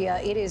in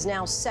India. It is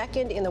now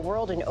second in the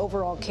world in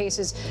overall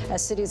cases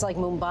as cities like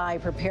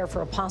Mumbai prepare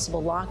for a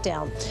possible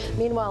lockdown.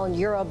 Meanwhile, in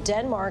Europe,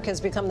 Denmark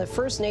has become the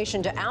first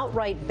nation to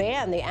outright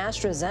ban the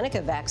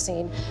AstraZeneca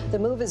vaccine. The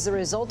move is the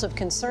result of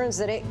concerns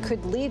that it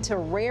could lead to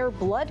rare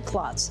blood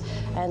clots.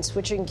 And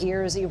switching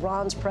gears,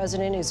 Iran's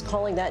president is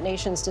calling that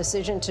nation's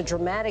decision to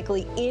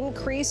dramatically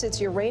increase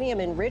its uranium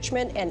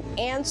enrichment an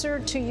answer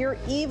to your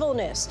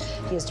evilness.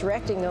 He is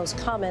directing those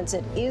comments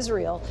at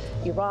Israel.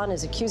 Iran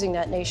is accusing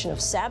that nation of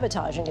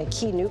sabotaging a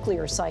key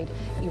nuclear site.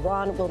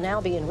 Iran will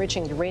now be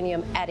enriching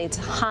uranium at its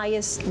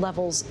highest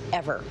levels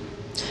ever.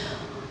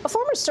 A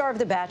former star of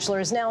The Bachelor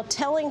is now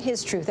telling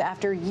his truth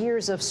after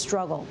years of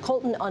struggle.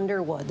 Colton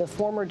Underwood, the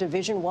former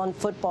Division I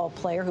football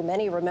player who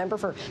many remember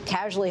for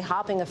casually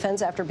hopping a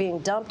fence after being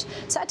dumped,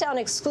 sat down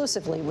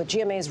exclusively with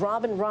GMA's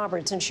Robin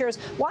Roberts and shares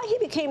why he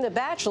became The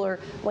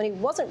Bachelor when he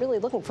wasn't really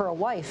looking for a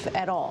wife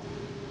at all.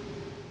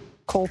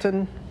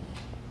 Colton,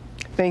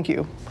 thank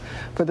you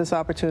for this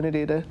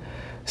opportunity to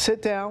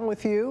sit down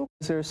with you.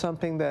 Is there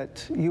something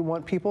that you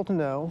want people to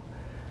know?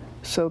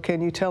 So can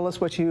you tell us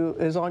what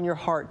is on your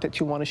heart that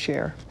you want to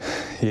share?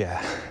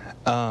 Yeah.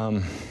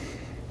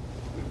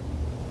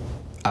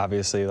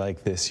 Obviously,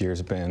 like, this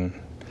year's been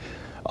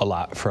a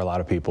lot for a lot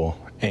of people,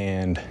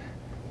 and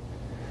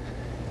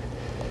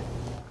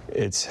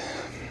it's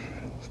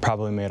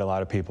probably made a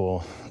lot of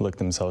people look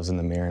themselves in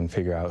the mirror and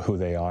figure out who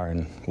they are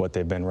and what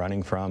they've been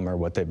running from or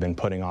what they've been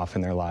putting off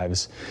in their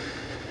lives.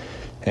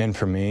 And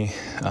for me,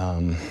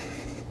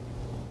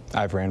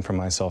 I've ran from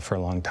myself for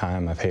a long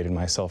time. I've hated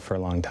myself for a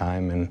long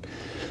time, and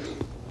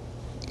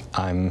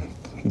I'm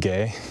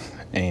gay,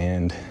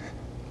 and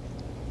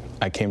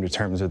I came to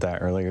terms with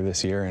that earlier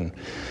this year and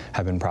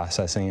have been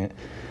processing it.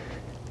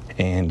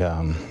 And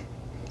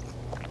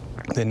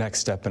the next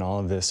step in all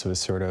of this was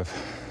sort of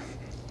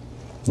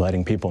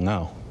letting people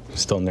know.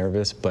 Still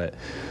nervous, but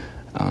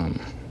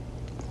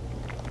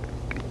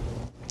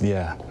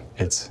yeah,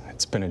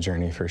 it's been a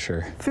journey for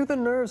sure. Through the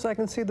nerves, I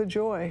can see the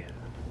joy.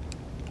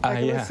 I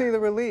can see the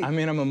relief. I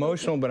mean, I'm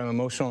emotional, but I'm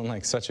emotional in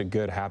like such a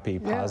good, happy,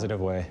 positive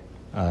way.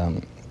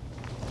 I'm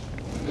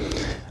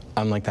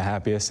like the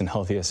happiest and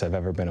healthiest I've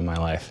ever been in my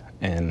life,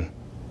 and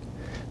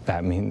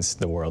that means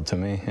the world to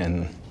me.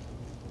 And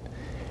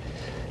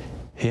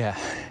yeah.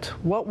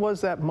 What was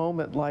that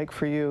moment like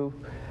for you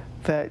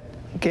that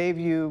gave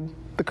you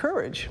the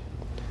courage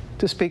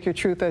to speak your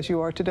truth as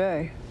you are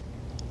today?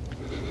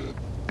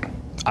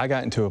 I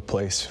got into a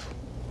place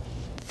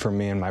for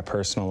me in my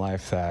personal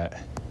life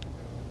that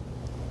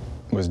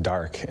was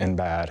dark and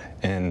bad,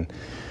 and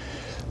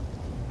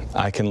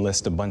I can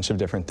list a bunch of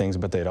different things,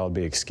 but they'd all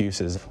be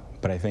excuses.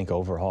 But I think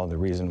overall the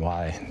reason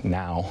why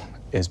now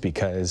is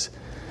because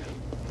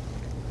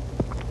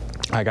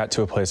I got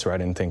to a place where I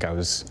didn't think I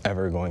was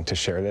ever going to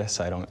share this.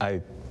 I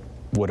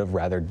would have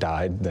rather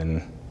died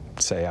than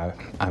say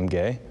I'm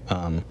gay.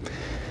 And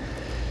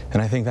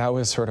I think that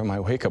was sort of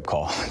my wake-up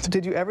call.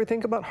 Did you ever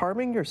think about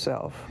harming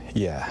yourself?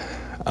 Yeah.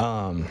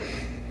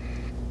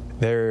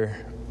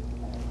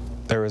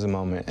 There was a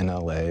moment in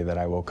LA that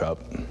I woke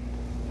up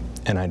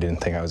and I didn't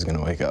think I was going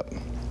to wake up.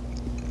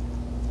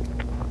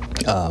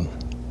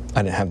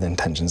 I didn't have the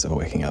intentions of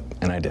waking up,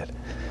 and I did.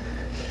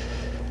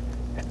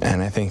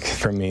 And I think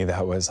for me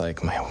that was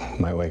like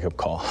my wake-up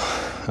call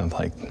of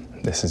like,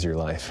 this is your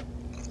life.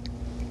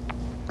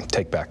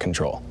 Take back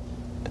control.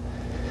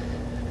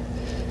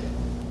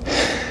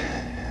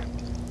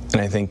 And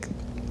I think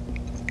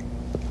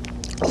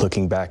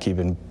looking back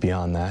even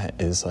beyond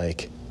that is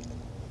like,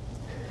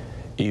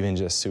 even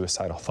just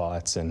suicidal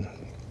thoughts and,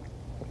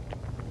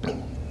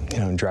 you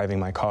know, driving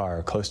my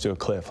car close to a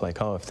cliff, like,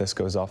 oh, if this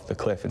goes off the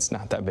cliff, it's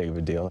not that big of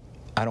a deal.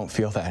 I don't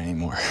feel that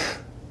anymore.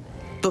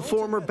 The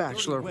former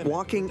Bachelor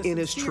walking in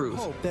his truth,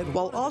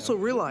 while also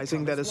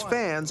realizing that his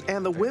fans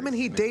and the women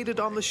he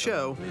dated on the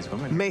show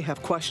may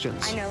have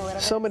questions.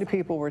 So many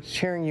people were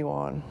cheering you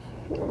on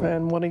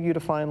and wanting you to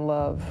find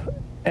love,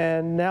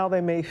 and now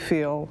they may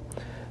feel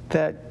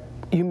that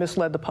you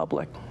misled the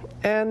public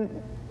and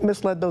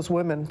misled those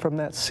women from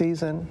that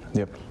season.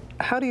 Yep.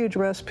 How do you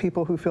address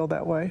people who feel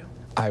that way?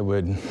 I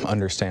would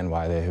understand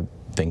why they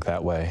think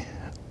that way.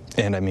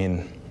 And I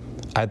mean,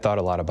 I thought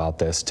a lot about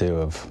this too,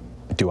 of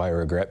do I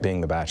regret being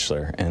the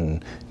Bachelor,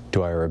 and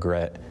do I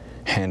regret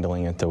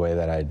handling it the way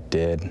that I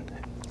did?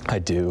 I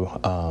do.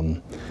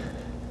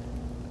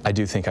 I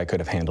do think I could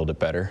have handled it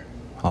better.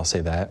 I'll say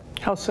that.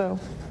 How so?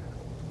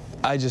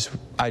 I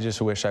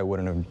just wish I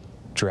wouldn't have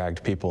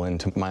dragged people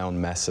into my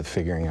own mess of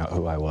figuring out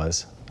who I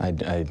was.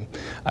 I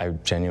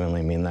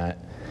genuinely mean that.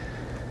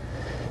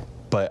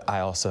 But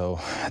I also,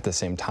 at the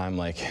same time,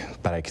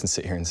 but I can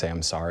sit here and say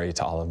I'm sorry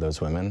to all of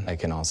those women. I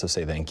can also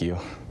say thank you,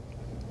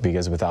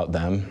 because without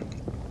them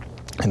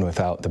and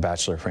without the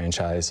Bachelor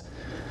franchise,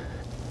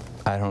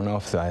 I don't know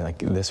if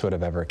this would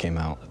have ever came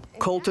out.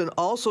 Colton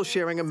also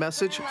sharing a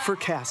message for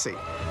Cassie,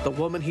 the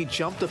woman he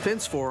jumped the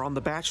fence for on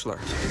The Bachelor.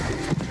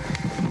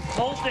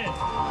 Bolton.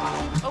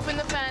 Open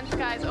the fence,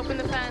 guys. Open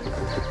the fence.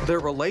 Their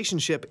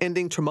relationship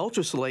ending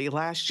tumultuously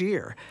last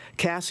year.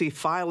 Cassie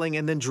filing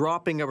and then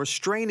dropping a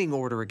restraining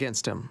order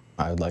against him.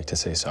 I would like to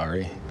say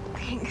sorry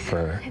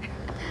for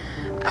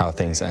how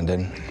things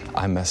ended.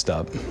 I messed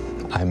up.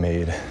 I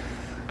made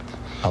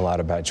a lot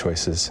of bad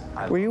choices.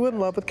 Were you in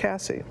love with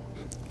Cassie?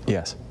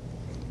 Yes.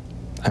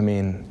 I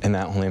mean, and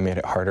that only made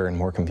it harder and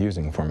more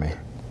confusing for me.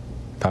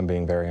 If I'm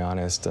being very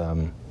honest,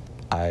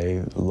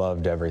 I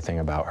loved everything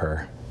about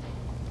her.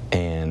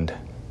 And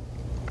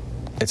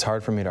it's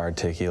hard for me to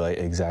articulate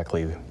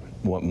exactly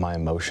what my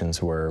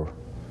emotions were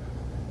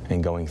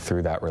in going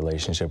through that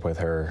relationship with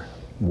her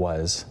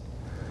was,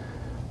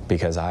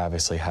 because I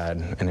obviously had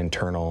an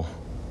internal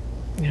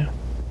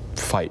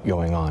fight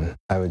going on.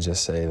 I would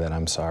just say that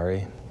I'm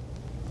sorry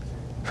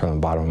from the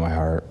bottom of my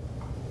heart.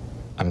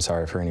 I'm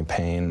sorry for any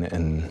pain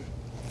and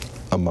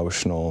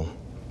emotional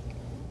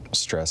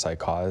stress I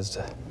caused.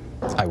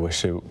 I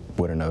wish it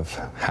wouldn't have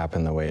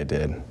happened the way it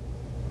did.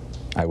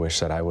 I wish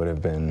that I would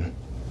have been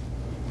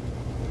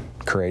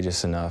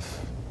courageous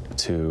enough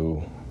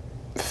to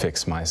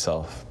fix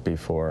myself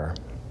before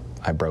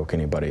I broke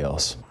anybody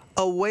else.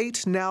 A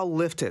weight now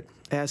lifted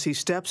as he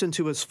steps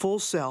into his full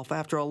self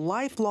after a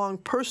lifelong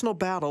personal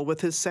battle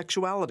with his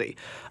sexuality,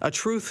 a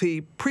truth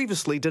he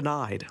previously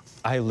denied.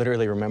 I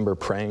literally remember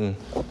praying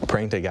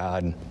to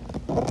God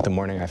the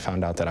morning I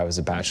found out that I was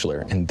a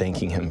bachelor and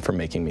thanking him for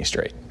making me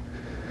straight.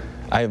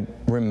 I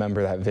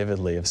remember that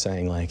vividly, of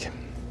saying, like,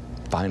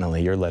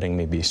 finally, you're letting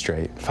me be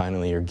straight.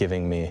 Finally, you're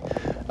giving me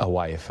a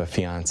wife, a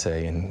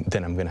fiance, and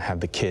then I'm gonna have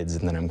the kids,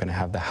 and then I'm gonna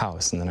have the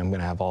house, and then I'm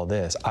gonna have all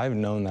this. I've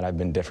known that I've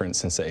been different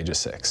since the age of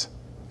 6.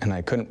 And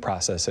I couldn't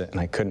process it, and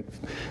I couldn't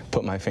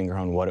put my finger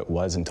on what it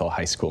was until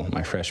high school,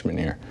 my freshman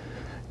year,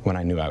 when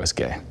I knew I was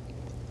gay.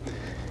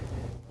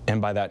 And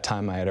by that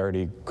time, I had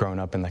already grown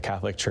up in the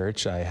Catholic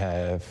Church. I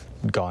have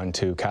gone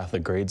to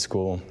Catholic grade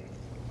school.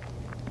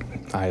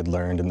 I had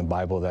learned in the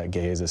Bible that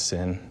gay is a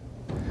sin.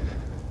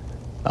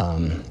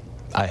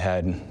 I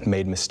had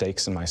made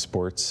mistakes in my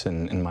sports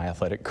and in my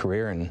athletic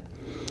career, and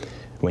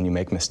when you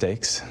make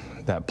mistakes,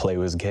 that play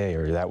was gay,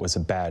 or that was a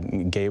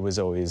bad. Gay was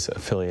always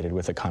affiliated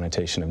with a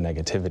connotation of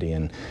negativity,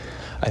 and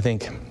I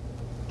think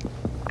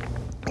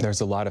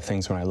there's a lot of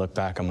things when I look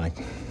back, I'm like,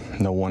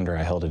 no wonder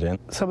I held it in.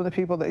 Some of the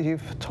people that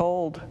you've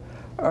told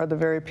are the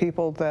very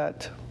people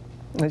that,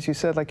 as you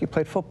said, like you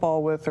played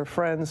football with, or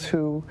friends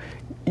who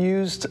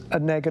used a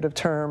negative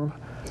term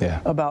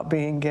about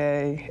being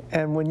gay,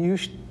 and when you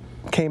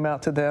came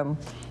out to them,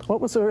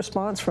 what was the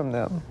response from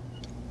them?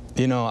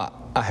 You know,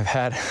 I've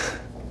had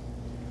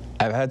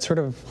sort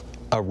of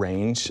a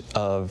range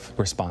of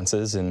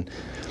responses, and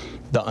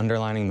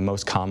the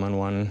most common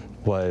one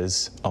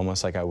was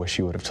almost like, I wish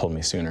you would have told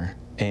me sooner.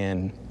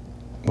 And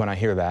when I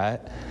hear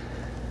that,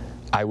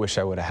 I wish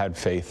I would have had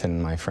faith in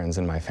my friends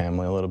and my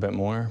family a little bit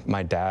more.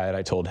 My dad,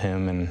 I told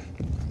him, and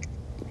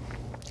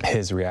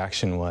his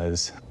reaction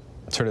was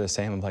sort of the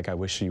same, of like, I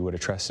wish you would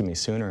have trusted me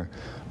sooner.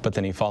 But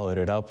then he followed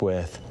it up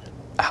with,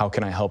 how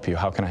can I help you?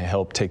 How can I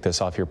help take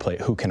this off your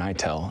plate? Who can I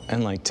tell?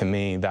 And like, to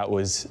me, that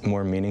was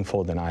more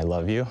meaningful than I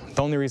love you.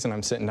 The only reason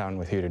I'm sitting down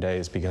with you today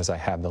is because I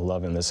have the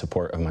love and the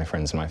support of my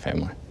friends and my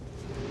family.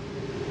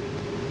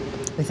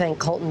 We thank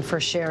Colton for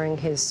sharing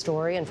his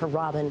story and for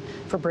Robin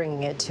for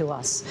bringing it to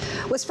us.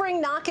 With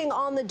spring knocking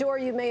on the door,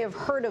 you may have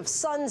heard of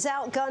Suns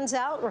Out, Guns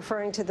Out,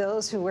 referring to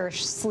those who wear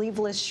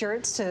sleeveless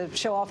shirts to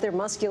show off their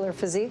muscular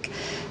physique.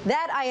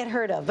 That I had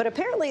heard of, but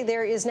apparently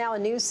there is now a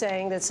new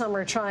saying that some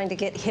are trying to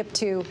get hip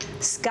to: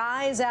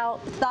 skies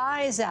out,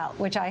 thighs out,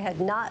 which I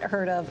had not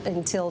heard of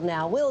until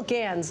now. Will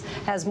Gans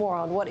has more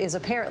on what is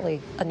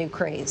apparently a new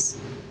craze.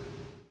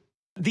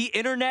 The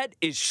internet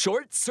is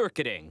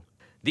short-circuiting.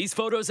 These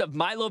photos of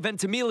Milo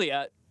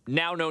Ventimiglia,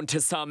 now known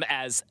to some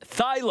as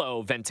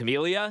Thylo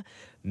Ventimiglia,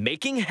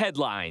 making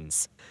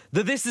headlines.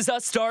 The This Is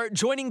Us star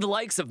joining the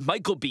likes of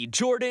Michael B.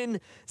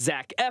 Jordan,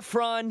 Zac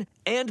Efron,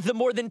 and the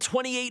more than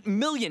 28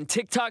 million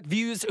TikTok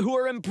views who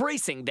are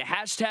embracing the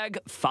hashtag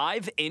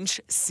 5-inch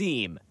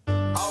seam.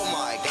 Oh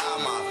my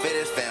God, my fit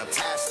is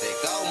fantastic.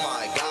 Oh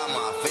my God,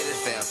 my fit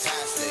is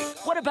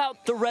fantastic. What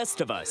about the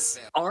rest of us?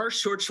 Are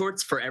short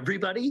shorts for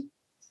everybody?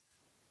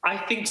 I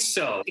think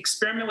so.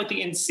 Experiment with the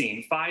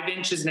inseam.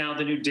 5-inch is now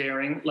the new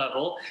daring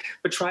level,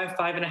 but try a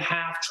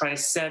 5.5, try a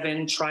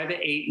 7, try the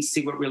 8, and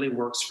see what really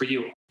works for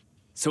you.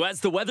 So as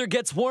the weather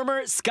gets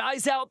warmer,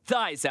 skies out,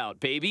 thighs out,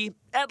 baby.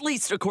 At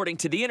least according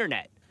to the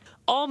internet.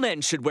 All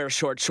men should wear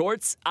short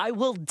shorts. I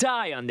will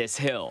die on this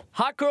hill.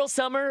 Hot girl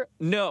summer?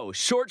 No.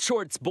 Short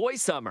shorts boy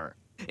summer.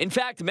 In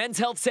fact, Men's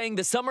Health saying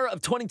the summer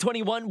of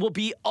 2021 will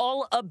be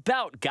all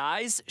about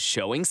guys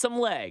showing some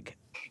leg.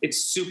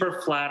 It's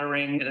super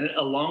flattering, and it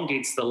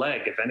elongates the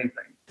leg, if anything.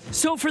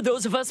 So for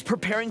those of us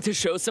preparing to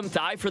show some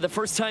thigh for the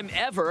first time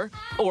ever,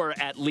 or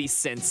at least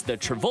since the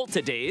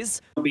Travolta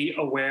days, be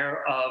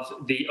aware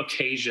of the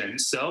occasion.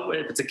 So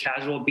if it's a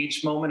casual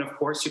beach moment, of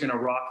course, you're going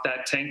to rock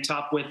that tank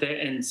top with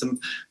it and some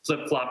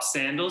flip-flop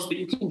sandals, but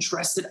you can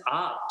dress it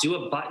up. Do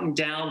a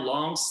button-down,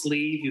 long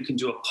sleeve. You can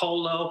do a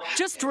polo.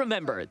 Just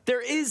remember,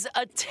 there is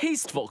a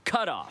tasteful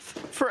cutoff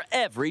for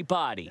every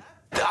body.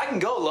 I can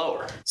go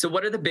lower. So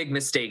what are the big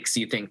mistakes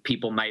you think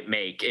people might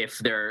make if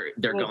they're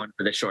going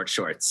for the short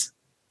shorts?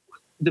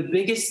 The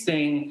biggest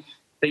thing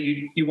that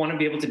you want to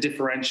be able to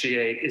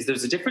differentiate is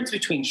there's a difference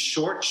between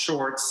short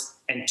shorts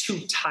and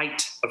too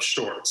tight of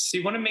shorts. So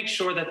you want to make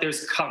sure that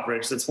there's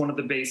coverage. That's one of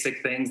the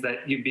basic things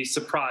that you'd be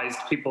surprised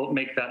people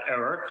make that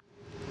error.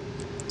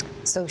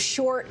 So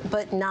short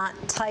but not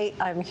tight.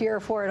 I'm here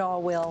for it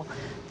all, Will.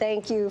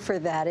 Thank you for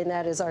that. And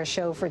that is our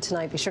show for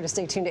tonight. Be sure to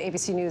stay tuned to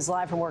ABC News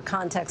Live for more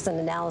context and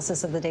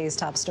analysis of the day's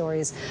top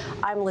stories.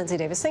 I'm Lindsay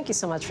Davis. Thank you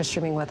so much for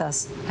streaming with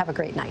us. Have a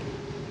great night.